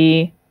at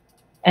Fee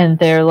and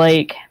they're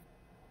like,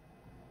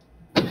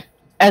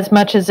 as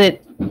much as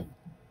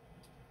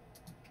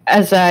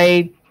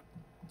I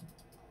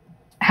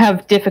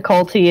have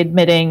difficulty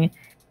admitting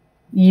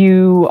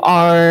you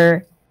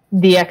are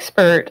the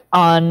expert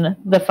on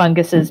the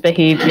fungus's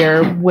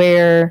behavior,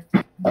 where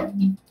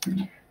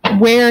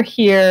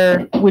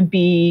here would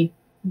be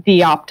the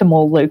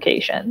optimal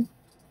location?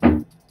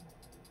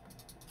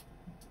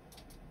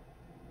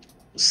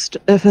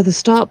 For the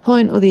start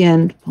point or the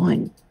end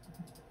point?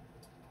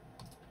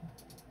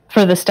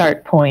 For the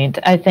start point.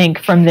 I think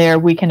from there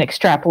we can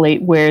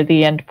extrapolate where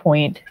the end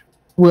point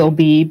will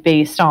be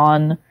based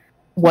on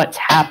what's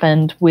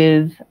happened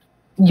with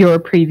your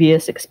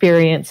previous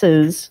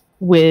experiences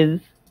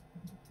with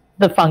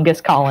the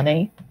fungus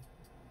colony.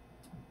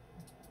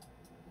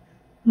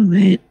 All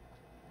right.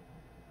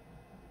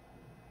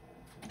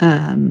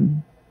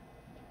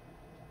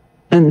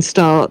 And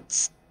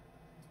starts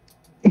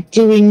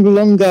doing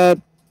longer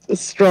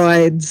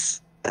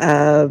strides.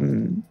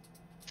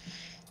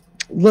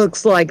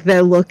 Looks like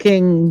they're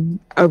looking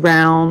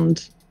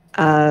around,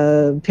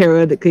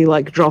 periodically,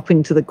 like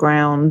dropping to the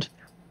ground.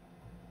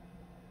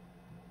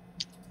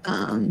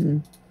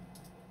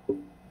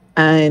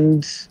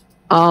 And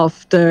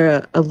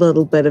after a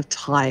little bit of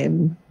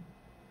time,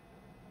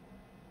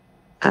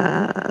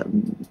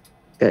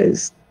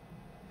 goes,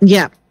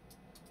 yeah,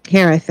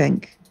 here, I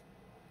think.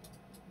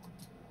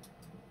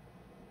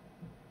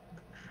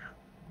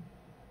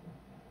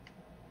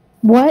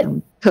 What?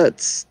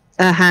 Puts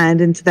a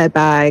hand into their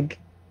bag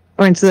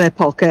or into their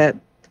pocket.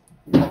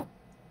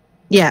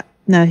 Yeah,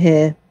 no,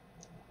 here.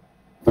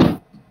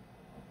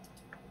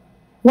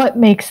 What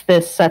makes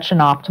this such an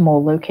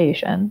optimal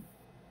location?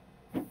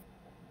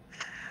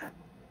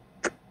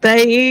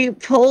 They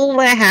pull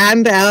their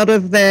hand out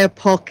of their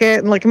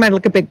pocket, like imagine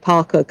like a big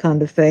Parker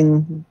kind of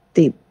thing,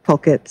 deep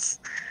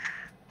pockets.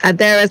 And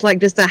there is like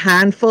just a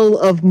handful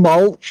of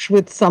mulch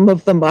with some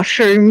of the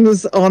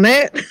mushrooms on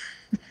it.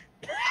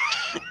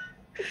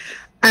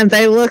 And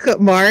they look at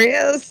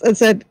Marius and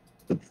said,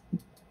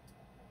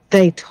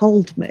 they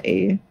told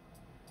me.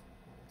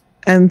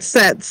 And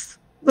sets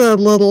the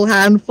little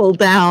handful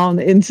down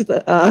into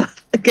the,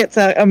 gets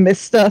out a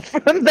mister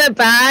from their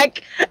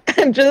bag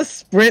and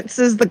just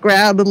spritzes the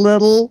ground a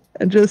little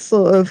and just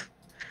sort of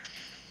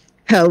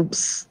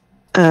helps.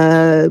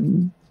 They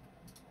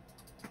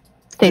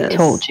Yes.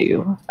 told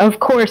you. Of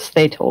course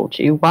they told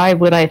you. Why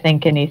would I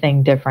think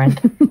anything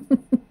different?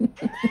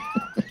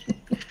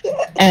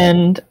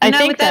 And I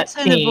think with that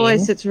tone of scene-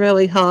 voice, it's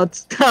really hard.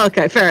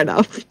 Okay, fair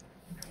enough.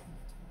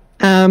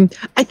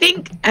 I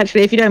think,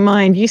 actually, if you don't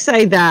mind, you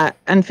say that,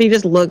 and Fee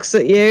just looks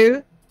at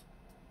you,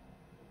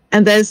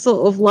 and there's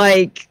sort of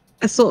like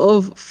a sort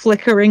of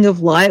flickering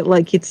of light,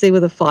 like you'd see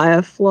with a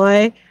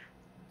firefly.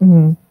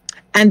 Mhm.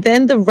 And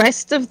then the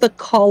rest of the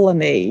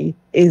colony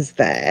is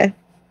there,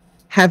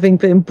 having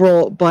been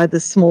brought by the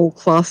small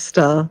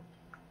cluster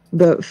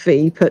that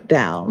Fee put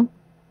down.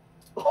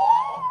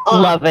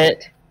 Love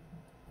it.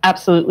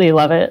 Absolutely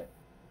love it.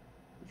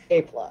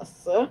 A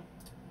plus.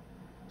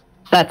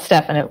 That's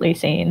definitely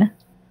seen.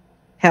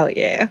 Hell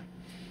yeah.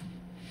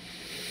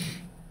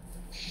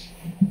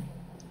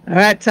 All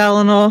right,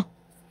 Talonor.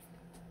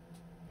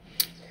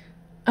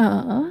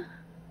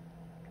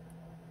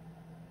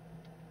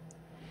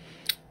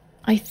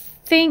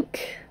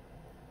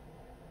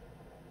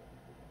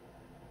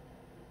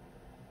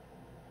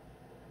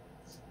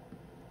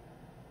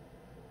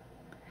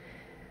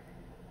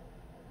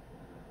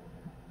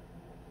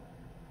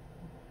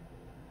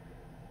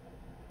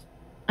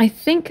 I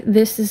think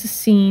this is a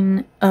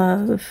scene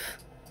of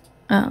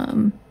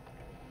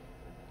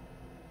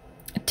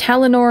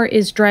Talonor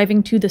is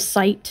driving to the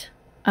site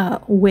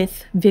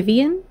with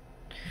Vivian.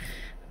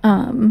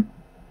 And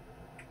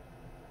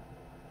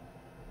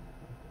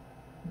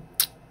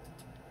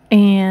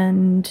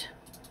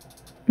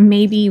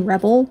maybe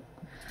Rebel.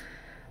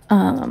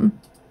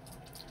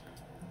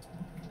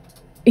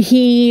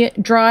 He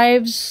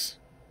drives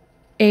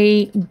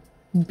a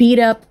beat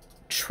up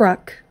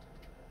truck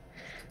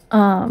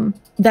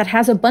that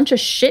has a bunch of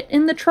shit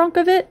in the trunk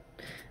of it,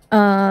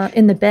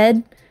 in the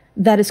bed,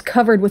 that is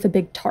covered with a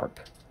big tarp.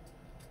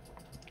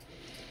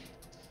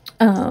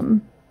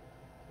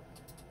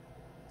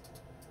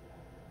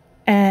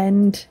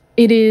 And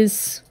it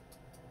is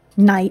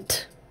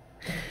night.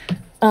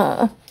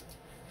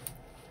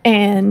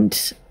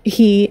 And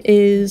he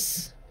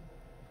is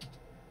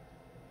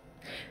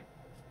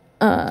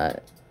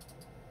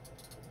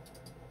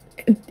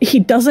he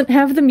doesn't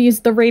have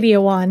the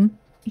radio on.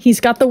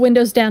 He's got the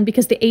windows down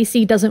because the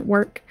AC doesn't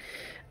work.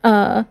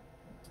 And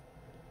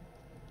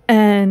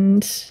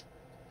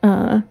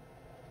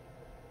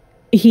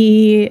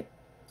he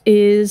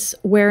is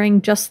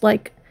wearing just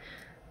like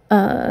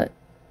a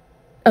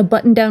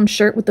button-down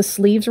shirt with the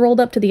sleeves rolled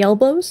up to the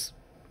elbows.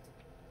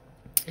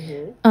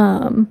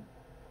 Mm-hmm.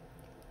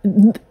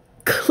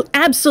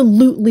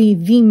 Absolutely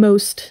the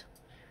most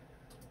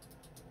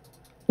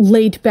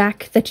laid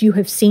back that you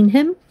have seen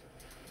him.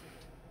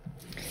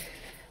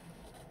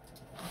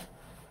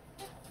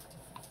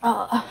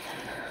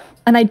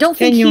 And I don't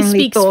think he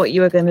speaks. Thought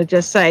you were going to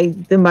just say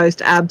the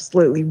most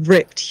absolutely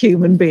ripped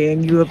human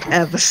being you have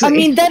ever seen. I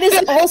mean, that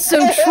is also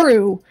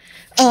true.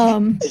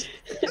 Not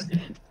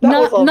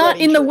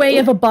in the way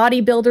of a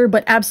bodybuilder,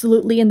 but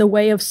absolutely in the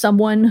way of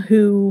someone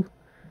who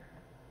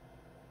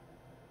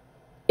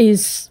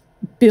is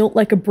built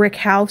like a brick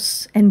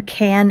house and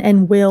can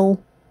and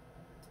will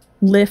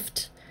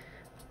lift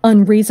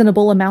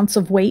unreasonable amounts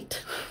of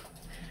weight.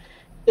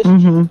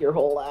 Just your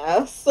whole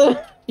ass.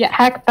 Yeah,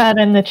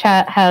 Hackbat in the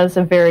chat has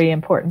a very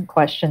important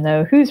question,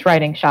 though. Who's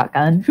riding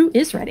shotgun? Who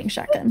is riding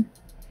shotgun?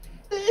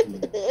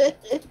 Izzy,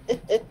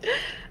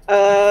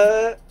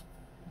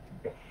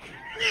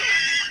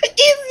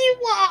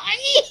 why?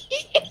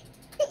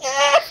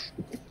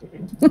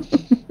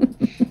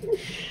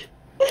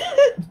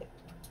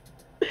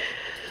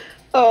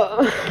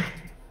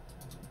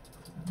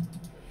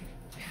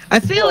 I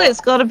feel it's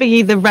got to be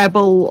either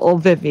Rebel or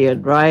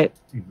Vivian, right?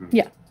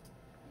 Yeah.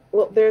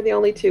 Well, they're the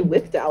only two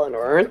with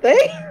Dalinar, aren't they?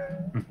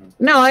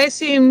 No, I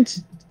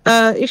assumed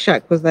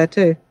Ishak was there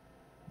too.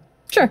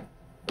 Sure.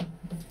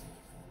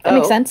 That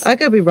makes sense. I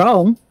could be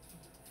wrong.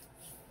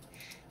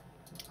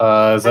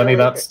 Is any of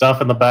that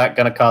stuff in the back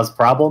going to cause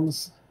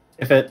problems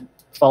if it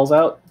falls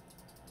out?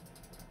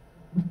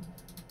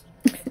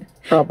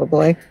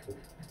 Probably.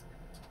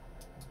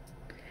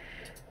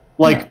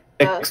 Like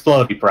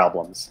explodey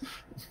problems.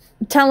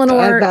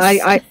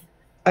 Talonor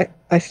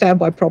I stand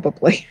by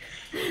probably.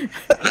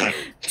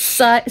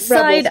 side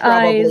eyes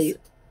probably.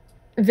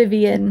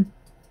 Vivian.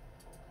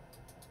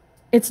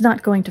 It's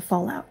not going to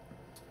fall out.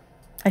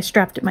 I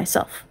strapped it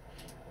myself.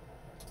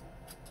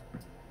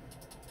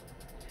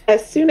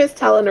 As soon as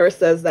Talonor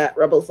says that,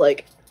 Rebel's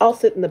like, I'll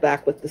sit in the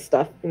back with the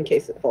stuff in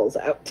case it falls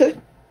out.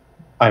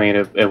 I mean,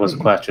 it was a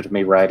question of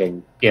me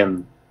riding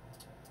in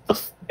the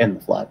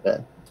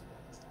flatbed.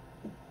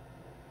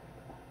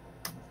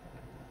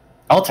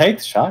 I'll take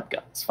the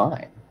shotgun. It's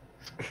fine.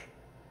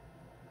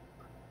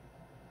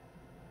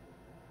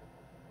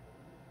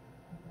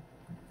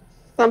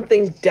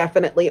 Something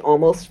definitely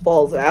almost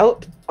falls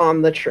out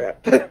on the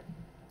trip.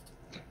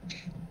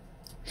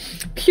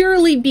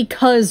 Purely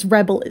because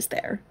Rebel is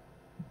there.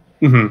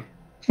 Mm-hmm.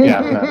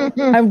 Yeah,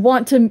 no. I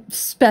want to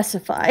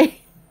specify.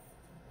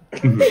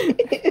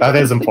 That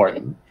is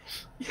important.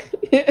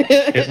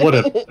 It would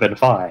have been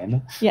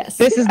fine. Yes.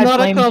 This is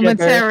not a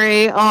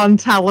commentary on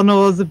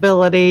Talonor's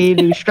ability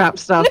to strap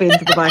stuff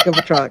into the back of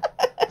a truck.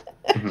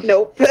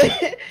 Nope.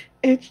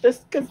 It's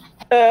just because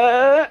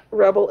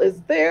Rebel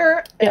is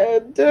there,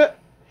 and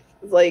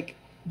it's like,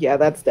 yeah,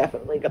 that's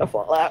definitely gonna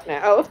fall out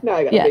now. Now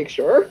I gotta make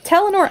sure.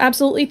 Talonor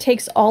absolutely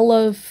takes all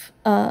of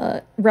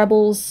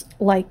Rebel's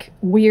like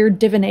weird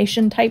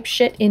divination type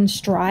shit in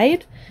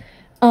stride.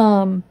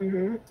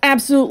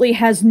 Absolutely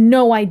has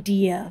no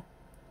idea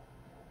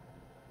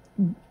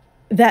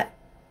that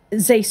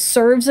Zay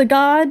serves a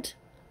god,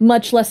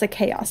 much less a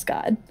chaos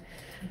god.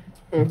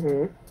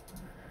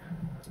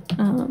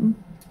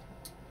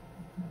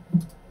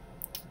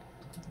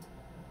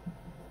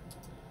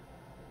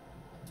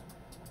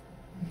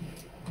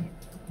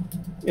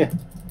 Yeah.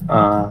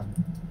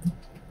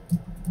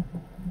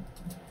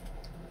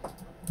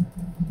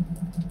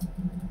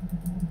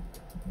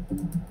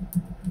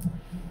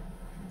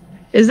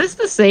 Is this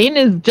the scene?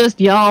 Is just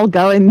y'all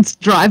going,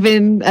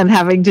 driving, and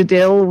having to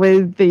deal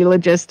with the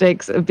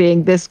logistics of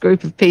being this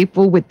group of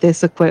people with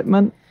this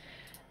equipment?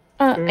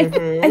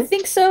 I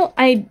think so.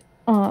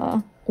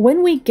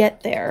 When we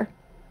get there,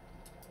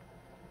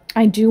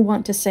 I do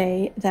want to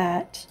say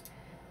that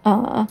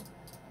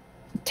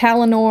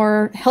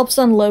Talonor helps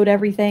unload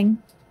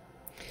everything.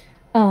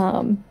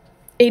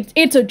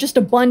 It's just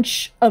a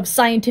bunch of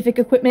scientific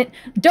equipment.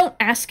 Don't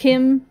ask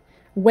him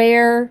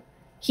where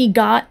he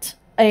got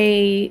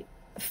a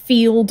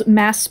field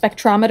mass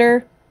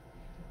spectrometer.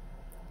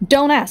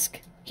 Don't ask.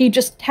 He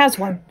just has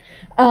one.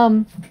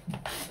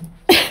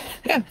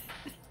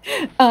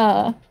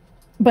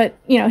 But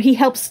he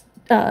helps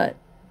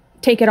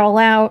take it all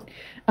out.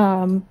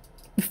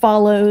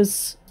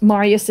 Follows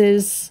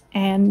Marius's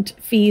and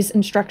Fee's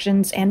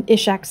instructions and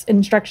Ishak's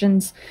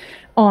instructions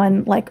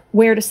on like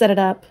where to set it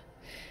up.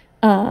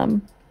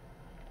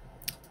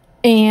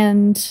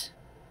 And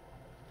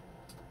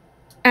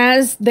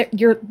as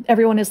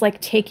everyone is like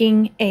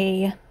taking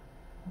a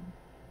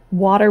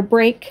water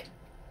break,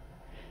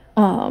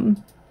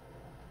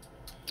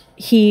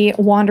 he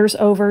wanders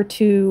over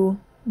to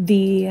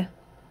the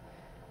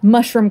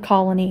mushroom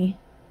colony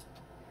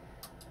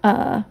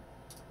and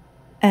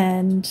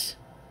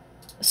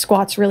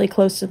squats really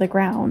close to the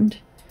ground,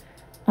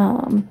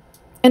 and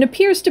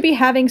appears to be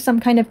having some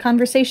kind of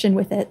conversation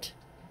with it,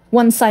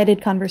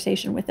 one-sided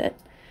conversation with it.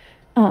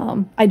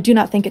 I do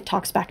not think it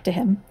talks back to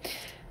him.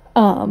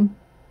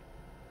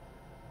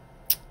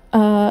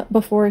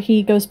 Before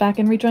he goes back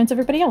and rejoins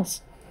everybody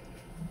else.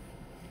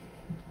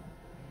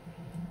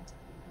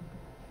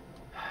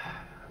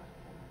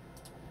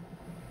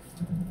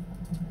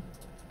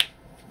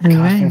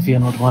 God,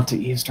 Vivian would want to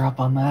eavesdrop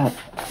on that.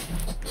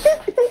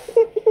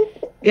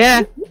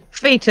 Yeah,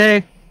 me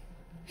too.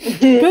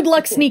 Good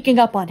luck sneaking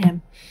up on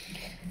him.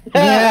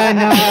 Yeah,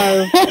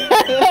 no.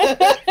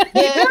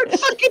 You don't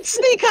fucking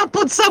sneak up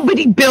on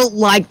somebody built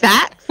like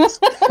that.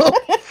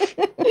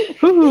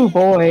 Ooh,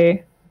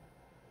 boy.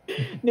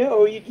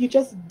 No, you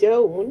just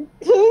don't.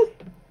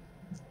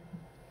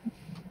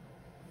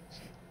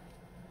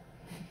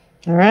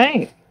 All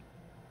right.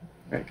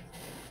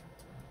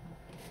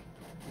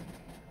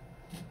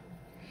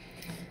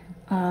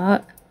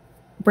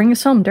 Bring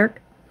us home,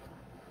 Dirk.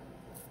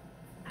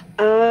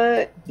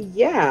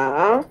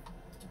 Yeah.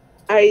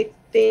 I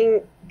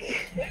think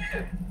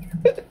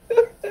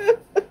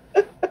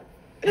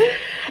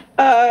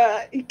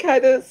he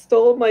kind of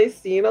stole my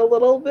scene a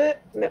little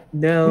bit.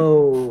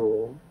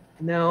 No.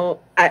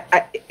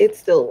 It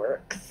still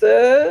works.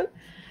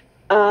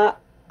 I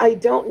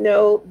don't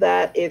know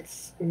that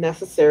it's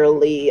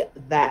necessarily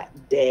that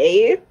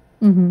day.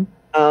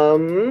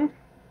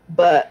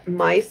 But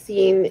my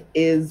scene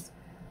is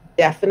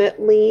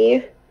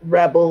definitely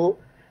Rebel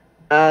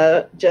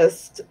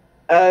just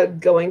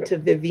going to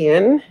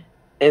Vivian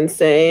and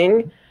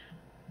saying,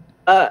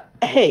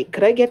 hey,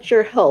 could I get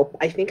your help?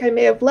 I think I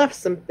may have left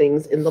some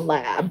things in the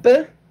lab.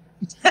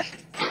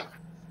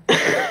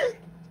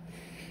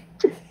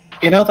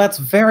 That's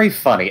very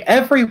funny.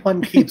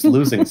 Everyone keeps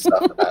losing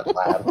stuff in that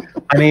lab.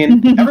 I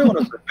mean, everyone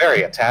was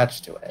very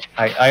attached to it.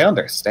 I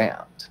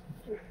understand.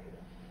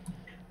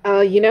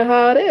 You know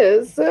how it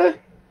is.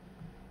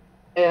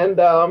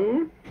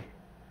 And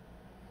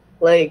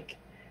like,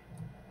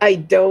 I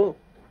don't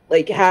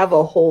like have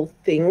a whole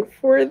thing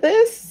for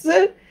this,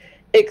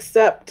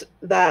 except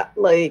that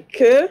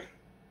like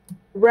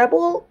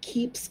Rebel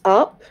keeps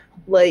up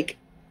like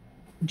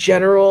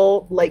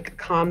general like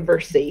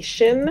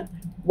conversation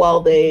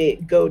while they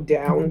go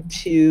down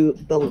to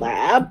the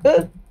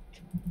lab,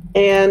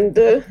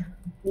 and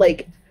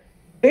like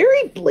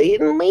very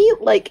blatantly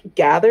like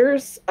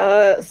gathers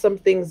some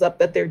things up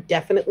that they're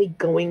definitely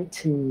going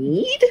to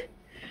need.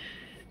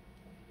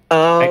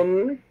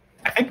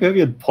 I think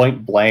Vivian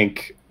point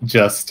blank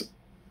just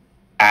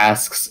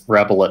asks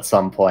Rebel at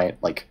some point,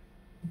 like,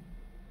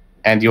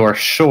 and you're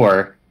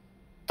sure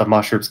the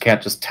mushrooms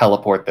can't just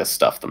teleport this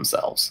stuff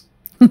themselves?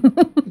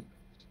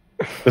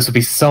 This would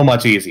be so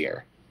much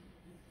easier.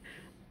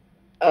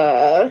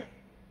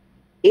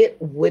 It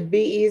would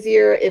be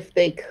easier if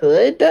they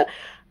could.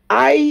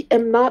 I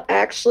am not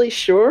actually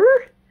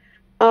sure.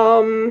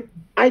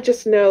 I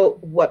just know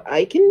what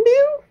I can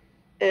do,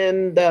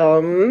 and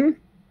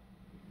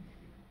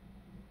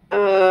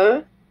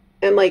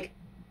like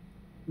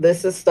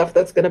this is stuff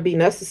that's going to be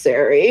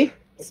necessary.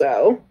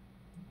 So,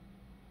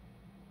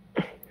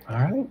 all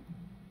right.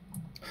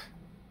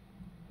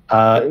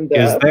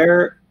 Is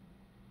there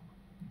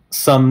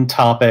some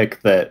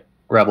topic that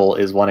Rebel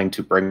is wanting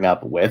to bring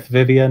up with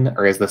Vivian,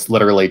 or is this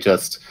literally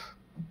just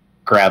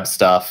grab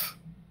stuff,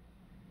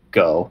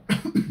 go?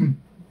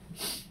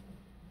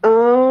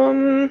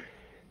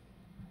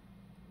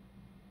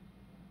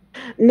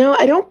 No,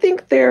 I don't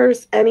think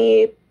there's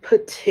any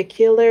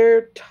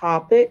particular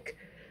topic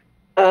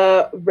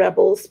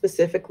Rebel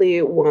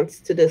specifically wants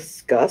to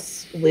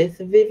discuss with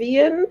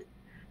Vivian.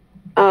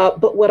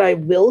 But what I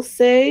will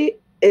say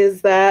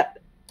is that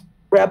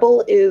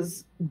Rebel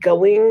is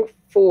going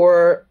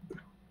for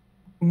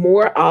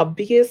more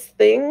obvious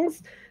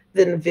things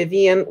than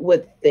Vivian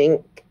would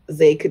think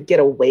they could get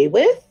away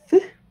with.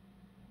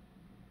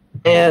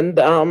 And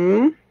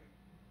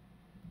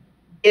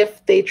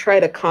if they try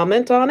to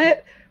comment on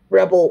it,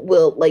 Rebel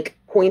will like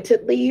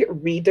pointedly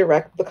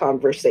redirect the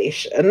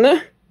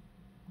conversation.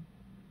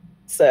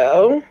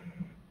 So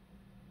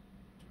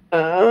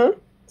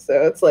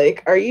it's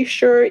like, are you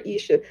sure you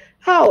should?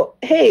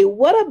 Hey,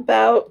 what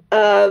about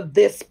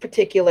this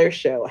particular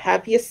show?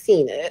 Have you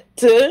seen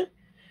it?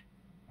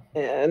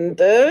 And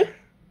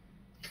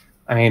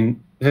I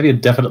mean, Vivian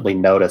definitely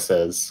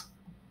notices.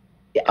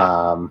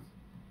 Yeah.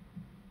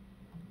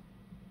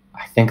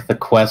 I think the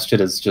question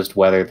is just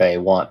whether they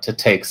want to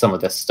take some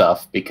of this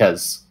stuff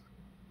because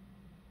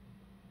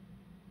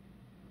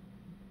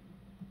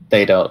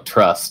they don't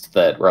trust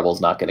that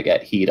Rebel's not going to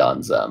get heat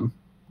on them.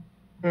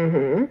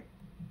 Mm-hmm.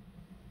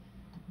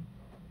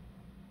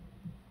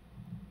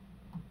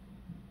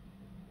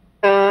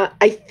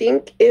 I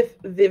think if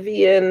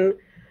Vivian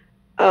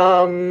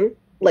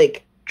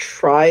like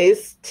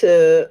tries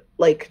to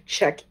like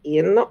check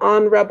in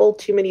on Rebel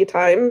too many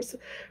times,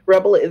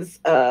 Rebel is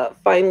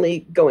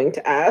finally going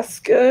to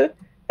ask, have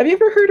you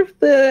ever heard of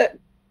the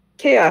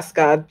chaos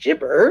god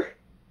Gibber?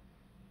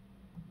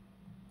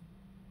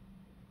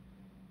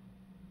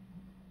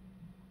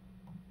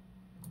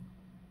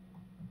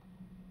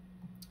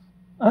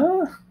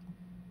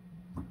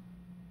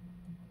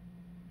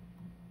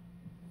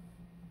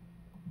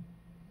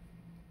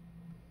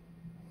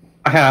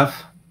 I have.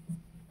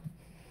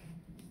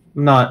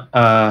 I'm not,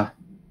 I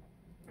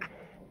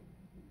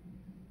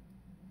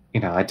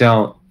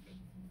don't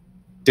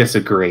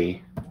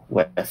disagree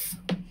with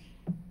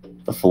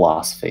the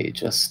philosophy.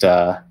 Just,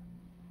 I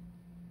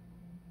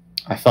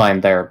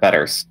find there are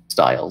better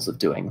styles of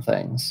doing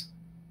things.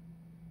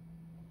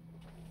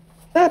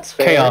 That's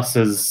fair. Chaos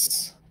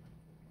is...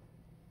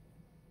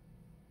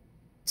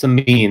 It's a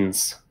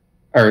means.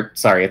 Or,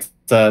 sorry, it's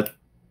a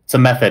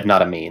method,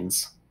 not a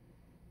means.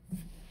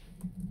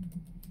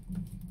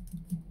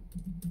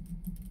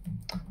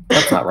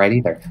 That's not right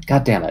either.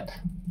 God damn it.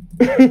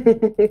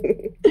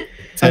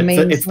 It's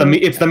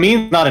the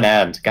means, not an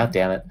end. God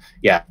damn it.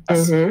 Yeah.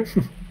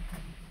 Mm-hmm.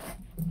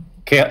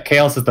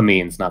 Chaos is the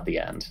means, not the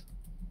end.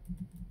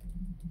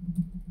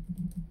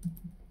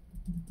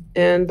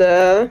 And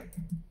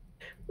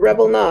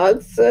Rebel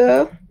nods.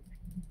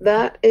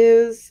 That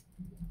is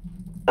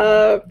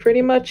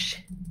pretty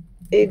much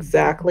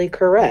exactly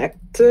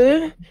correct.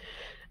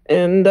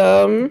 And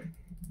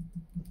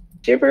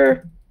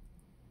Gibber,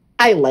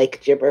 I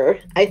like Gibber.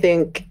 I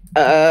think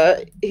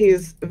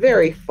he's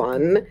very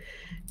fun.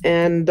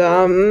 And,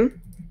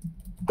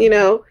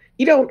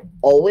 you don't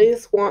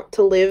always want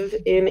to live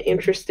in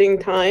interesting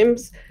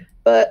times,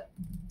 but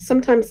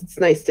sometimes it's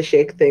nice to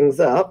shake things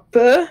up.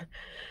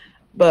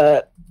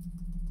 But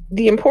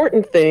the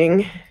important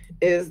thing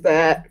is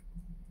that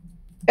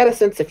got a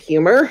sense of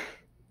humor.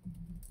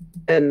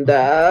 And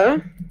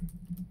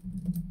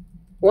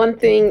one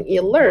thing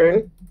you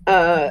learn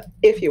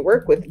if you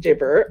work with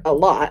Gibber a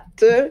lot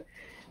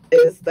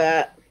is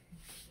that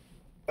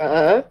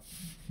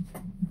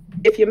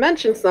if you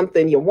mention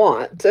something you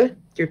want,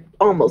 you're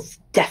almost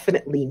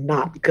definitely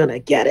not gonna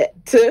get it.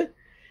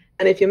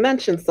 And if you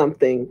mention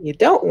something you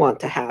don't want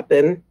to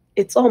happen,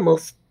 it's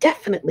almost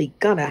definitely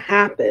gonna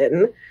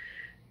happen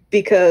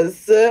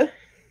because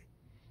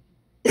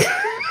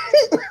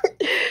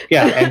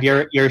Yeah, and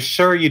you're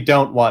sure you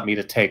don't want me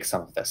to take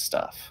some of this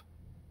stuff.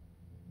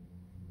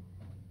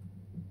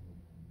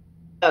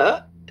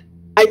 I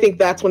think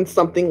that's when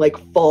something like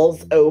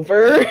falls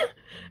over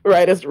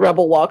right as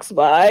Rebel walks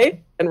by,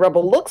 and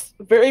Rebel looks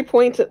very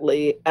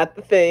pointedly at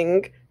the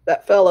thing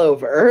that fell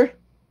over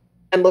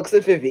and looks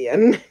at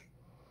Vivian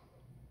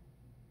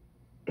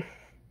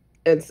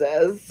and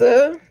says,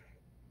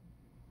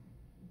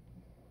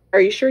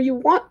 are you sure you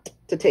want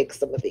to take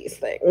some of these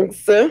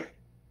things?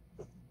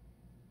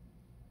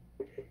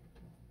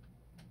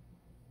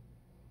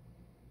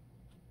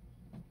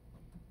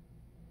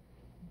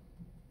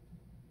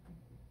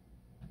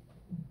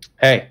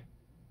 Hey,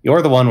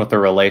 you're the one with the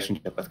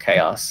relationship with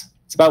chaos.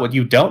 It's about what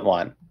you don't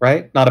want,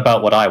 right? Not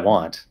about what I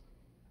want.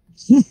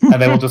 And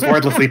they will just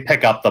wordlessly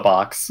pick up the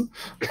box.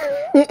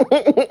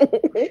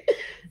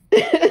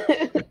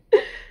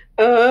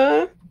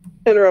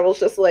 And Rebel's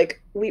just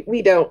like,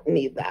 we don't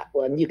need that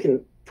one. You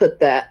can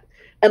put that,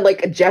 and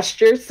like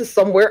gestures to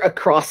somewhere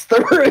across the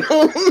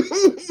room.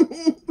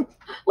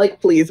 Like,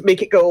 please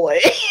make it go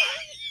away.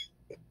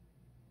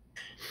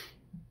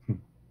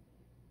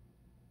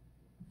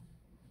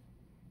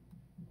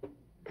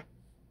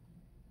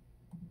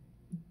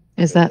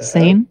 Is that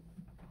scene?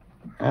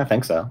 I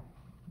think so.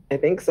 I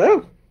think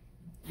so.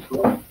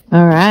 All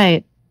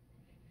right.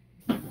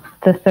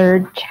 The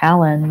third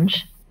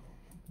challenge.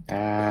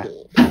 Uh,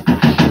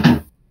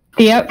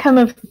 The outcome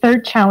of the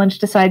third challenge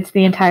decides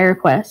the entire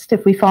quest.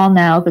 If we fall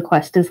now, the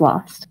quest is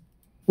lost.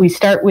 We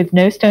start with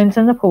no stones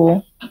in the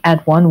pool,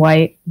 add 1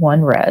 white,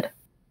 1 red.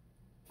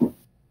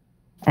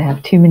 I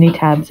have too many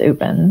tabs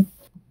open.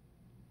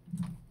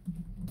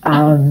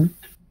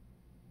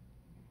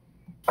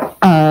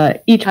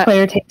 Each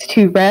player takes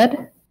 2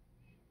 red.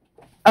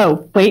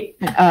 Oh, wait.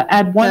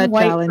 Add 1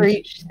 white challenge for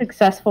each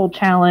successful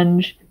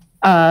challenge,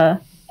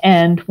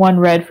 and 1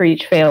 red for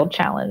each failed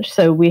challenge.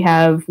 So we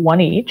have 1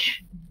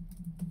 each.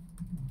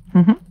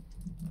 Mhm.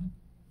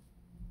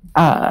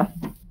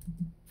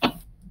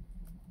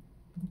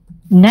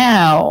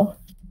 Now,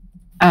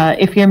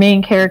 if your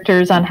main character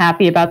is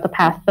unhappy about the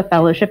path the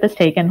Fellowship has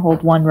taken,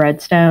 hold 1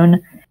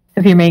 redstone.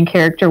 If your main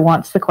character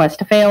wants the quest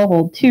to fail,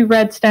 hold 2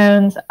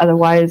 redstones.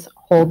 Otherwise,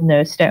 hold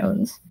no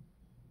stones.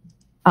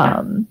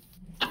 And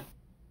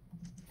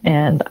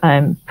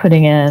I'm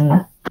putting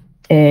in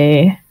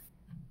a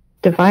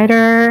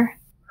divider.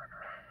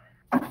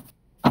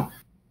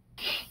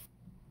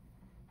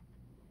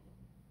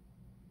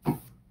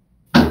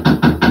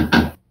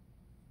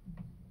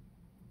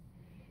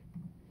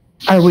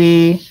 Are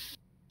we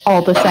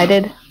all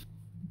decided?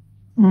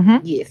 Mm-hmm.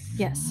 Yes.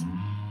 Yes.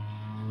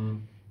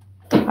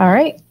 All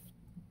right.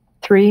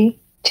 3,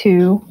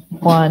 2,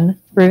 1,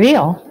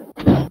 reveal.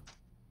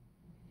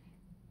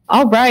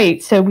 All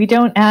right, so we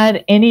don't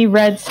add any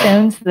red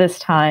stones this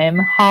time.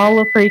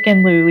 Holla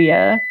freaking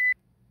Lulia.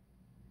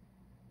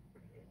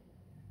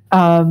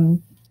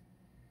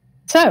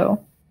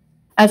 So,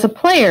 as a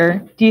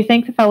player, do you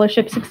think the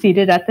Fellowship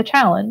succeeded at the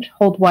challenge?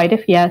 Hold white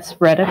if yes,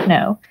 red if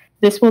no.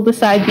 This will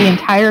decide the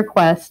entire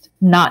quest,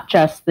 not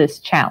just this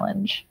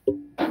challenge.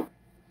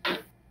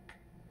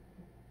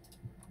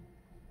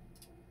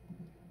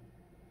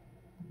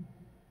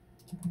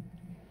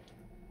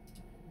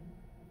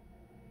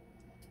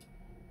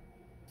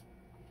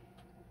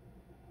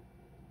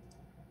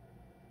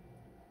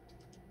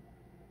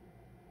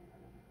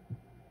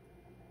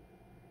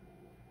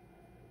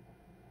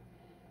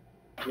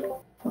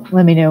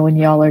 Let me know when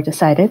y'all are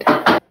decided.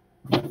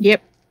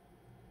 Yep.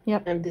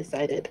 I'm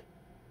decided.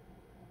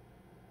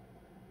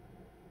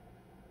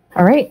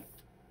 All right.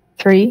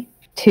 3,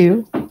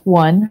 2,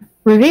 1,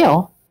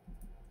 reveal.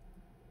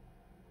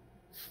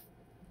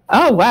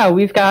 Oh, wow.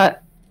 We've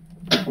got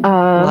A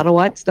lot of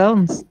white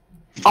stones.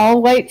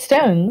 all white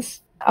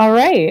stones. All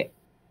right.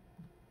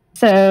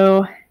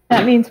 So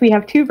that means we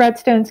have 2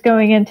 redstones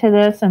going into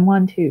this, and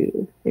 1,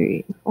 2,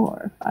 3,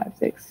 4, 5,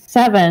 6,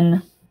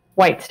 7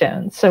 white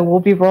stones. So we'll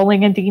be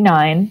rolling a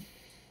d9.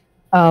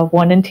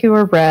 1 and 2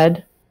 are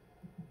red.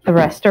 The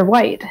rest are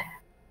white.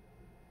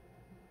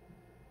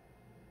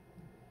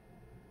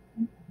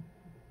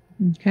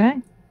 Okay.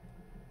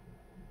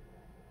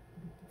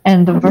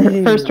 And the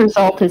first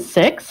result is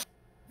 6.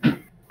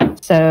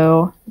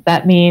 So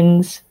that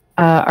means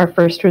our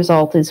first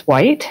result is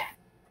white.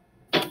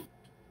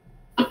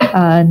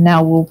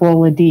 Now we'll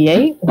roll a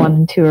d8. 1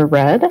 and 2 are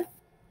red.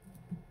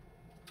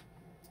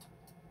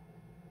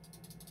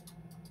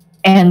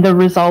 And the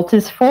result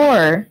is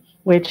 4,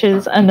 which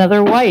is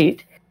another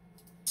white.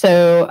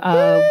 So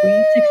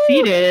we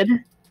succeeded.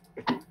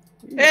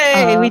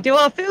 Hey, we do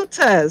our field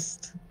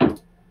test.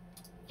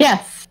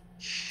 Yes.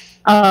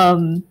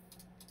 All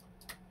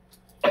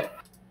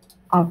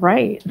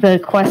right. The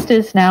quest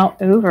is now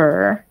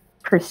over.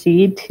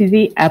 Proceed to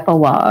the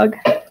epilogue.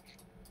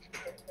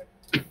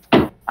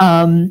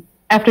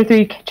 after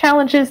 3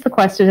 challenges, the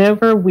quest is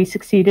over. We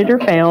succeeded or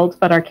failed,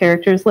 but our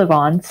characters live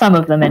on. Some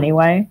of them,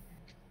 anyway.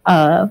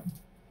 I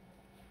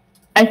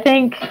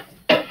think.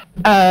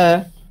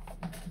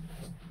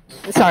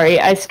 Sorry,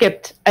 I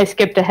skipped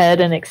ahead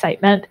in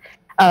excitement.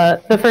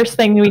 The first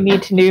thing we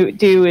need to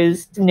do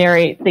is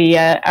narrate the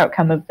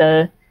outcome of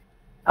the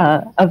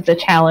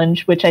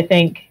challenge, which I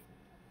think.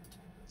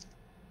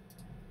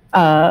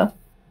 I'm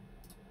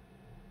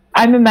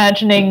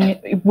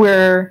imagining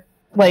we're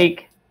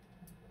like.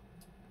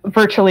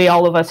 Virtually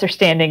all of us are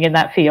standing in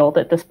that field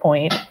at this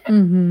point.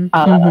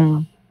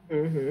 Mm-hmm.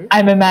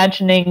 I'm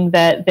imagining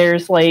that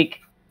there's like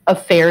a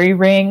fairy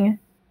ring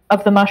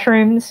of the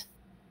mushrooms.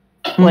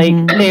 Like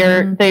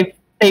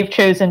they've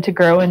chosen to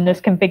grow in this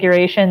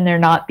configuration. They're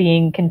not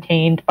being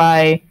contained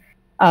by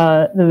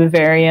the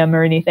vivarium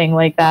or anything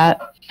like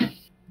that.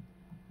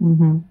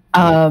 There's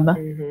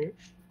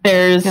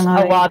a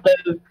lot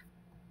of.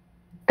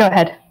 Go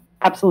ahead.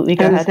 Absolutely,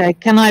 go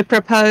ahead. Can I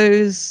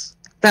propose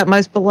that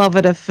most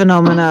beloved of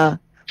phenomena,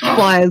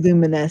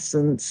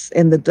 bioluminescence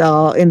in the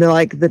dark, in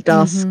the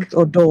dusk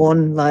or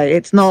dawn? Like,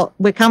 it's not.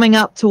 We're coming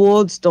up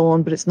towards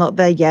dawn, but it's not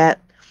there yet.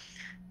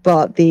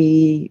 But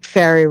the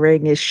fairy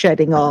ring is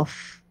shedding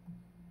off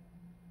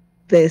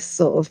this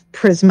sort of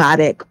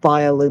prismatic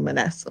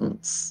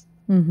bioluminescence.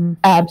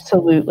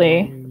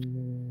 Absolutely.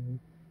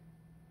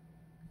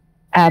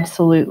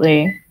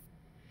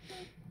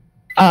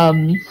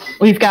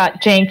 We've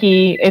got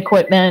janky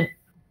equipment.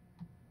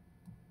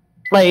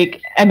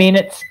 Like, I mean,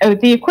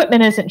 the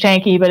equipment isn't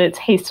janky, but it's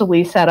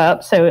hastily set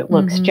up, so it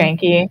looks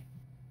janky.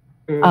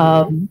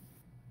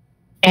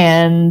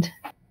 And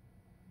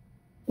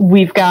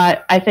we've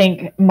got, I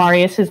think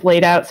Marius has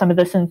laid out some of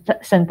the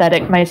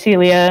synthetic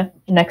mycelia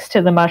next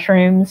to the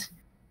mushrooms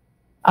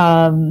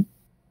as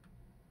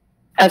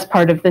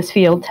part of this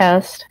field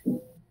test.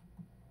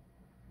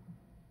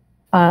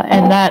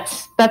 And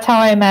that's how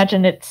I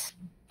imagine it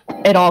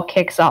all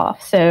kicks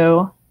off.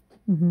 So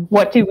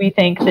what do we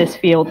think this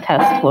field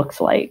test looks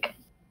like?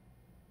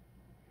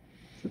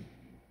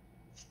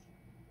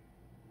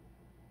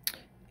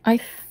 Go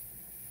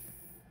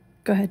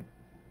ahead.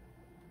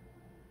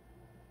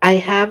 I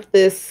have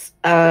this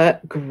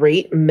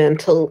great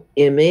mental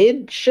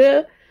image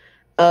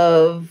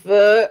of,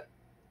 I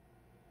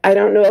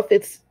don't know if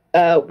it's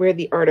where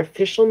the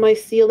artificial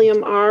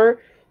mycelium are,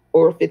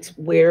 or if it's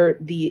where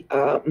the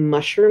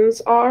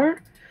mushrooms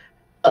are.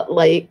 But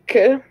like,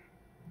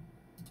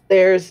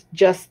 there's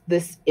just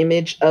this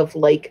image of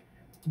like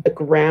the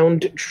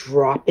ground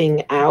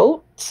dropping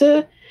out,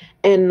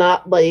 and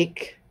not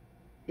like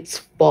it's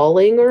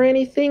falling or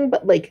anything,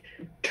 but like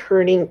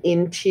turning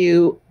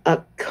into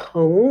a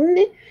cone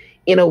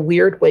in a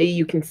weird way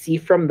you can see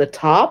from the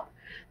top,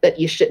 that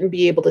you shouldn't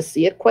be able to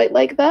see it quite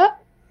like that.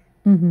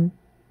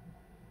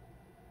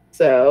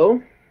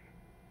 So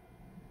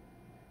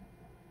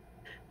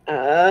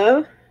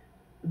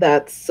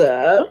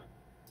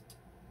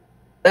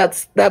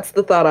that's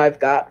the thought I've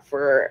got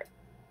for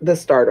the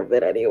start of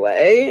it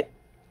anyway.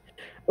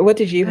 What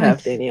did you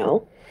have,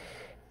 Danielle?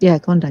 Yeah,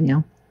 go on,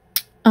 Danielle.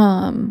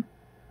 I'm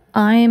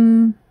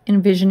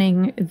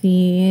envisioning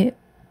the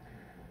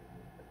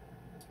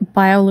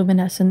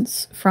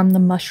bioluminescence from the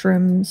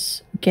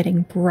mushrooms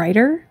getting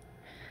brighter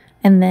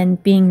and then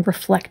being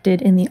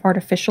reflected in the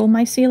artificial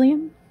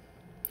mycelium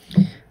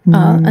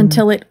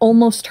until it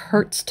almost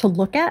hurts to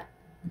look at.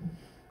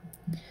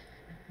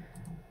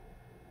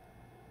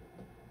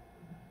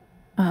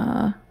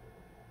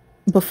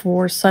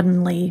 Before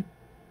suddenly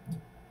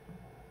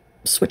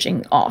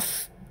switching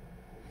off.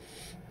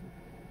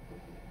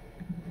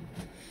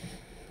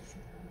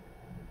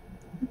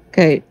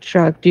 Okay,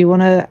 Shrug, do you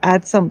want to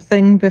add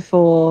something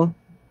before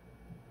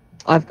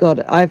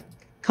I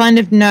kind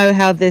of know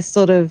how this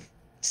sort of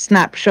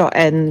snapshot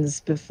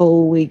ends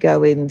before we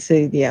go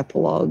into the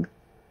epilogue?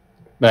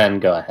 Then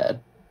go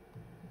ahead.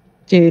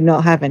 Do you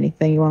not have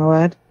anything you want to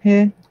add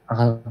here?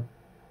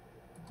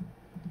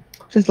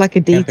 Just like a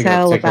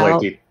detail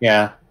about...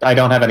 Yeah, I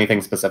don't have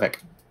anything specific.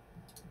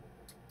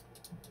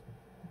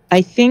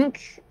 I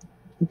think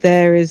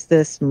there is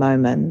this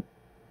moment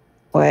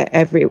where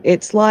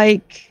it's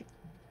like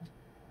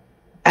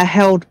a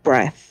held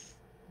breath.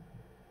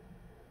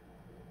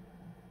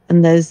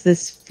 And there's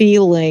this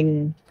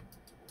feeling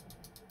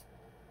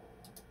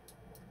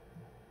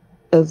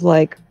of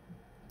like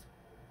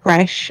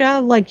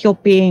pressure, like you're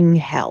being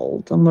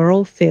held, and we're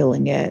all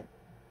feeling it.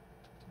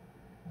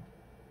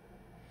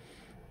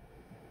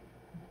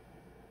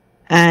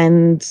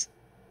 And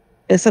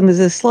there's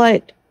a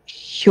slight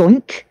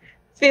yoink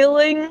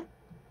feeling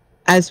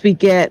as we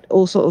get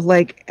all sort of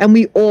like, and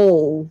we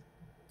all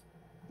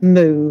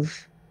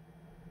move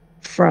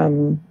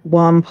from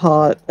one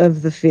part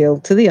of the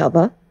field to the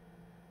other.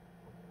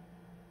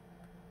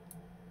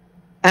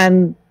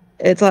 And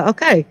it's like,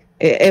 okay,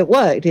 it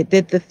worked. It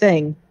did the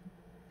thing.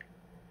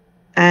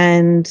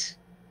 And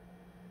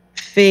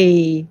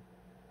Fee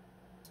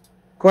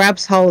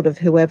grabs hold of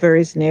whoever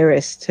is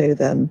nearest to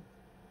them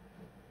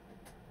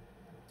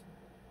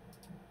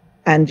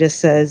and just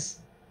says,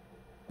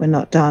 "We're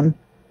not done."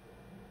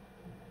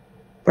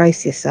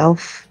 brace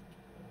yourself.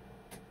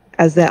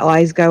 As their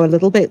eyes go a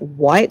little bit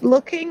white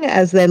looking,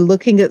 as they're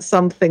looking at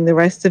something the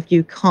rest of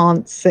you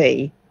can't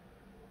see.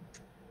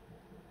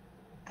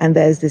 And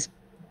there's this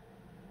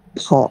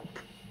pop.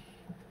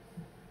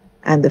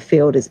 And the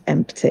field is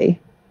empty.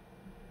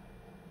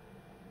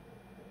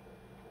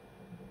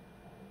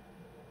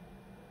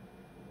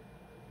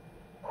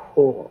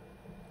 Cool.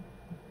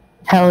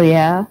 Hell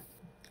yeah.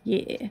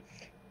 Yeah.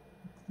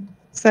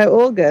 So,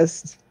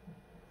 August,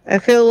 I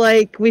feel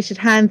like we should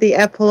hand the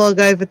epilogue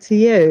over to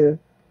you.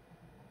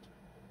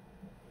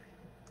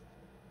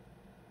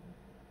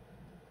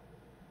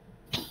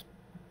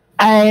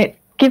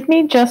 Give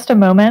me just a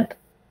moment.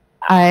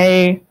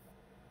 I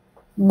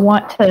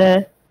want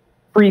to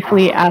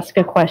briefly ask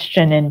a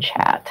question in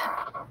chat.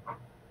 All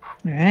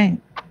right.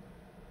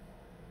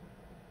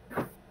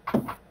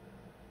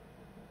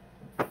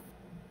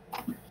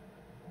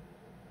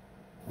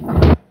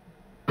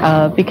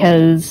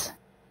 Because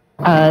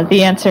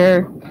the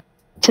answer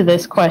to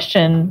this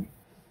question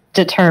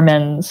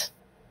determines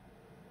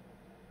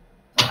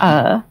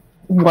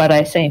what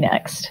I say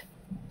next.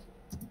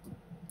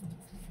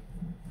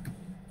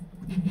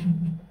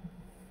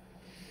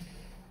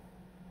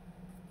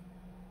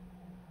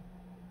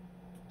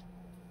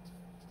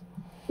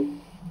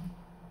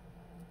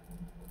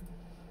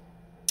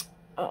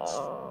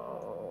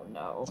 Oh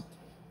no.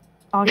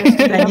 August,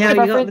 do you have a Danielle, you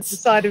got the preference?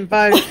 deciding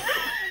vote.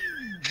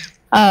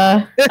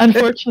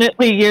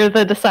 Unfortunately, you're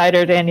the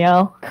decider,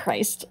 Danielle.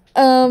 Christ.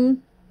 So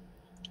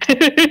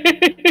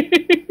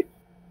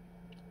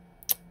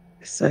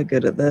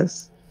good at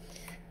this.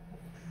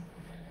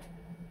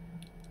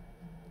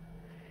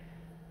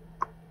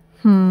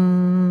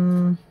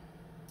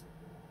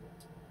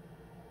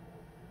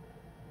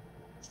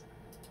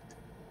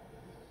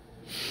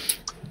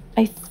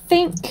 I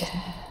think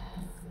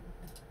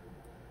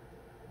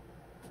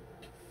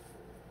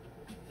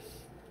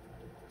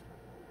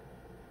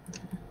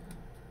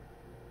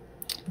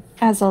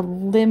as a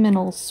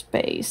liminal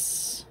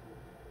space.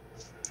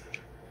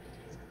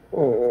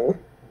 Oh.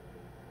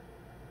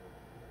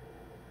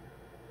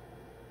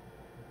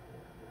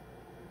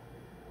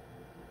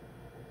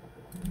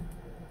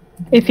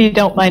 If you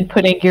don't mind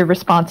putting your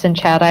response in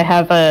chat, I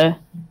have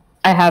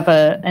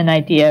an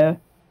idea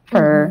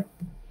for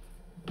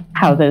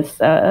how this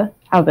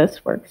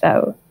works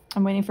out.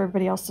 I'm waiting for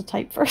everybody else to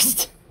type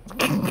first.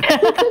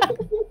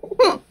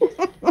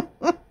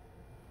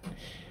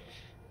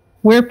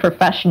 We're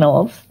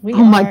professionals.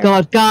 Oh my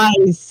God,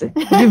 guys,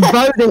 you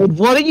voted.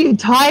 What are you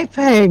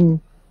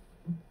typing?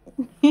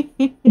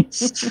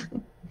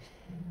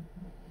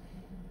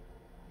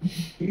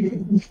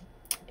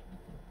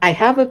 I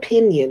have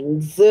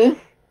opinions.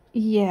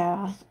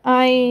 Yeah,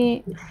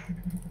 All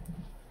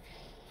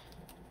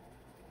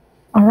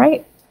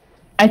right.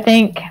 I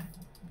think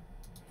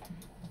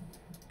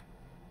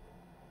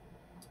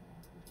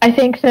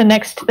the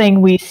next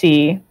thing we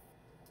see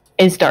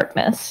is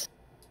darkness.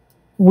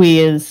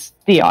 We as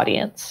the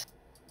audience.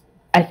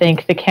 I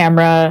think the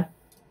camera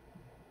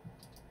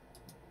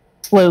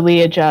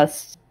slowly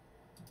adjusts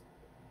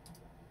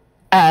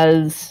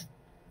as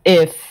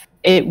if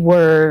it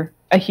were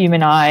a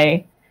human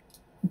eye.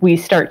 We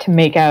start to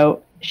make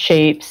out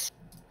shapes.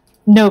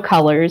 No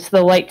colors.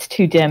 The light's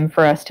too dim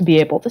for us to be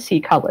able to see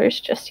colors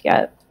just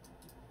yet.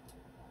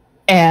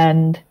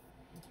 And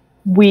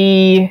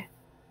we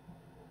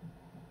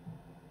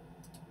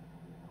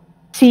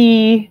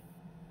see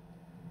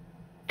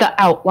the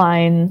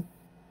outline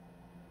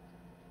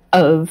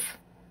of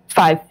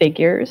 5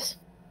 figures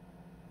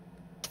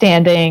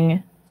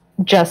standing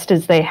just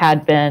as they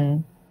had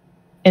been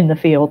in the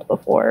field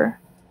before.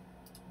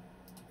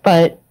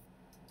 But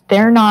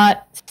they're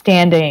not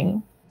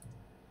standing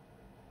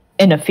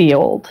in a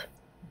field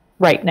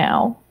right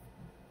now.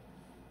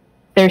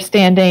 They're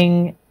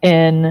standing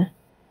in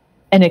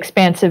an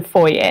expansive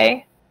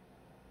foyer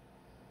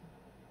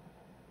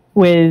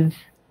with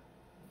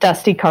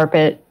dusty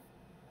carpet.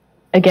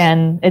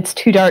 Again, it's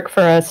too dark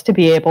for us to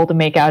be able to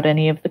make out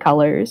any of the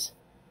colors.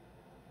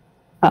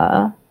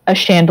 A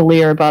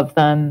chandelier above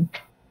them,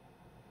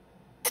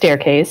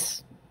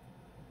 staircase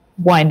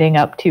winding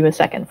up to a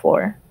second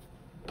floor.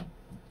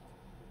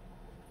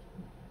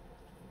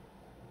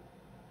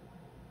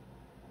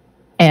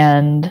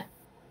 And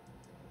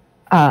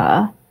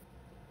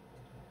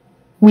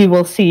we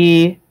will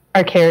see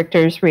our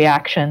characters'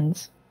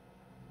 reactions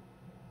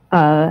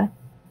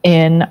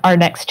in our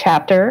next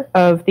chapter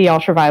of the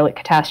Ultraviolet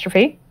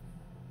Catastrophe,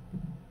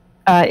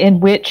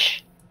 in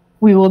which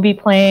we will be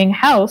playing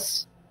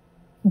House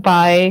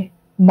by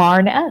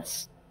Marn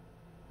S.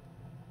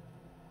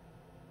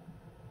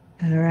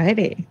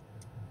 Alrighty.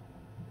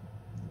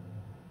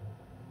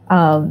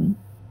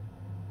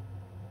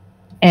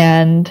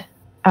 And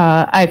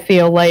I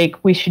feel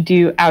like we should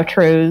do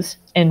outros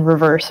in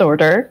reverse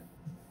order.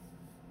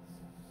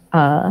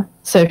 So,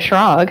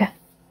 Shrog.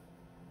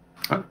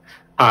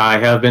 I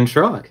have been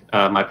Shrog.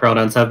 My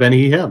pronouns have been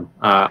he, him.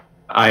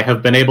 I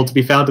have been able to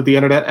be found at the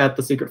internet at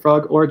The Secret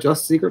Frog or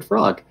just Secret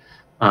Frog.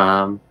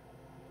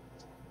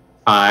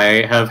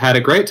 I have had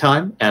a great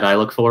time, and I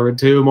look forward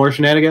to more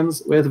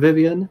shenanigans with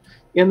Vivian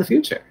in the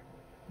future.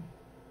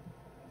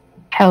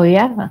 Hell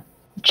yeah.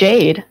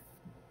 Jade.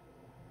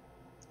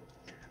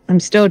 I'm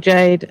still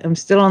Jade. I'm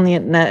still on the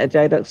internet at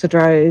Jade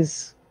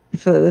Oxidrose.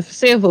 For the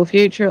foreseeable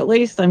future, at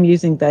least, I'm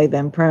using they,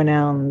 them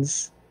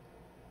pronouns.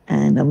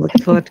 And I'm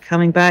looking forward to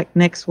coming back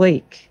next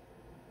week,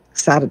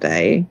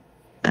 Saturday,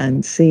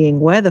 and seeing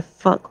where the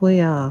fuck we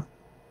are.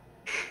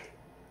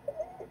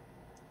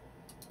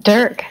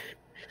 Dirk.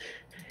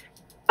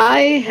 I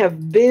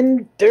have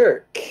been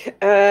Dirk.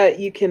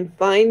 You can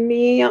find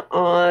me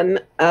on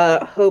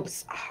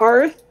Hope's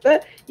Hearth.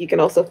 You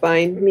can also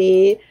find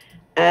me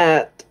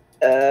at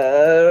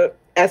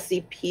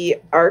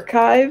SCP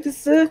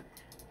Archives.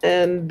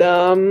 And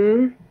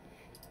I'm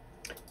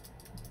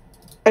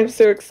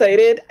so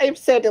excited. I'm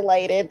so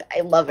delighted. I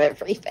love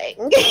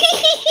everything.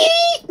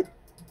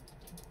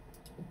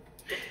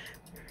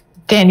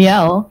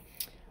 Danielle.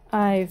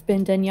 I've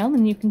been Danielle,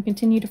 and you can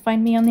continue to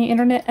find me on the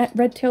internet at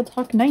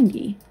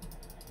RedtailTalk90.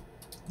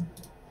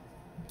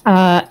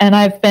 And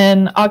I've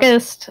been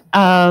August.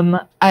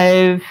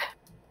 I've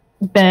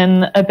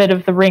been a bit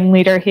of the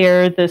ringleader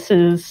here. This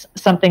is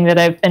something that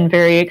I've been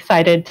very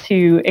excited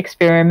to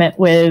experiment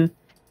with.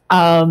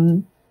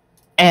 And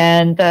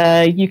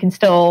you can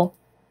still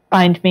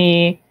find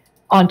me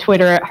on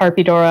Twitter at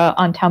HarpyDora,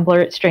 on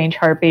Tumblr at Strange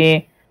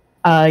Harpy.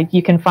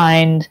 You can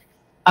find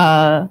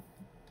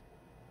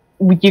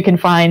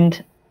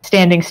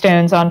Standing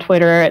Stones on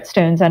Twitter at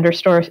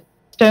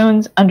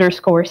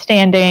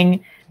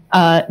Stones_standing.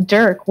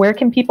 Dirk, where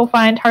can people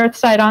find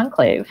Hearthside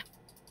Enclave?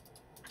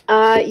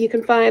 You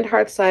can find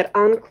Hearthside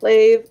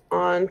Enclave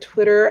on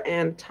Twitter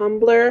and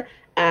Tumblr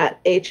at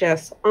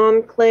HS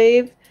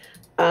Enclave.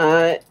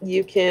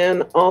 You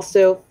can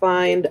also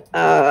find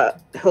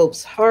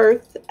Hope's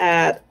Hearth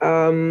at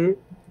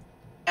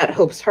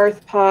Hope's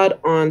Hearth Pod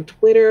on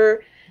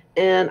Twitter,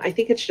 and I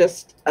think it's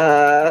just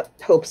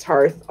Hope's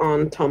Hearth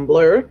on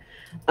Tumblr.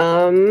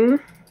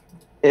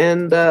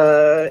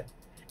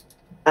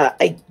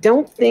 I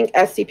don't think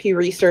SCP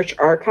Research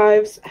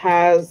Archives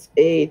has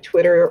a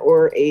Twitter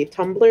or a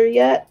Tumblr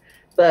yet,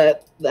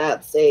 but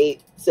that's a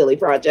silly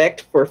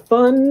project for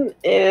fun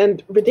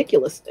and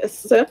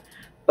ridiculousness.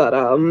 But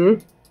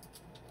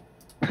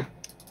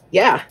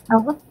yeah.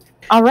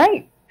 All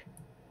right.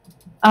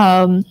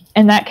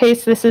 In that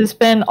case, this has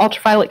been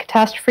Ultraviolet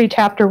Catastrophe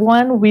Chapter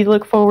 1. We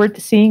look forward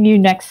to seeing you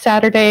next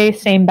Saturday,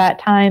 same bat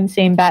time,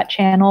 same bat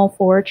channel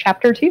for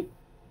Chapter 2.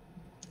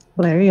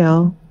 There you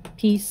go.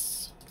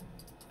 Peace.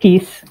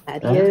 Peace.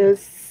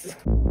 Adios.